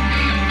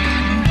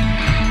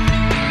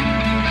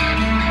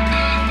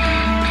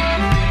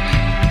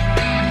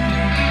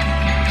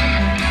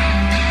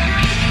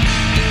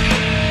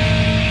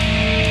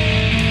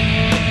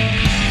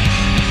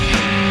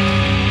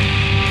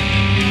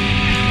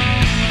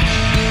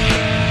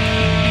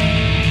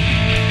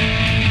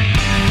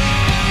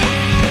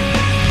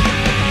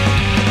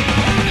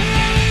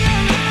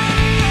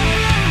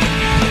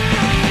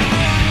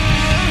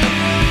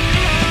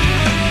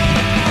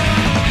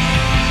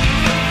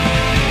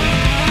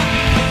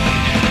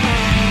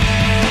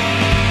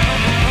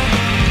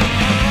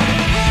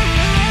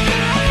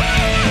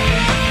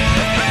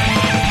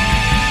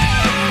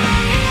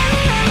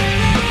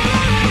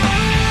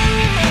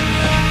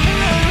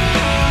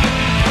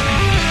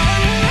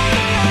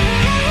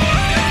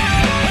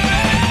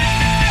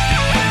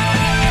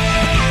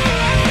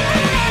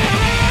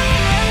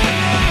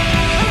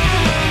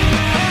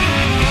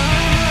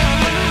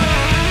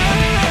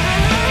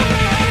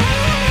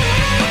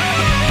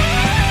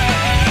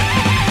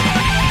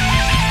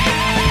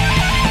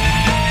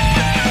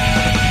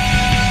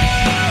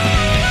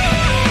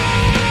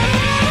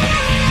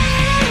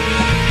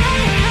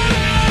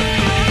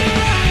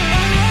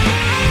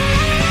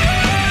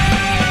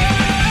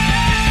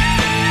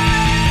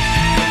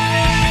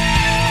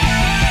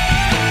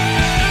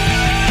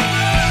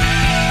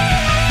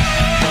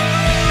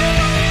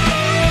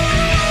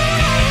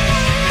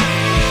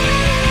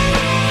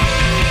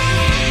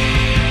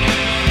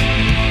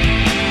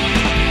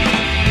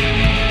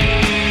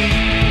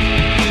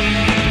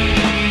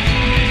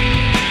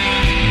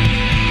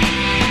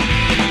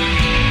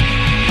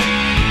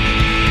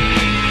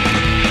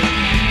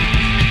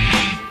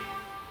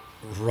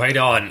 Right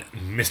on,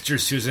 Mr.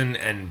 Susan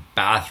and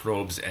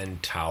Bathrobes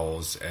and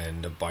Towels,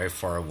 and by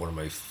far one of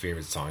my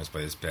favorite songs by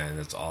this band.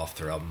 That's off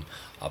their album,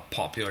 A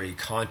Popularity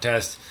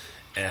Contest,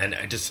 and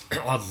I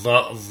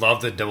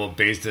love the double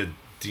bass, the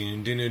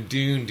doon doon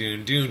doon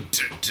doon doon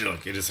doon.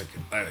 It is a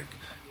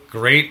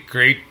great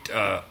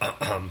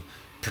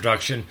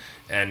production,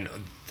 and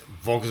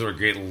vocals are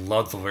great.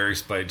 Love the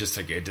lyrics, but it just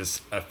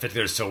fit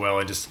there so well,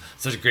 and just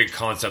such a great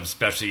concept,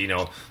 especially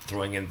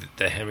throwing in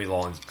the Henry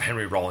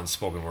Rollins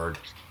spoken word.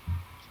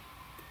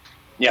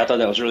 Yeah, I thought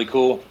that was really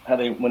cool how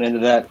they went into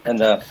that,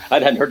 and I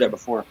hadn't heard that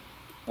before,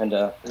 and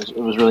it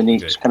was really neat.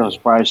 Just kind of a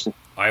surprise.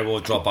 I will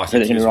drop box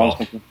it as well.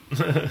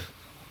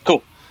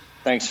 Cool,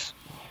 thanks.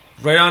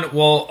 Right on.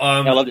 Well,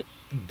 I loved it.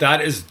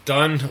 That is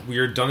done. We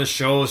are done the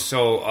show.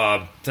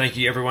 So thank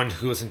you everyone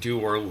who listened to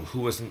or who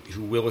will listen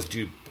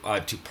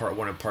to part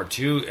 1 and part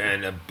 2,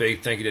 and a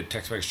big thank you to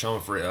Tex-Mex Sean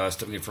for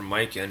stepping in for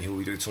Mike, and he will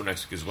be doing so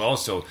next week as well.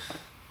 So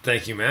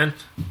thank you, man.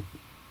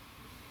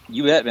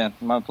 You bet, man.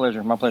 My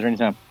pleasure. My pleasure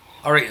anytime.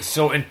 All right,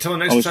 so until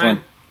next Always time,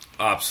 fun.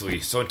 Absolutely.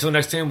 So until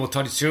next time, we'll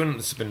talk to you soon.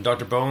 This has been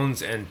Dr.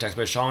 Bones and Text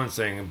by Sean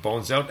saying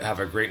Bones out. Have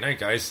a great night,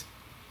 guys.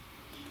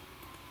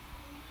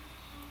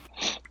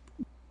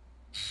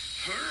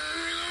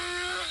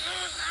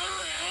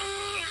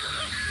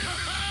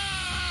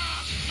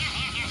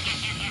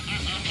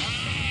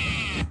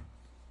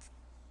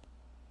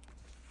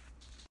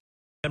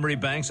 Memory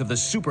banks of the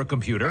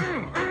supercomputer.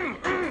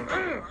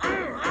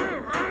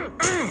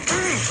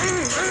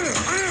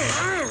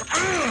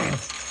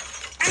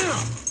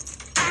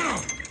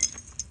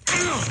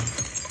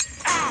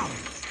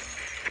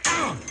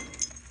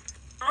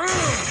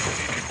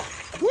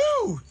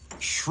 Woo!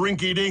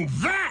 Shrink-eating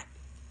that!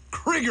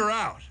 Krieger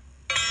out.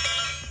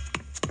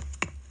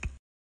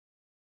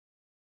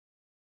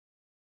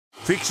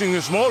 Fixing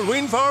a small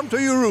wind farm to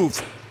your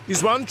roof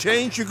is one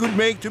change you could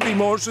make to be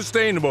more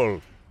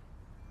sustainable.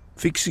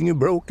 Fixing a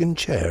broken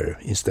chair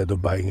instead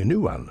of buying a new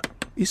one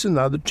is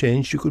another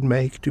change you could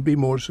make to be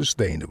more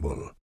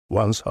sustainable.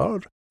 One's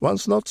hard,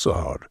 one's not so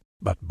hard,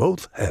 but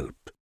both help.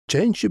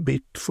 Change a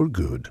bit for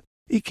good.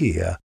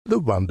 IKEA, the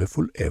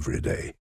wonderful everyday.